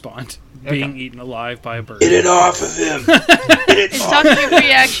to respond, being eaten alive by a bird. Get it off of him! Get it It's off. Talking's a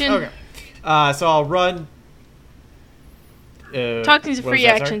free action. Okay. So I'll run. Talking's a what was free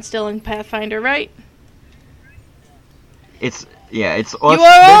that, action sorry? still in Pathfinder, right? It's well, You there's are all-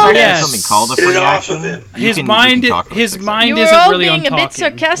 actually Yes. something called a Get free it off action. of him. You His can mind, talk for his 6 mind You were isn't all really on being a talking. bit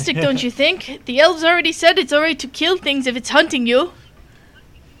sarcastic, don't you think? The elves already said it's alright to kill things if it's hunting you.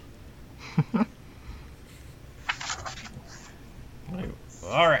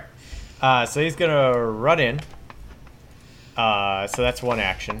 All right. So he's gonna run in. So that's one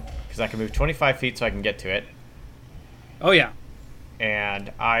action because I can move 25 feet, so I can get to it, Oh yeah.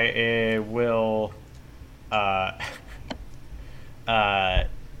 and I will.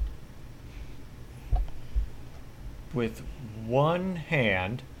 With one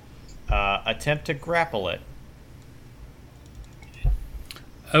hand, attempt to grapple it.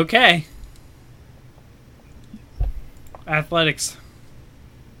 Okay. Athletics.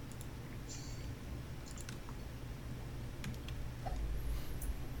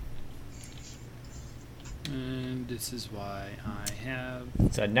 And this is why I have.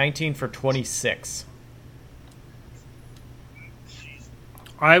 It's a 19 for 26.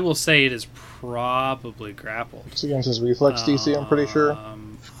 I will say it is probably grappled. It's against his reflex DC, I'm pretty sure.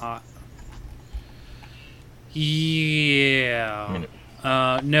 Yeah.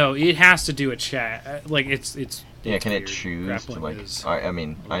 No, it has to do a check. Like it's. Yeah, it's can it weird. choose Grappling to like? is- I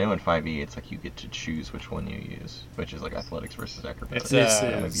mean, I know in 5e it's like you get to choose which one you use, which is like athletics versus acrobatics. It's This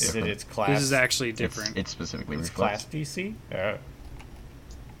That might be is- different. it's class. This is actually It's- different. It's specifically It's reflex. class DC.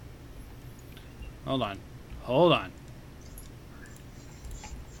 Hold on.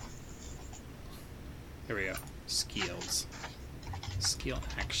 Here we go. Skills. Skill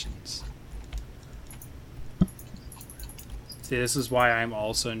actions. See, this is why I'm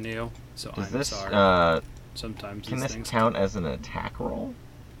also new. So Does I'm this sorry. Sometimes can these this things. count as an attack roll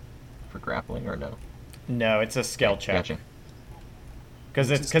for grappling or no? No, it's a skill check. Gotcha.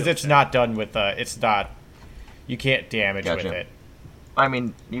 Because It's a skill it's check. not done with it's not. You can't damage Gotcha. with it. I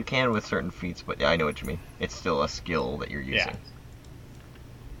mean, you can with certain feats, but yeah, I know what you mean. It's still a skill that you're using.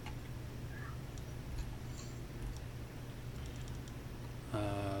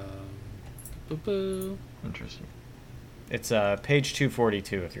 Boo-boo. Interesting. It's page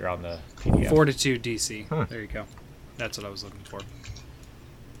 242 if you're on the PDF. Fortitude DC. Huh. There you go. That's what I was looking for.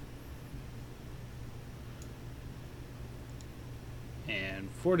 And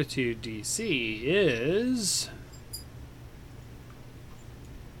Fortitude DC is.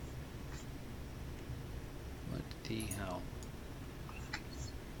 What the hell?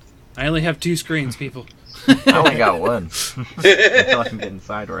 I only have 2 screens, people. I only got one. Until I can get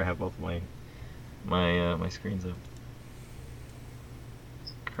inside where I have both my screens up.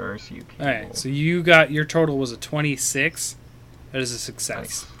 Curse you, people. Alright, so you got your total was a 26. That is a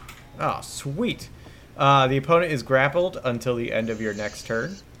success. Oh, sweet. The opponent is grappled until the end of your next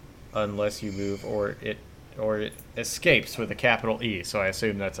turn, unless you move or it escapes with a capital E. So I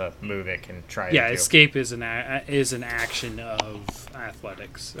assume that's a move it can try. Yeah, to do. escape is an action of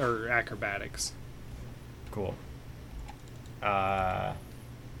athletics or acrobatics. Cool. And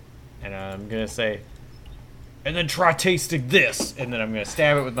I'm gonna say, and then try tasting this, and then I'm gonna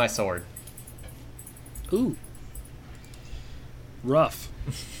stab it with my sword. Ooh. Rough.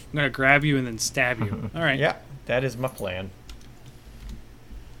 I'm gonna grab you and then stab you. All right. Yeah, that is my plan.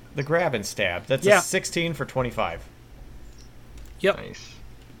 The grab and stab. That's Yeah. a 16 for 25. Yep. Nice.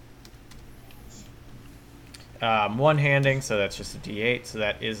 One-handing, so that's just a D8, so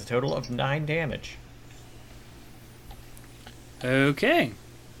that is a total of 9 damage. Okay.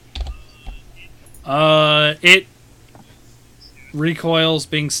 It recoils,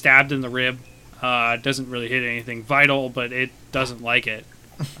 being stabbed in the rib. Doesn't really hit anything vital, but it doesn't like it.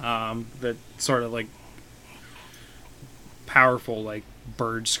 That sort of like powerful like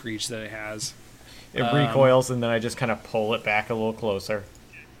bird screech that it has. It recoils, and then I just kind of pull it back a little closer.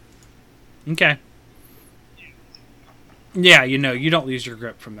 Okay. Yeah, you don't lose your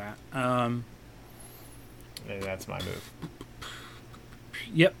grip from that. And that's my move.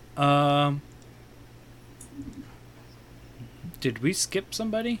 Yep. Did we skip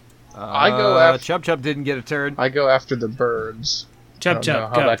somebody? I go after- Chub Chub didn't get a turn. I go after the birds. Chub I don't Chub, know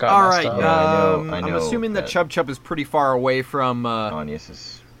how go. that got All messed right. up. Yeah, I I'm know assuming that that- Chub Chub is pretty far away from Anius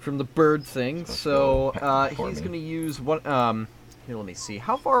is the bird thing, Let's so go for he's me. going to use one. Here, let me see.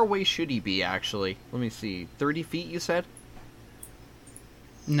 How far away should he be? Actually, let me see. 30 feet, you said?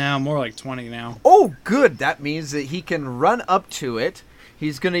 No, more like 20 now. Oh, good. That means that he can run up to it.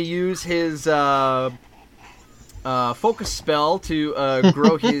 He's going to use his focus spell to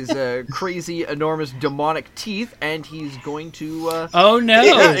grow his crazy, enormous, demonic teeth, and he's going to... oh, no!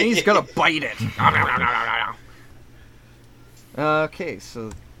 Yeah, and he's gonna bite it. Okay,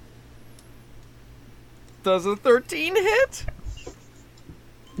 so... Does a 13 hit?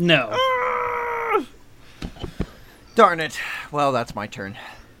 No. Ah! Darn it. Well, that's my turn.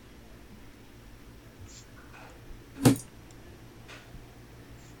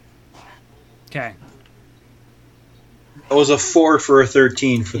 Okay. That was a 4 for a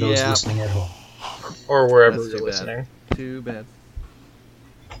 13 for those Yeah. listening at home. Or wherever That's you're too listening. bad. Too bad.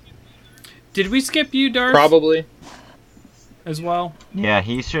 Did we skip you, Darth? Probably. As well? Yeah,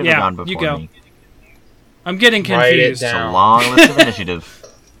 he should have Yeah, gone before you go. me. I'm getting Write it confused. It's a down. long list of initiative.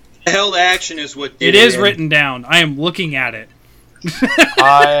 Held action is what did It is and written down. I am looking at it.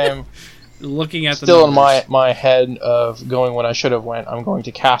 I'm Looking at the still in numbers. my head of going when I should have went. I'm going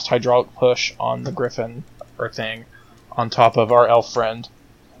to cast Hydraulic Push on the Griffin or thing on top of our elf friend.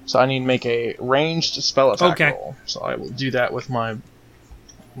 So I need to make a ranged spell attack Okay. roll. So I will do that with my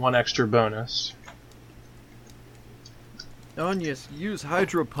 1 extra bonus. Onius, use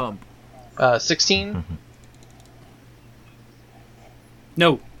Hydro Pump. 16.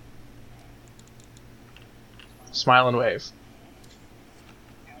 No. Smile and wave.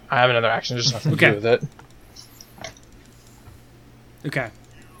 I have another action, just nothing Okay. to do with it. Okay.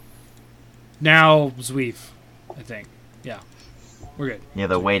 Now, Zweef, I think. Yeah. We're good. Yeah,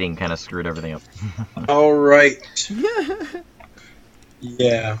 the waiting kind of screwed everything up. All right.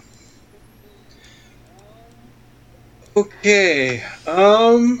 Yeah. Okay.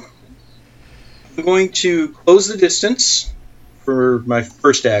 I'm going to close the distance for my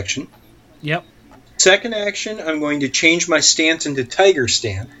first action. Yep. Second action, I'm going to change my stance into tiger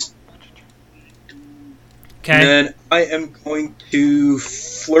stance. Okay. And then I am going to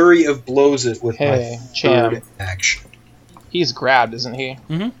flurry of blows it with Hey, my Cham. third action. He's grabbed, isn't he?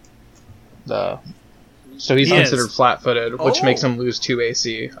 Mhm. So he's He is. considered flat-footed, which Oh. makes him lose 2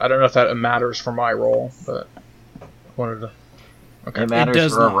 AC. I don't know if that matters for my roll, but I wanted to. Okay. It matters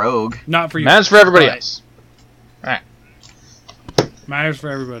does for a not. rogue. Not for you. Matters for everybody but else. Matters for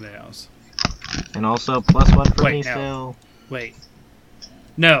everybody else. And also +1 for Wait, me no. still. Wait.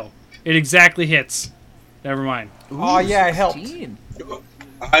 No. It exactly hits. Never mind. Oh, yeah, I helped. 16.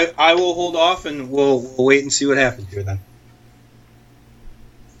 I will hold off and we'll wait and see what happens here then.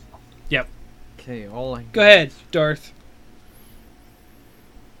 Yep. Okay, all I... Go ahead, Darth.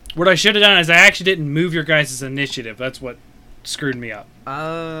 What I should have done is I actually didn't move your guys' initiative. That's what screwed me up.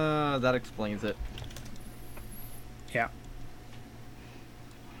 That explains it. Yeah.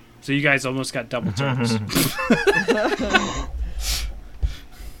 So you guys almost got double turns.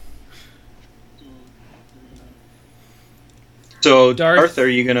 So, Darth. Darth, are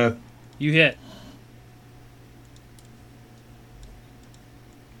you gonna... You hit.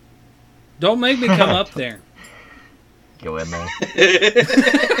 Don't make me come up there. Go in there.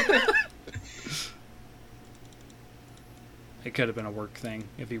 It could have been a work thing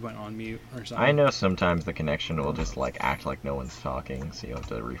if he went on mute or something. I know sometimes the connection will just like act like no one's talking, so you have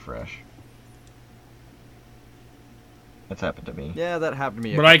to refresh. That's happened to me. Yeah, that happened to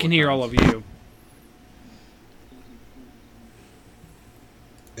me. But I can hear all of you.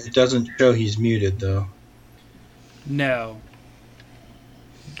 It doesn't show he's muted, though. No.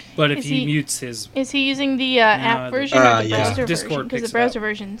 But if Is he he- mutes his... Is he using the app the- version or the yeah. browser Discord version? Because picks the it up. browser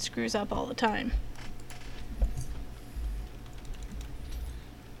version screws up all the time.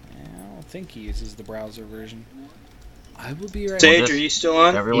 I don't think he uses the browser version. I will be right Sage, just- are you still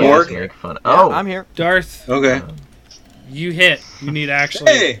on? Everyone Morg? just make fun. Yeah, Oh, I'm here. Darth, Okay. you hit. You need to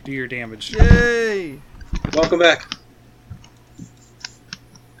actually Hey! do your damage. Yay! Welcome back.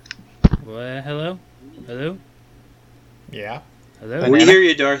 What? Hello? Hello? Yeah. Hello? We hear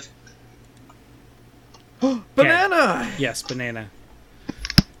you, Darth. Banana! Yes, banana.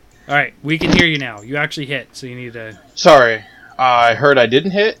 Alright, we can hear you now. You actually hit, so you need to... Sorry. I heard I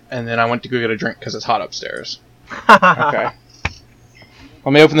didn't hit, and then I went to go get a drink because it's hot upstairs. Okay.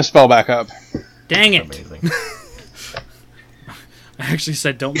 Let me open the spell back up. Dang it! amazing. I actually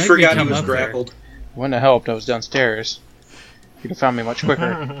said don't You make me forgot he come was up there. grappled. Wouldn't have helped. I was downstairs. You'd have found me much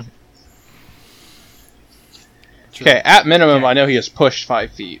quicker. Okay, at minimum, Okay. I know he has pushed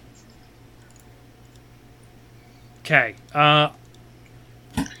 5 feet. Okay,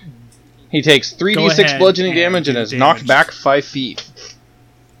 He takes Go 3d6 ahead bludgeoning and damage and do is knocked damage. back 5 feet.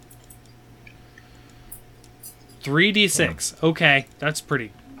 3d6. Okay, that's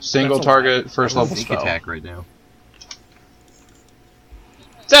pretty... Single That's a target, first level Sneak spell. attack right now.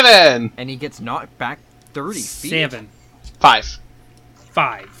 7! And he gets knocked back 30 feet. 7. 5.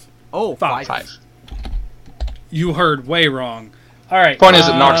 5. Oh, Five. 5. You heard way wrong. All right. Point is,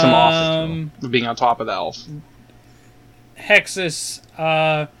 it knocks him off of being on top of the elf. Hexus,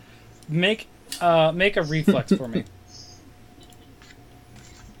 make a reflex for me.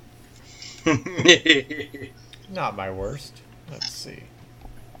 Not my worst. Let's see.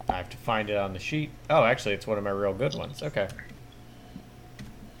 I have to find it on the sheet. Oh, actually, it's one of my real good ones. Okay.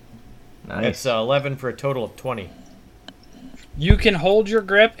 Nice. It's 11 for a total of 20. You can hold your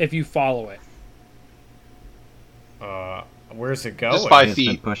grip if you follow it. Where's it going? Just 5 It's been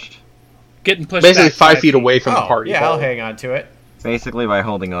feet. pushed. Getting pushed Basically back 5 feet away from the party. Yeah, I'll pole. hang on to it. Basically, by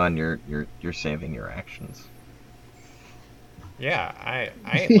holding on, you're saving your actions. Yeah, I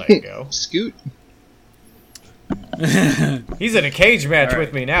ain't letting go. Scoot. He's in a cage match All right.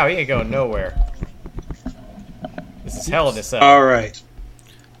 with me now. He ain't going nowhere. This is hell in a cell. All right.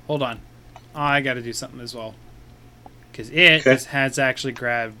 Hold on. I got to do something as well. Because it Okay. has actually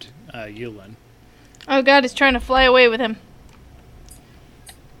grabbed Yulin. Oh god, it's trying to fly away with him.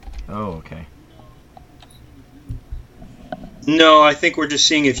 Oh, okay. No, I think we're just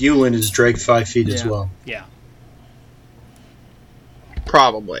seeing if Yulin is dragged 5 feet as Yeah. well. Yeah.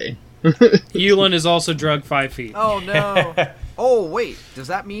 Probably. Yulin is also drugged 5 feet. Oh no. Oh wait, does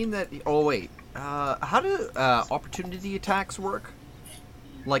that mean that? Oh wait, how do opportunity attacks work?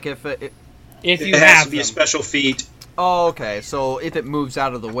 Like if it. If It you has have to be a them. special feat. Oh, okay. So if it moves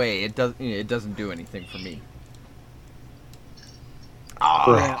out of the way, it doesn't do anything for me.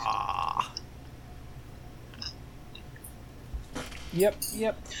 Correct. Yep.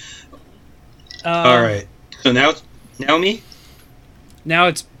 All right. So now me? Now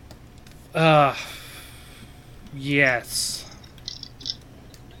it's... yes.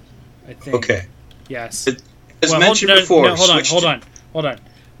 I think. Okay. Yes. As mentioned before, No, hold switch on.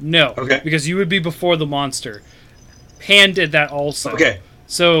 No. Okay. Because you would be before the monster. Pan did that also. Okay.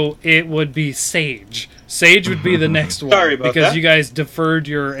 So it would be Sage. Sage would be the next one. Sorry about because that. you guys deferred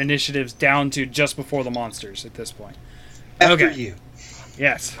your initiatives down to just before the monsters at this point. After Okay. you.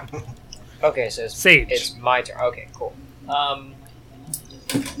 Yes. Okay, so Sage. it's my turn. Okay, cool. Am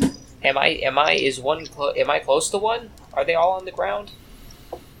I close to one? Are they all on the ground?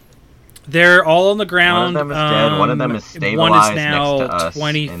 They're all on the ground. One of them is dead. One of them is stabilized One is now next to us,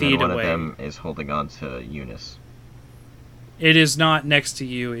 20 and feet then one away. of them is holding on to Eunice. It is not next to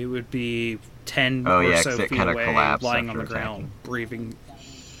you. It would be 10 Oh, or yeah, so 'cause it feet kinda away, collapsed lying on after the ground, attacking. breathing.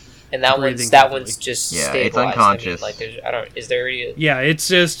 And that Breathing one's heavily. just Yeah, stabilized. it's unconscious. I mean, like there's is there any, Yeah, it's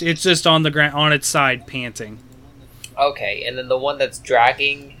just on the ground, on its side, panting. okay, and then the one that's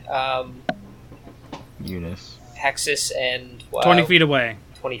dragging Eunice. Hexus and 20 feet away.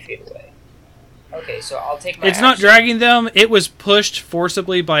 20 feet away. Okay, so I'll take my It's not action. dragging them. It was pushed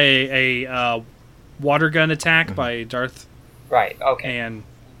forcibly by a water gun attack by Darth Right, okay. and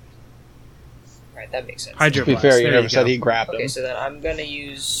Right, that makes sense. Hydro To be Blast. fair, There you you never go. said he grabbed Okay, him. so then I'm gonna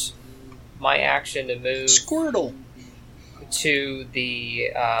use my action to move Squirtle. to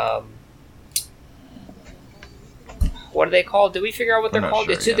the what are they called? Did we figure out what We're they're not called?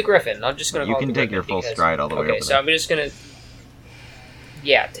 sure It's to yet. the Griffin. I'm just gonna You call it can the take Griffin your full because- stride all the way Okay, over so there. I'm just gonna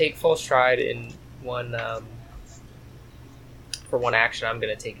take full stride in one for one action. I'm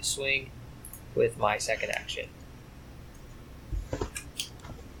gonna take a swing with my second action.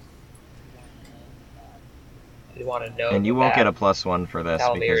 You want to know? And you won't that get a +1 for this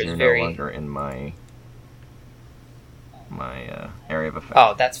Talmir because is you're very- no longer in my area of effect.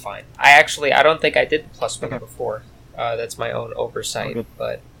 Oh, that's fine. I don't think I did the +1 Okay. before. That's my own oversight, good.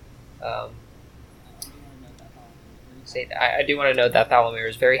 but I do want to note that Thalomir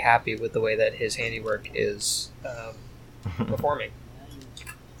is very happy with the way that his handiwork is performing.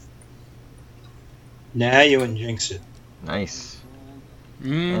 Now you and jinx it. Nice.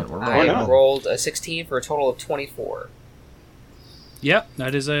 Mm. And we're I rolling. no. rolled a 16 for a total of 24. Yep,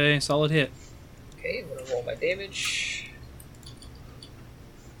 that is a solid hit. Okay, I'm gonna roll my damage.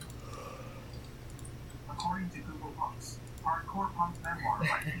 According to Google Books, hardcore punk memoir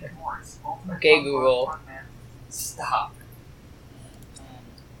by Keith Morris. Ultimate Okay, punk Google. rock frontman. Stop.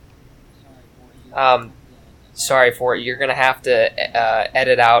 Sorry for it. You're gonna have to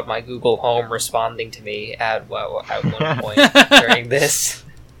edit out my Google Home responding to me at one point during this.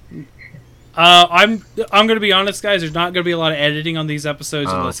 I'm gonna be honest, guys. There's not gonna be a lot of editing on these episodes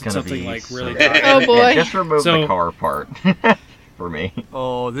Oh, unless it's it's gonna something be like so really. bad. Oh, boy. Just remove So- the car part for me.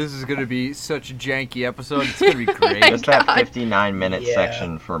 Oh, this is gonna be such a janky episode. It's gonna be great. Just that God. 59-minute Yeah.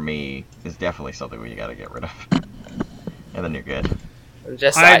 section for me is definitely something we gotta get rid of. And then you're good.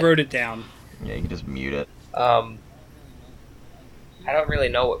 I wrote it down. Yeah, you can just mute it. I don't really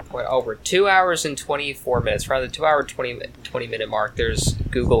know what point. Oh, we're 2 hours and 24 minutes. Around the 2 hour 20 minute mark, there's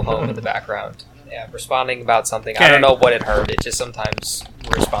Google Home in the background. Yeah, responding about something. Okay. I don't know what it heard. It just sometimes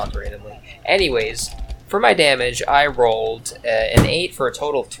responds randomly. Anyways, for my damage, I rolled an 8 for a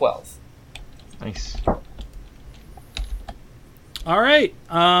total of 12. Nice. All right.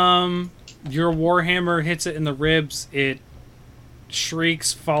 Your warhammer hits it in the ribs. It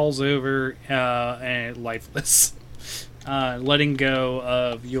shrieks, falls over, and lifeless, letting go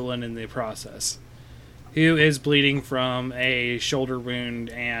of Yulin in the process, who is bleeding from a shoulder wound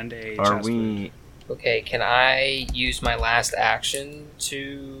and a chest wound. Okay, can I use my last action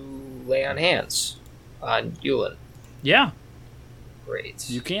to lay on hands on Yulin? Yeah. Great.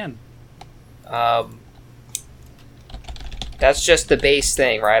 You can. That's just the base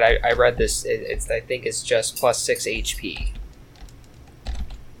thing, right? I read this. I think it's just plus 6 HP.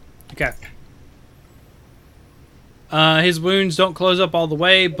 Okay. His wounds don't close up all the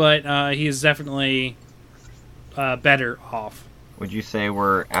way, but he is definitely better off. Would you say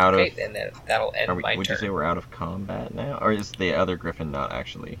we're out of? Okay, then that'll end my turn. Would you say we're out of combat now, or is the other griffin not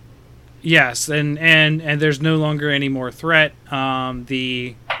actually? Yes, and there's no longer any more threat.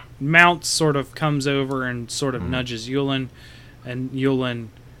 The mount sort of comes over and sort of nudges Yulin, and Yulin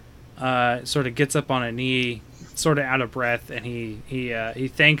sort of gets up on a knee, sort of out of breath, and he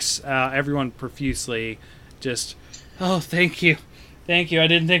thanks everyone profusely. Just, oh, thank you. I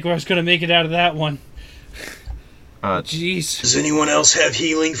didn't think I was going to make it out of that one. Jeez. Does anyone else have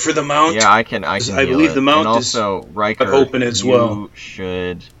healing for the mount? Yeah, I can. I believe the mount and also, Riker, open as well. You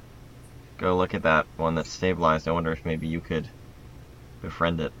should go look at that one that's stabilized. I wonder if maybe you could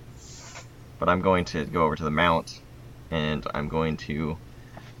befriend it. But I'm going to go over to the mount, and I'm going to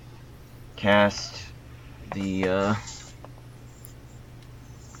cast the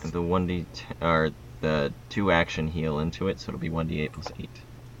 1d or the 2 action heal into it, so it'll be 1d8 plus 8.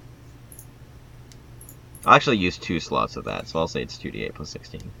 I'll actually use 2 slots of that, so I'll say it's 2d8 plus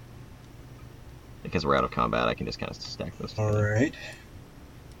 16. Because we're out of combat, I can just kind of stack those together.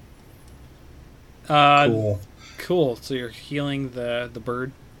 Alright. Cool. So you're healing the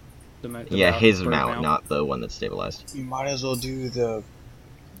bird? Yeah, his mount, not the one that's stabilized. You might as well do the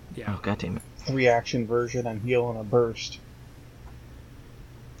Oh, goddammit. 3-action version and heal in a burst.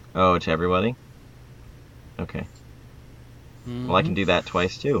 Oh, to everybody? Okay. Well, I can do that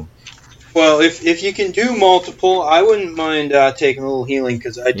twice, too. Well, if you can do multiple, I wouldn't mind taking a little healing,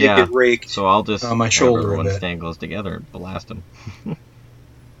 because I did get raked so I'll just on my shoulder everyone a bit. stand close together and blast him.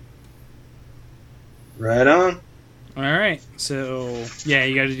 Right on. All right. So, yeah,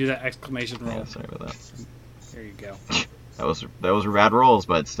 you got to do that exclamation roll. Yeah, sorry about that. There you go. Those were bad rolls,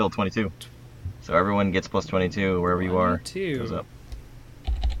 but it's still 22. So everyone gets plus 22 wherever you are. 22. Goes up.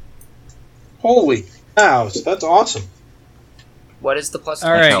 Holy cows, that's awesome. What is the plus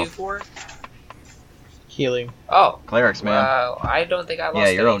All right. 22 for? Healing. Oh. Clerics, man. I don't think I lost Yeah,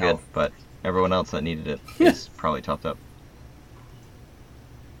 you're any all good, health. but everyone else that needed it is probably topped up.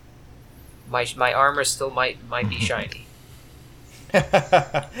 My armor still might be shiny.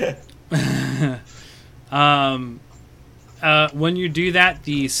 When you do that,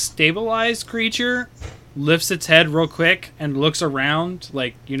 the stabilized creature lifts its head real quick and looks around,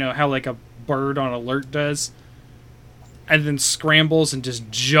 like, you know how like a bird on alert does, and then scrambles and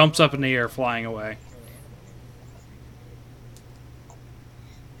just jumps up in the air, flying away.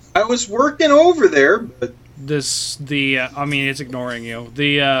 I was working over there, but I mean, it's ignoring you.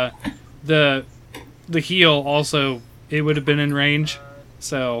 The heal also, it would have been in range,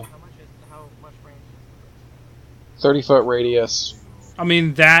 so. 30-foot radius. I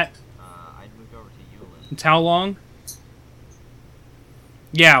mean, that. I moved over to Yulin. It's how long?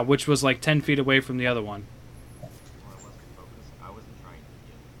 Yeah, which was like 10 feet away from the other one. I wasn't focused. I wasn't trying to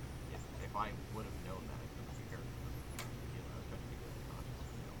heal. If I would have known that, I could have prepared for it. I was trying to be really cautious.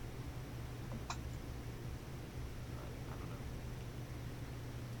 I don't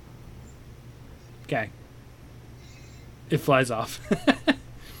know. Okay. It flies off.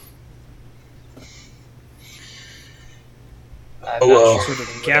 I'm not sort sure of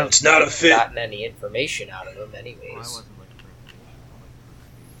if gal- it's not a fit. gotten any information out of him, anyways. I wasn't looking for information.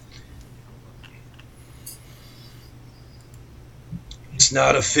 it's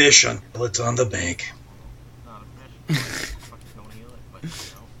not a fish until it's on the bank. Not a fish. Fucking don't heal it, but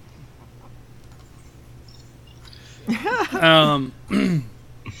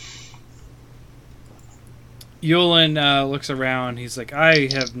Yulin looks around. He's like, I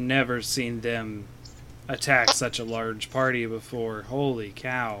have never seen them attack such a large party before. Holy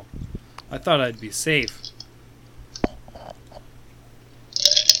cow. I thought I'd be safe.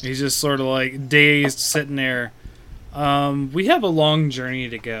 He's just sort of like dazed, sitting there. We have a long journey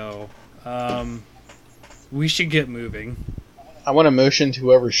to go. We should get moving. I I want to motion to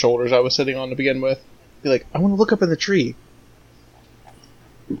whoever's shoulders I was sitting on to begin with. Be like, I want to look up in the tree.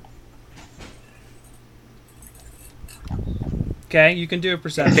 Okay, you can do a I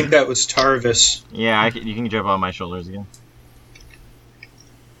perception. think that was Tarvis. Yeah, you can jump on my shoulders again.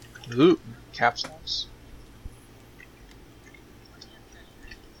 Ooh, caps locks.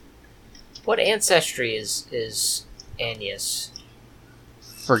 What ancestry is Agnes?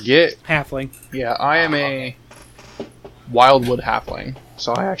 Forget. Halfling. Yeah, I am a wildwood halfling,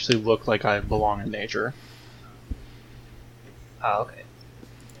 so I actually look like I belong in nature. Oh, okay.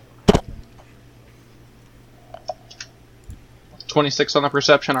 26 on the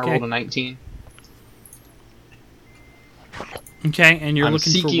perception. I Okay. rolled a 19. Okay, and you're I'm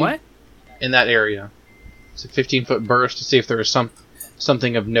looking for seeking- what? In that area. It's a 15-foot burst to see if there is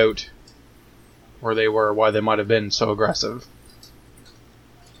something of note where they were, why they might have been so aggressive.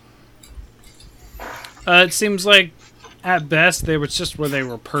 It seems like, at best, they was just where they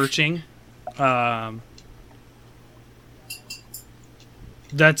were perching.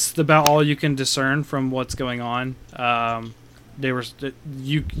 That's about all you can discern from what's going on. They were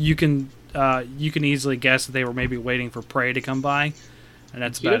you can easily guess that they were maybe waiting for prey to come by, and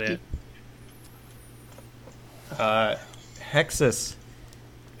that's about it. Hexus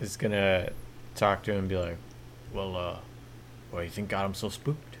is gonna talk to him and be like, "Well, what do you think got him so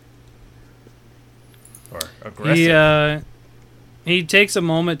spooked or aggressive?" He takes a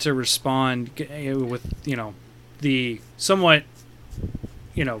moment to respond with the somewhat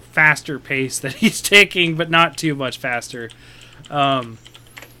faster pace that he's taking, but not too much faster.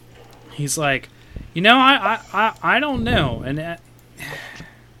 He's like, I don't know, and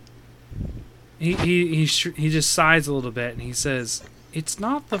he just sighs a little bit, and he says, "It's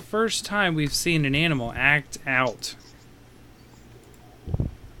not the first time we've seen an animal act out.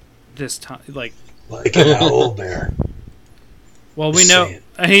 This time, like an owl bear." Well, we know.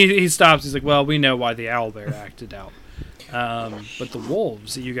 He stops. He's like, "Well, we know why the owl bear acted out, but the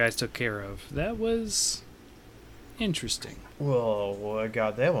wolves that you guys took care of, that was interesting." Well, I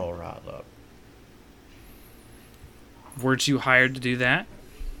got them all riled up. Weren't you hired to do that?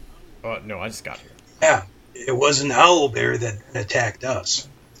 No, I just got here. Yeah, it was an owl bear that attacked us.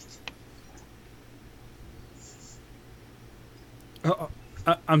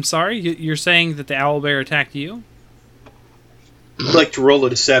 I'm sorry. You're saying that the owl bear attacked you? I'd like to roll a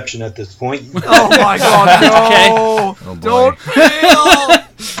deception at this point. Oh my god, no! Okay. Oh, boy. Don't fail!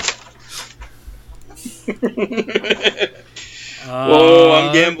 Whoa,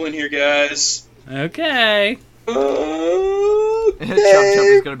 I'm gambling here, guys. Okay. Chub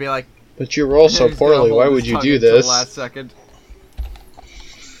is gonna be like, But you roll so he's gonna poorly, hold why his would you tongue do until this? the last second.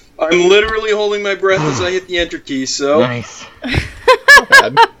 I'm literally holding my breath as I hit the enter key, so Nice.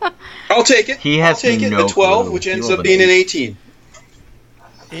 Bad. I'll take it. He has I'll take it. no A 12, clue. which He ends rolled up an being an 8.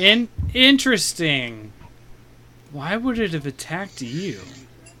 18. Interesting. Why would it have attacked you?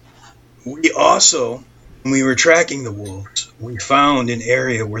 We also, when we were tracking the wolves, we found an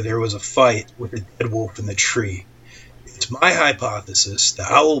area where there was a fight with a dead wolf in the tree. It's my hypothesis the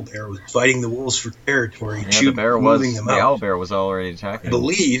owl bear was fighting the wolves for territory, Yeah, moving them the out. owl bear was already attacking. I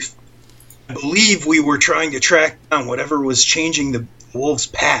believe we were trying to track down whatever was changing the wolf's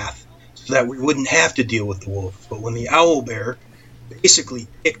path so that we wouldn't have to deal with the wolf. But when the owl bear basically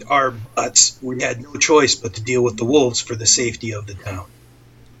kicked our butts, we had no choice but to deal with the wolves for the safety of the town.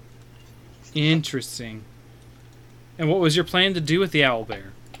 Interesting. And what was your plan to do with the owl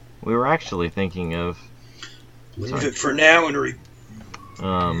bear? We were actually thinking of. Leave it for now and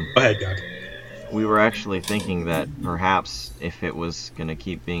Go ahead, God. We were actually thinking that perhaps if it was going to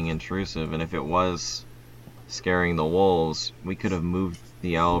keep being intrusive and if it was scaring the wolves, we could have moved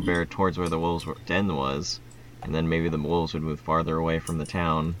the owlbear towards where the wolves' den was, and then maybe the wolves would move farther away from the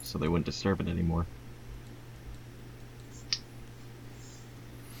town so they wouldn't disturb it anymore.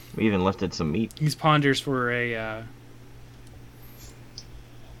 We even lifted some meat. He ponders for a.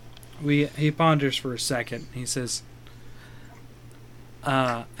 He ponders for a second. He says,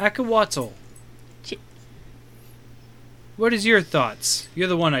 Akawatl, what is your thoughts? You're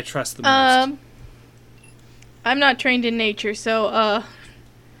the one I trust the most. I'm not trained in nature, so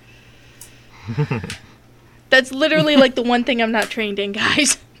that's literally like the one thing I'm not trained in,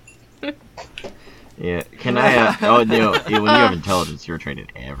 guys. Yeah, can I? Oh no! When you have intelligence, you're trained in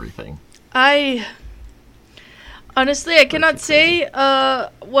everything. Honestly, I cannot say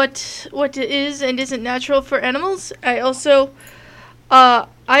what is and isn't natural for animals. I also,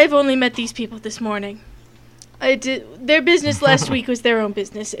 I've only met these people this morning. Their business last week was their own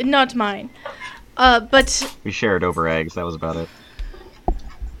business, and not mine. But we shared over eggs. That was about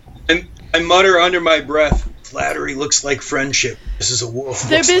it. I mutter under my breath, Flattery looks like friendship. This is a wolf.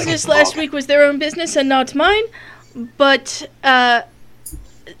 Their business last week was their own business and not mine, but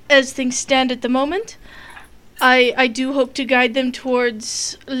as things stand at the moment, I do hope to guide them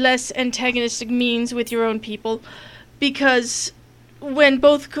towards less antagonistic means with your own people, because when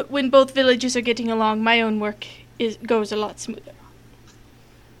both villages are getting along, my own work goes a lot smoother.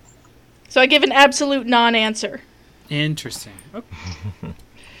 So I give an absolute non-answer. Interesting.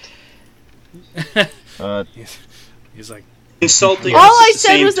 He's like insulting. All I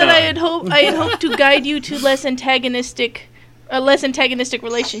said was that I had hoped to guide you to a less antagonistic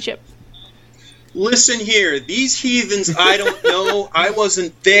relationship. Listen here, these heathens, I don't know, I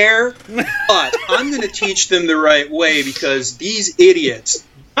wasn't there, but I'm going to teach them the right way because these idiots,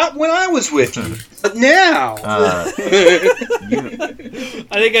 not when I was with you, but now. I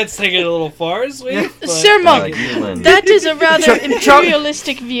think that's taking it a little far, sweet. Sir Monk, that is a rather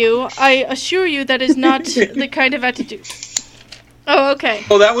imperialistic view. I assure you that is not the kind of attitude. Oh, okay.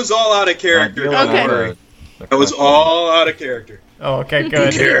 Oh, that was all out of character. Okay. That was all out of character. Oh, okay,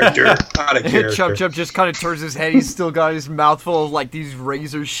 good. Character. Out of character. Chub Chub just kind of turns his head. He's still got his mouth full of like these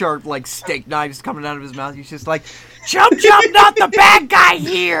razor sharp like steak knives coming out of his mouth. He's just like, Chub Chub, not the bad guy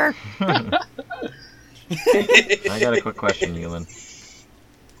here. I got a quick question, Yulin.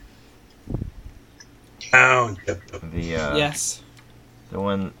 Yes. The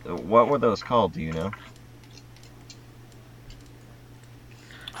one. What were those called? Do you know?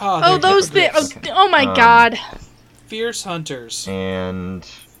 Oh, those things. Oh my god. Fierce hunters. And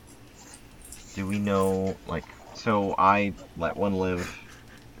do we know, like, so I let one live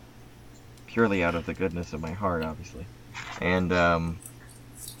purely out of the goodness of my heart, obviously. And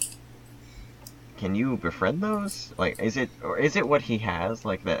can you befriend those? Like, is it what he has,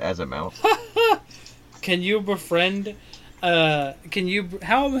 like that as a mount? Can you befriend? How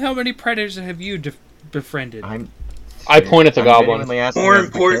many predators have you befriended? I point at the goblin. More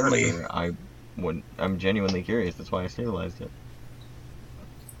importantly, I'm genuinely curious. That's why I sterilized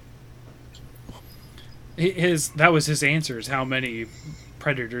it. That was his answer. Is how many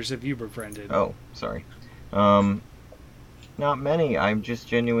predators have you befriended? Oh, sorry. Not many. I'm just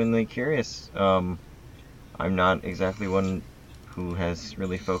genuinely curious. I'm not exactly one who has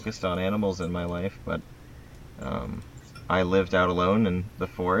really focused on animals in my life, but I lived out alone in the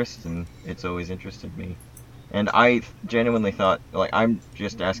forest, and it's always interested me. And I genuinely thought, like, I'm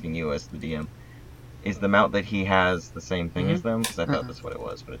just asking you as the DM, is the mount that he has the same thing as them? Because I thought that's what it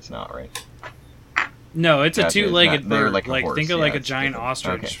was, but it's not, right? No, it's a two-legged they're bird. Like a horse. Think of yeah, like a giant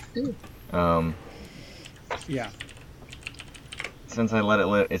ostrich. Okay. Yeah. Since I let it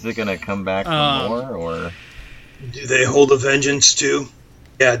live, is it gonna come back for more, or? Do they hold a vengeance too?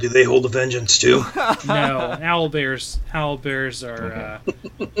 Yeah, do they hold a vengeance too? No, owlbears are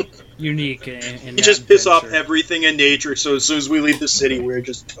unique in You just piss off everything in nature, so as soon as we leave the city, we're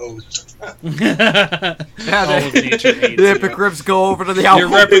just toast. All of nature hates the hippogriffs go over to the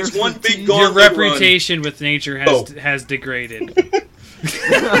owlbears. It's one big Your reputation with nature has degraded.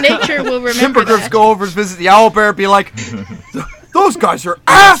 Nature will remember hippogriffs that. go over to visit the owlbear and be like, those guys are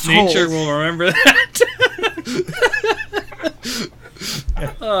assholes! Nature will remember that.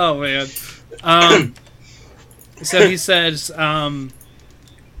 Oh man. So he says, I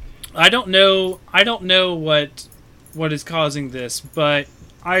don't know what is causing this, but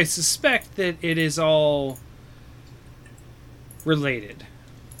I suspect that it is all related.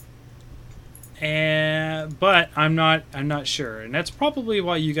 But I'm not sure, and that's probably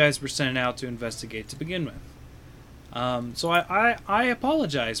why you guys were sent out to investigate to begin with. So I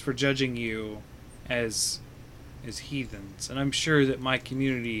apologize for judging you as heathens, and I'm sure that my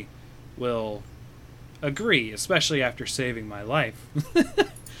community will agree, especially after saving my life.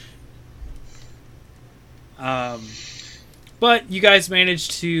 But you guys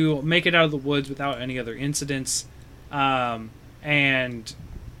managed to make it out of the woods without any other incidents, and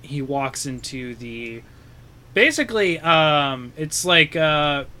he walks into the basically it's like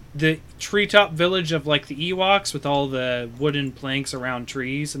the treetop village of like the Ewoks with all the wooden planks around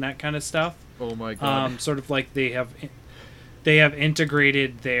trees and that kind of stuff. Oh my god! Sort of like they have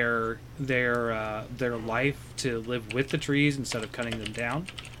integrated their life to live with the trees instead of cutting them down.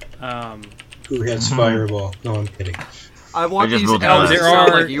 Who has Fireball? No, I'm kidding. I want these elves to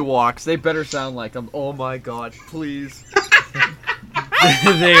sound like Ewoks. They better sound like them. Oh my god, please.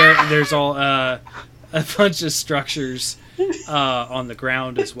 There's all a bunch of structures on the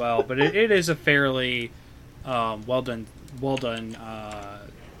ground as well, but it is a fairly well done.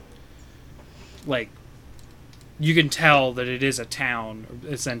 Like, you can tell that it is a town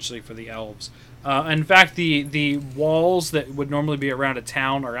essentially for the elves. In fact, the walls that would normally be around a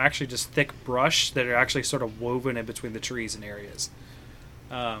town are actually just thick brush that are actually sort of woven in between the trees and areas.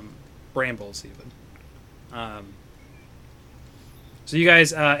 Brambles, even. So you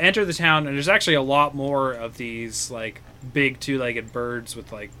guys enter the town, and there's actually a lot more of these like big two-legged birds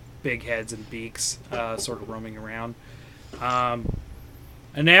with like big heads and beaks, sort of roaming around.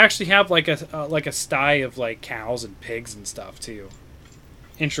 And they actually have like a sty of like cows and pigs and stuff too.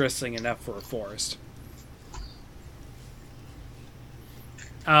 Interesting enough for a forest.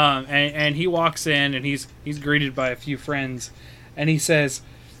 And he walks in, and he's greeted by a few friends, and he says,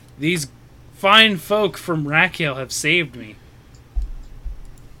 "These fine folk from Rakiel have saved me."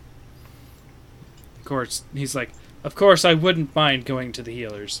 Of course, he's like, "Of course, I wouldn't mind going to the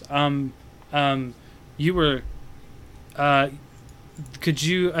healers. You were, could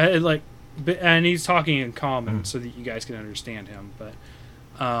you like?" And he's talking in common so that you guys can understand him. But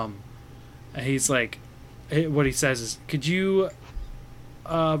he's like, what he says is, "Could you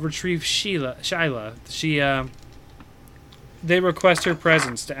retrieve Shyla? She they request her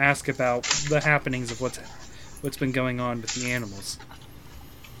presence to ask about the happenings of what's been going on with the animals."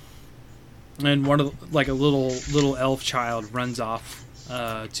 And one of like a little elf child runs off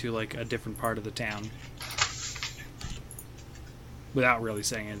to like a different part of the town without really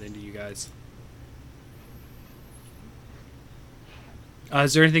saying anything to you guys.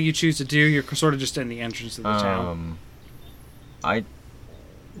 Is there anything you choose to do? You're sort of just in the entrance of the town.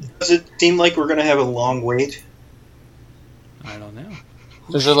 Does it seem like we're going to have a long wait? I don't know.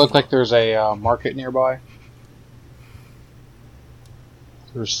 Does it look like there's a market nearby?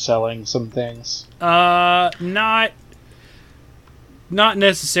 They're selling some things. Not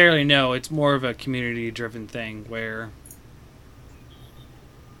necessarily. No, it's more of a community-driven thing where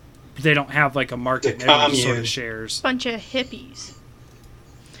they don't have like a market. And everyone sort of shares. Bunch of hippies.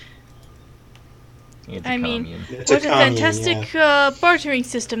 It's I mean, commune. what a fantastic bartering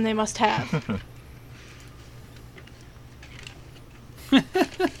system they must have.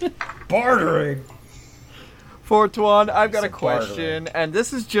 Bartering. Fortuan, I've got a question, bartering. and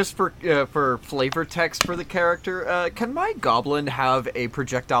this is just for flavor text for the character. Can my goblin have a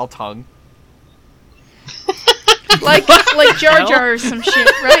projectile tongue? like Jar Jar or some shit,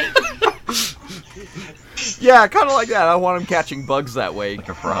 right? Yeah, kind of like that. I want him catching bugs that way. Like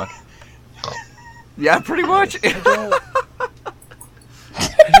a frog. Yeah, pretty much. I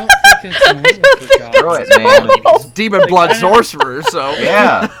don't think it's normal for goblins. Throw it, man. He's demon blood sorcerer, so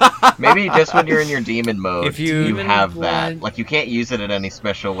Yeah. Maybe just when you're in your demon mode, If you- you have Demon that. blood- Like, you can't use it in any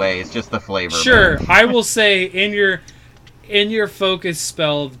special way. It's just the flavor. Sure, man. I will say in your focus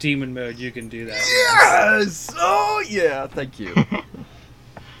spell of demon mode, you can do that. yes. Oh yeah, thank you.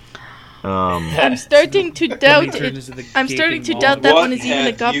 I'm starting to doubt turn it. into the I'm starting to gaping doubt maw. that What one is even a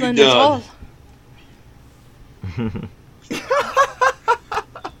have you goblin at done? all.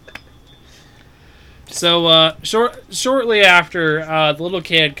 So shortly after, the little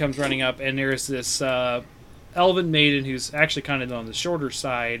kid comes running up, and there's this elven maiden who's actually kind of on the shorter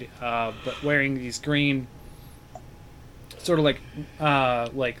side, but wearing these green, sort of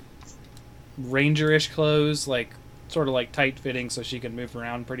like ranger-ish clothes, like sort of like tight fitting, so she can move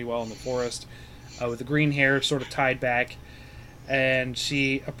around pretty well in the forest, with the green hair sort of tied back. And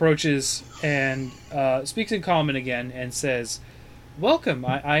she approaches and speaks in common again and says, "Welcome.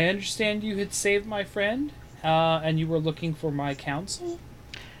 I understand you had saved my friend, and you were looking for my counsel?"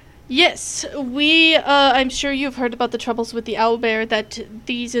 Yes, I'm sure you've heard about the troubles with the owlbear that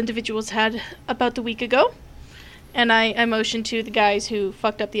these individuals had about a week ago. And I motioned to the guys who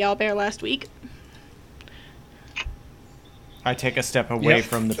fucked up the owlbear last week. I take a step away Yep.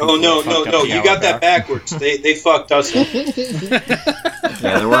 from the people Oh, no, who fucked up the you got that owlbear. backwards. They fucked us up.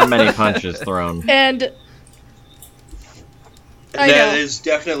 Yeah, there weren't many punches thrown. And I That know. is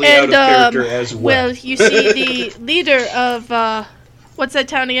definitely out of character as well. Well, you see, the leader of, what's that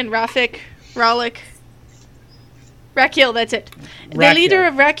town again? Rakiel, that's it. The Rakiel. leader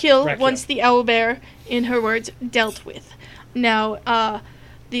of Rakiel Rakiel. wants the owlbear, in her words, dealt with. Now,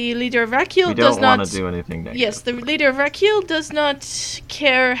 the leader of Rakiel We does don't not... want to do anything negative. Yes, the leader of Rakiel does not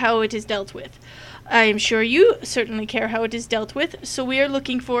care how it is dealt with. I am sure you certainly care how it is dealt with, so we are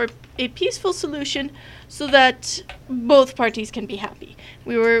looking for a peaceful solution so that both parties can be happy.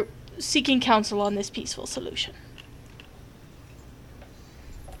 We were seeking counsel on this peaceful solution.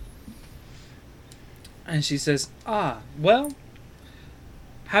 And she says, well,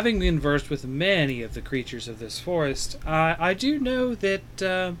 having been versed with many of the creatures of this forest, I do know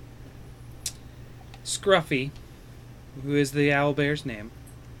that Scruffy, who is the owlbear's name,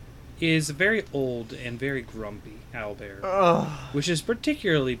 is a very old and very grumpy owlbear, which is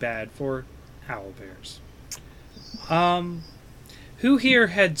particularly bad for owlbears. Who here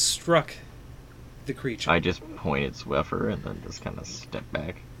had struck the creature? I just pointed Swiffer and then just kind of stepped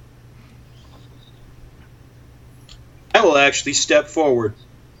back. I will actually step forward.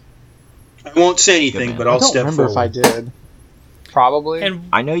 I won't say anything, but I'll step forward. I don't remember if I did. Probably. And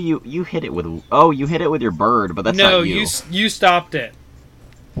I know you hit it with... Oh, you hit it with your bird, but that's not you. No, you stopped it.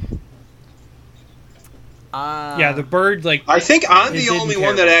 Yeah, the bird, like... I think I'm the didn't only care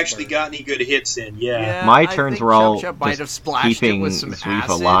one that about the actually bird. got any good hits in, yeah. My I turns think were all Chub Chub might just have splashed it keeping with some Sweef acid,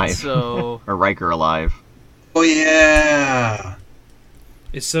 alive. so... Or Riker alive. Oh, yeah.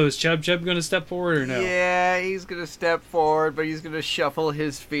 So is Chub Chub going to step forward or no? Yeah, he's gonna step forward, but he's gonna shuffle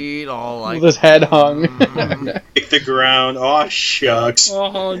his feet all like... With his head hung. Hit the ground. Oh, shucks.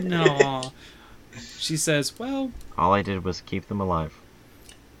 Oh, no. She says, well... All I did was keep them alive.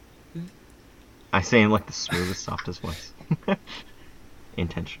 I say in like the smoothest, softest voice.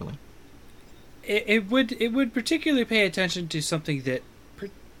 Intentionally. It would particularly pay attention to something that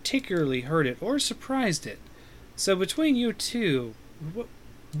particularly hurt it or surprised it. So between you two,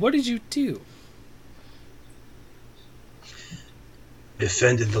 what did you do?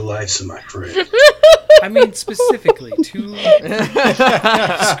 Defended the lives of my friend. I mean specifically to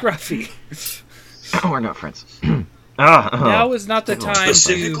Scruffy. We're not friends. Now is not the time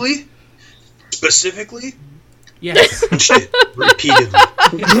Specifically? Specifically? Yes. Punched it repeatedly.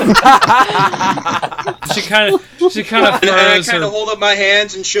 She kind of And I furrows kind her. of hold up my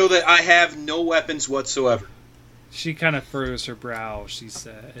hands and show that I have no weapons whatsoever. She kind of furrows her brow. She's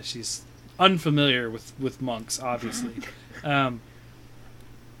unfamiliar with monks, obviously. I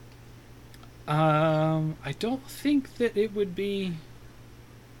don't think that it would be.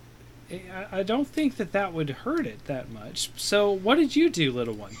 I don't think that would hurt it that much. So, what did you do,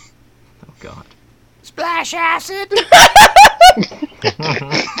 little one? Oh God. Splash acid!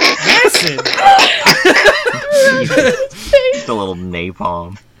 Acid. Just a little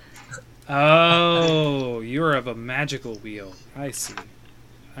napalm. Oh, you're of a magical wheel. I see.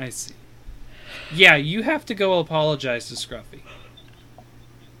 Yeah, you have to go apologize to Scruffy.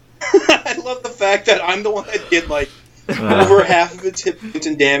 I love the fact that I'm the one that did like over half of its hit points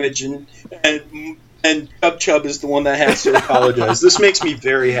and damage, and Chub Chub is the one that has to apologize. This makes me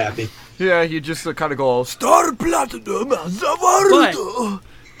very happy. Yeah, you just kind of go, Star Platinum, But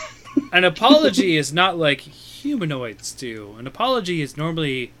an apology is not like humanoids do. An apology is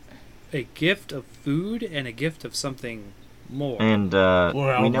normally a gift of food and a gift of something more. And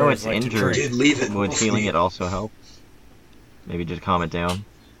we know it's like injured. did leave it Would off healing me. it also help? Maybe just calm it down.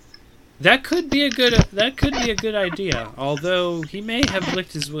 That could be a good idea. Although he may have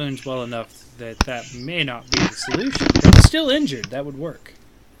licked his wounds well enough that may not be the solution. But he's still injured. That would work.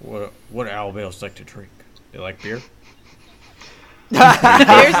 What do owlbears like to drink? They like beer?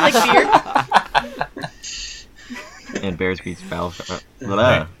 Bears like beer. And bears beats foul.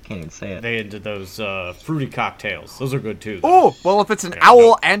 Can't even say it. They into those fruity cocktails. Those are good too. Oh, well, if it's an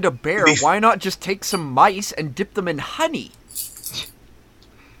owl and a bear, why not just take some mice and dip them in honey?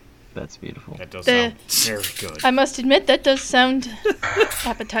 That's beautiful. That does sound very good. I must admit, that does sound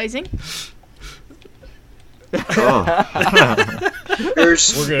appetizing. Oh. We're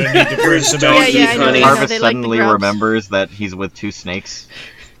gonna need to bring some Yeah, I know, honey. Harvest they like the suddenly grubs. remembers that he's with two snakes.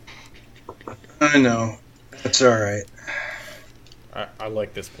 I know. That's alright. I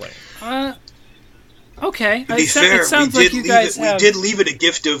like this plan. Okay. To be fair, It sounds we like you guys we have. did leave it a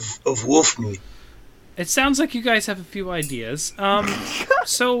gift of wolf meat. It sounds like you guys have a few ideas.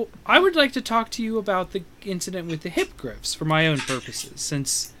 So I would like to talk to you about the incident with the hippogriffs for my own purposes.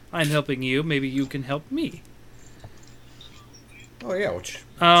 Since I'm helping you, maybe you can help me. Oh yeah,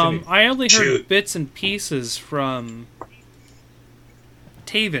 I only heard Shoot. bits and pieces from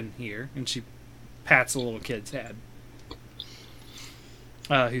Taven here, and she pats the little kid's head,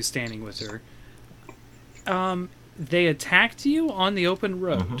 who's standing with her. They attacked you on the open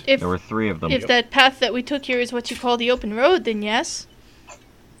road. If, There were three of them. if that path that we took here is what you call the open road, then yes.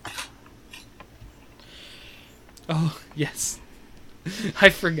 Oh, yes. I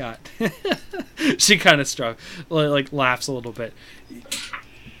forgot. She kind of like laughs a little bit.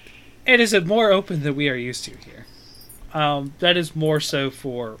 It is more open than we are used to here. That is more so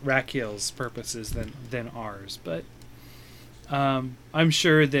for Rakiel's purposes than ours, but I'm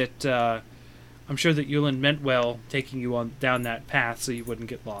sure that Yulin meant well taking you down that path so you wouldn't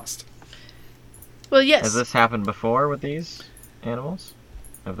get lost. Well, yes. Has this happened before with these animals?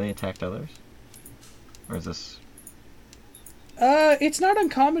 Have they attacked others? Or is this... It's not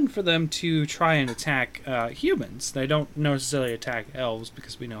uncommon for them to try and attack humans. They don't necessarily attack elves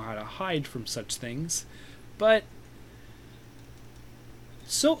because we know how to hide from such things. But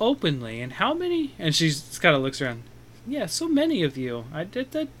so openly, and how many? And she kind of looks around. Yeah, so many of you.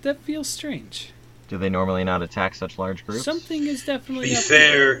 That feels strange. Do they normally not attack such large groups? Something is To definitely be up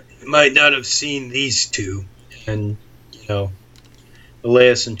fair, you might not have seen these two. And,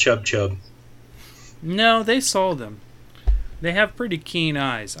 Elias and Chub Chub. No, they saw them. They have pretty keen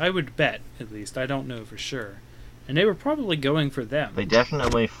eyes. I would bet, at least. I don't know for sure. And they were probably going for them. They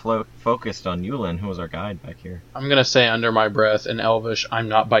definitely focused on Yulin, who was our guide back here. I'm gonna say under my breath in Elvish, I'm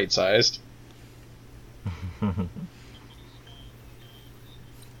not bite-sized.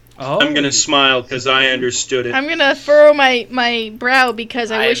 Oh. I'm going to smile because I understood it. I'm gonna furrow my brow because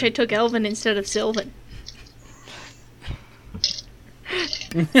I wish I took Elvin instead of Sylvan.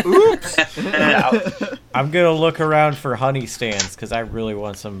 Oops. I'm gonna look around for honey stands because I really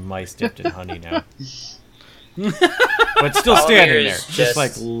want some mice dipped in honey now. But still standing there, just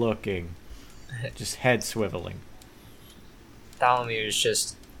like looking, just head swiveling. Thalomir's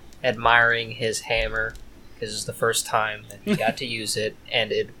just admiring his hammer because it's the first time that he got to use it,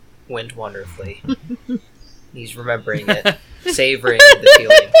 and it went wonderfully. He's remembering it, savoring the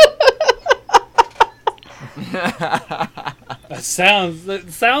feeling. That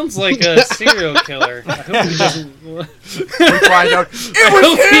sounds like a serial killer. I hope he doesn't. We find out it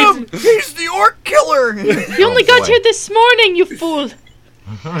was him. He's the orc killer. You only got here this morning, you fool.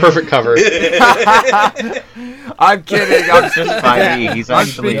 Perfect cover. I'm kidding. I'm just 5e, he's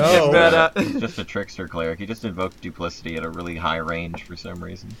actually he's just a trickster cleric. He just invoked duplicity at a really high range for some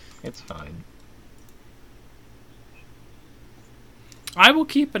reason. It's fine. I will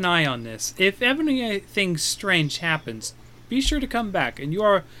keep an eye on this. If anything strange happens, be sure to come back. And you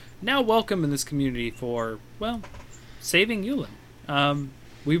are now welcome in this community for, well, saving Yulin.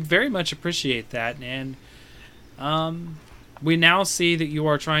 We very much appreciate that. And we now see that you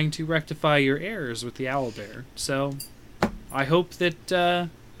are trying to rectify your errors with the owlbear. So I hope that the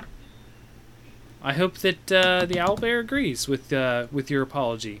owlbear agrees with your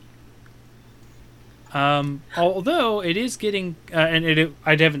apology. Although it is getting, and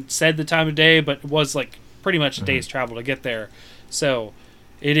I haven't said the time of day, but it was like pretty much a day's travel to get there, so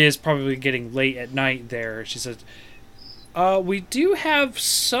it is probably getting late at night there. She says, "We do have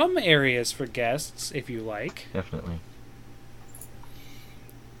some areas for guests, if you like. Definitely.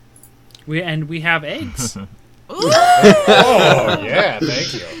 We have eggs." Oh yeah,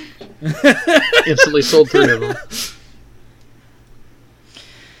 thank you. Instantly sold 3 of them.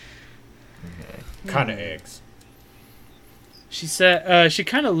 Kind of eggs. She said she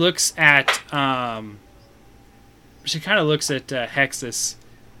kind of looks at Hexus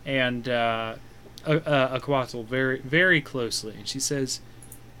and Aquatl very, very closely, and she says,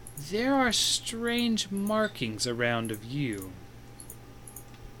 "There are strange markings around of you."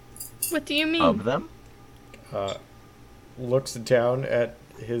 What do you mean? Of them? Looks down at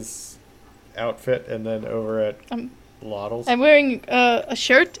his outfit and then over at Lottle's. I'm wearing a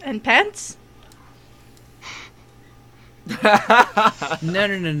shirt and pants.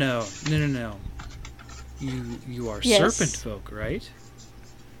 No. You are Yes. serpent folk, right?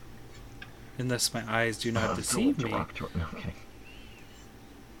 Unless my eyes do not deceive me. Okay.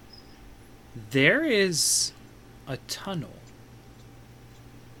 There is a tunnel.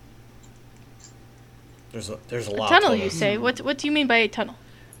 There's a A lot. tunnel, of you them. say? What do you mean by a tunnel?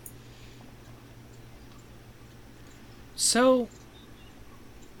 So,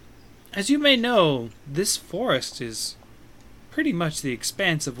 as you may know, this forest is pretty much the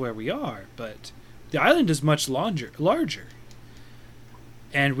expanse of where we are, but the island is much larger.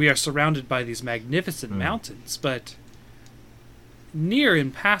 And we are surrounded by these magnificent mountains, but near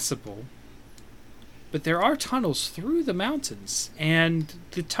impassable. But there are tunnels through the mountains, and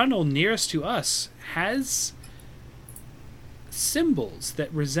the tunnel nearest to us has symbols that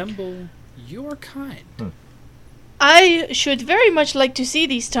resemble your kind. I should very much like to see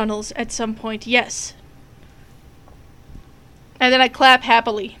these tunnels at some point, yes. And then I clap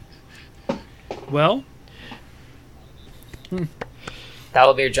happily. Well,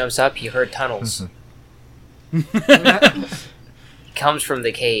 Thalbeer jumps up. You heard tunnels. Comes from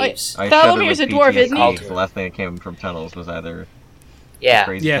the caves. I Thalomir's a dwarf, isn't he? The last thing that came from tunnels was either Yeah.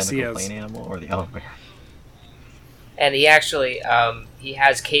 crazy Yes, he tentacle is. plane animal or the owlbear. And he actually he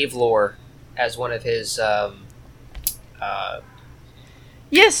has cave lore as one of his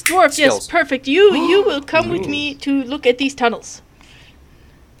Yes, dwarf, yes, Skills. perfect. You will come with me to look at these tunnels.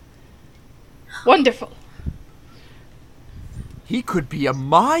 Wonderful. He could be a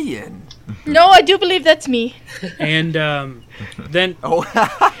Mayan. No, I do believe that's me. and then Oh.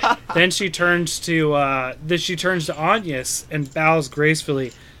 then she turns to Anyas and bows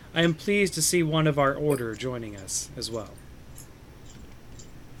gracefully. I am pleased to see one of our order joining us as well.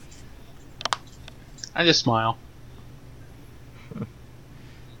 I just smile.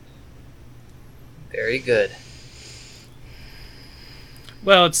 Very good.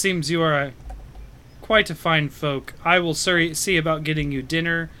 Well, it seems you are quite a fine folk. I will see about getting you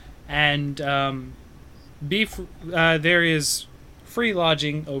dinner, and there is free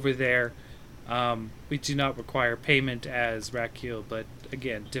lodging over there. We do not require payment as Rakil, but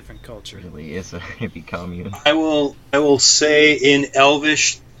again, different culture. Really is a hippie commune. I will say in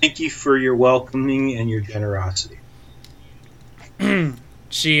Elvish, thank you for your welcoming and your generosity.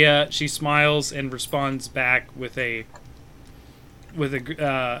 She smiles and responds back with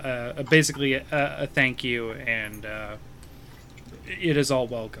basically a thank you, and it is all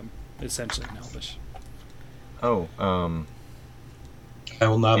welcome, essentially in Elvish. Oh, I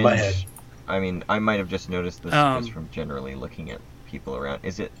will nod my head. I mean, I might have just noticed this just from generally looking at people around.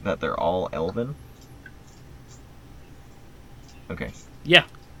 Is it that they're all elven? Okay. Yeah,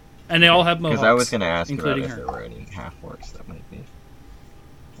 and they all have mohawks. Because I was going to ask about if her. there were any half-orcs that might be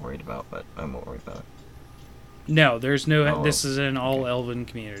worried about, but I'm not worried about it. No, there's no. Oh, this is an all elven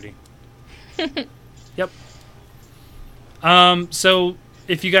community. Yep. So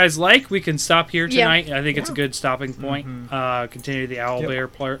if you guys like, we can stop here tonight. I think it's a good stopping point. Continue the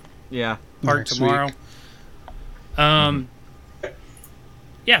Owlbear part. Yeah. Part tomorrow.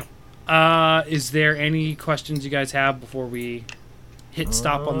 Yeah. Is there any questions you guys have before we hit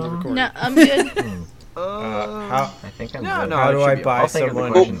stop on the recording? No, I'm good. I think I'm good. How do I buy I'll think of the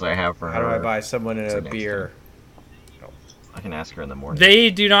someone? questions I have for her. How do I buy someone So a next beer? I can ask her in the morning. They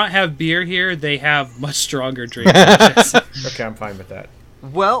do not have beer here. They have much stronger drinks. Okay, I'm fine with that.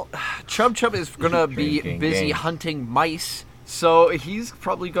 Well, Chub Chub is gonna be busy hunting mice, so he's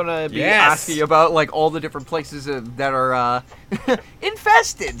probably gonna be asking about like all the different places that are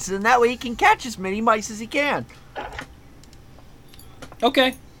infested, so that way he can catch as many mice as he can.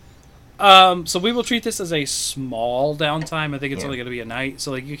 Okay. So we will treat this as a small downtime. I think it's only going to be a night,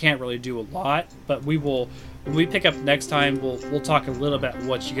 so like you can't really do a lot. But we will, when we pick up next time, we'll talk a little about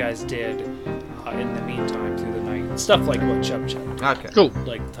what you guys did in the meantime through the night, stuff like what Chub Chub. Okay. Cool.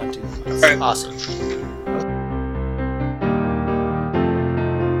 Like hunting. Awesome.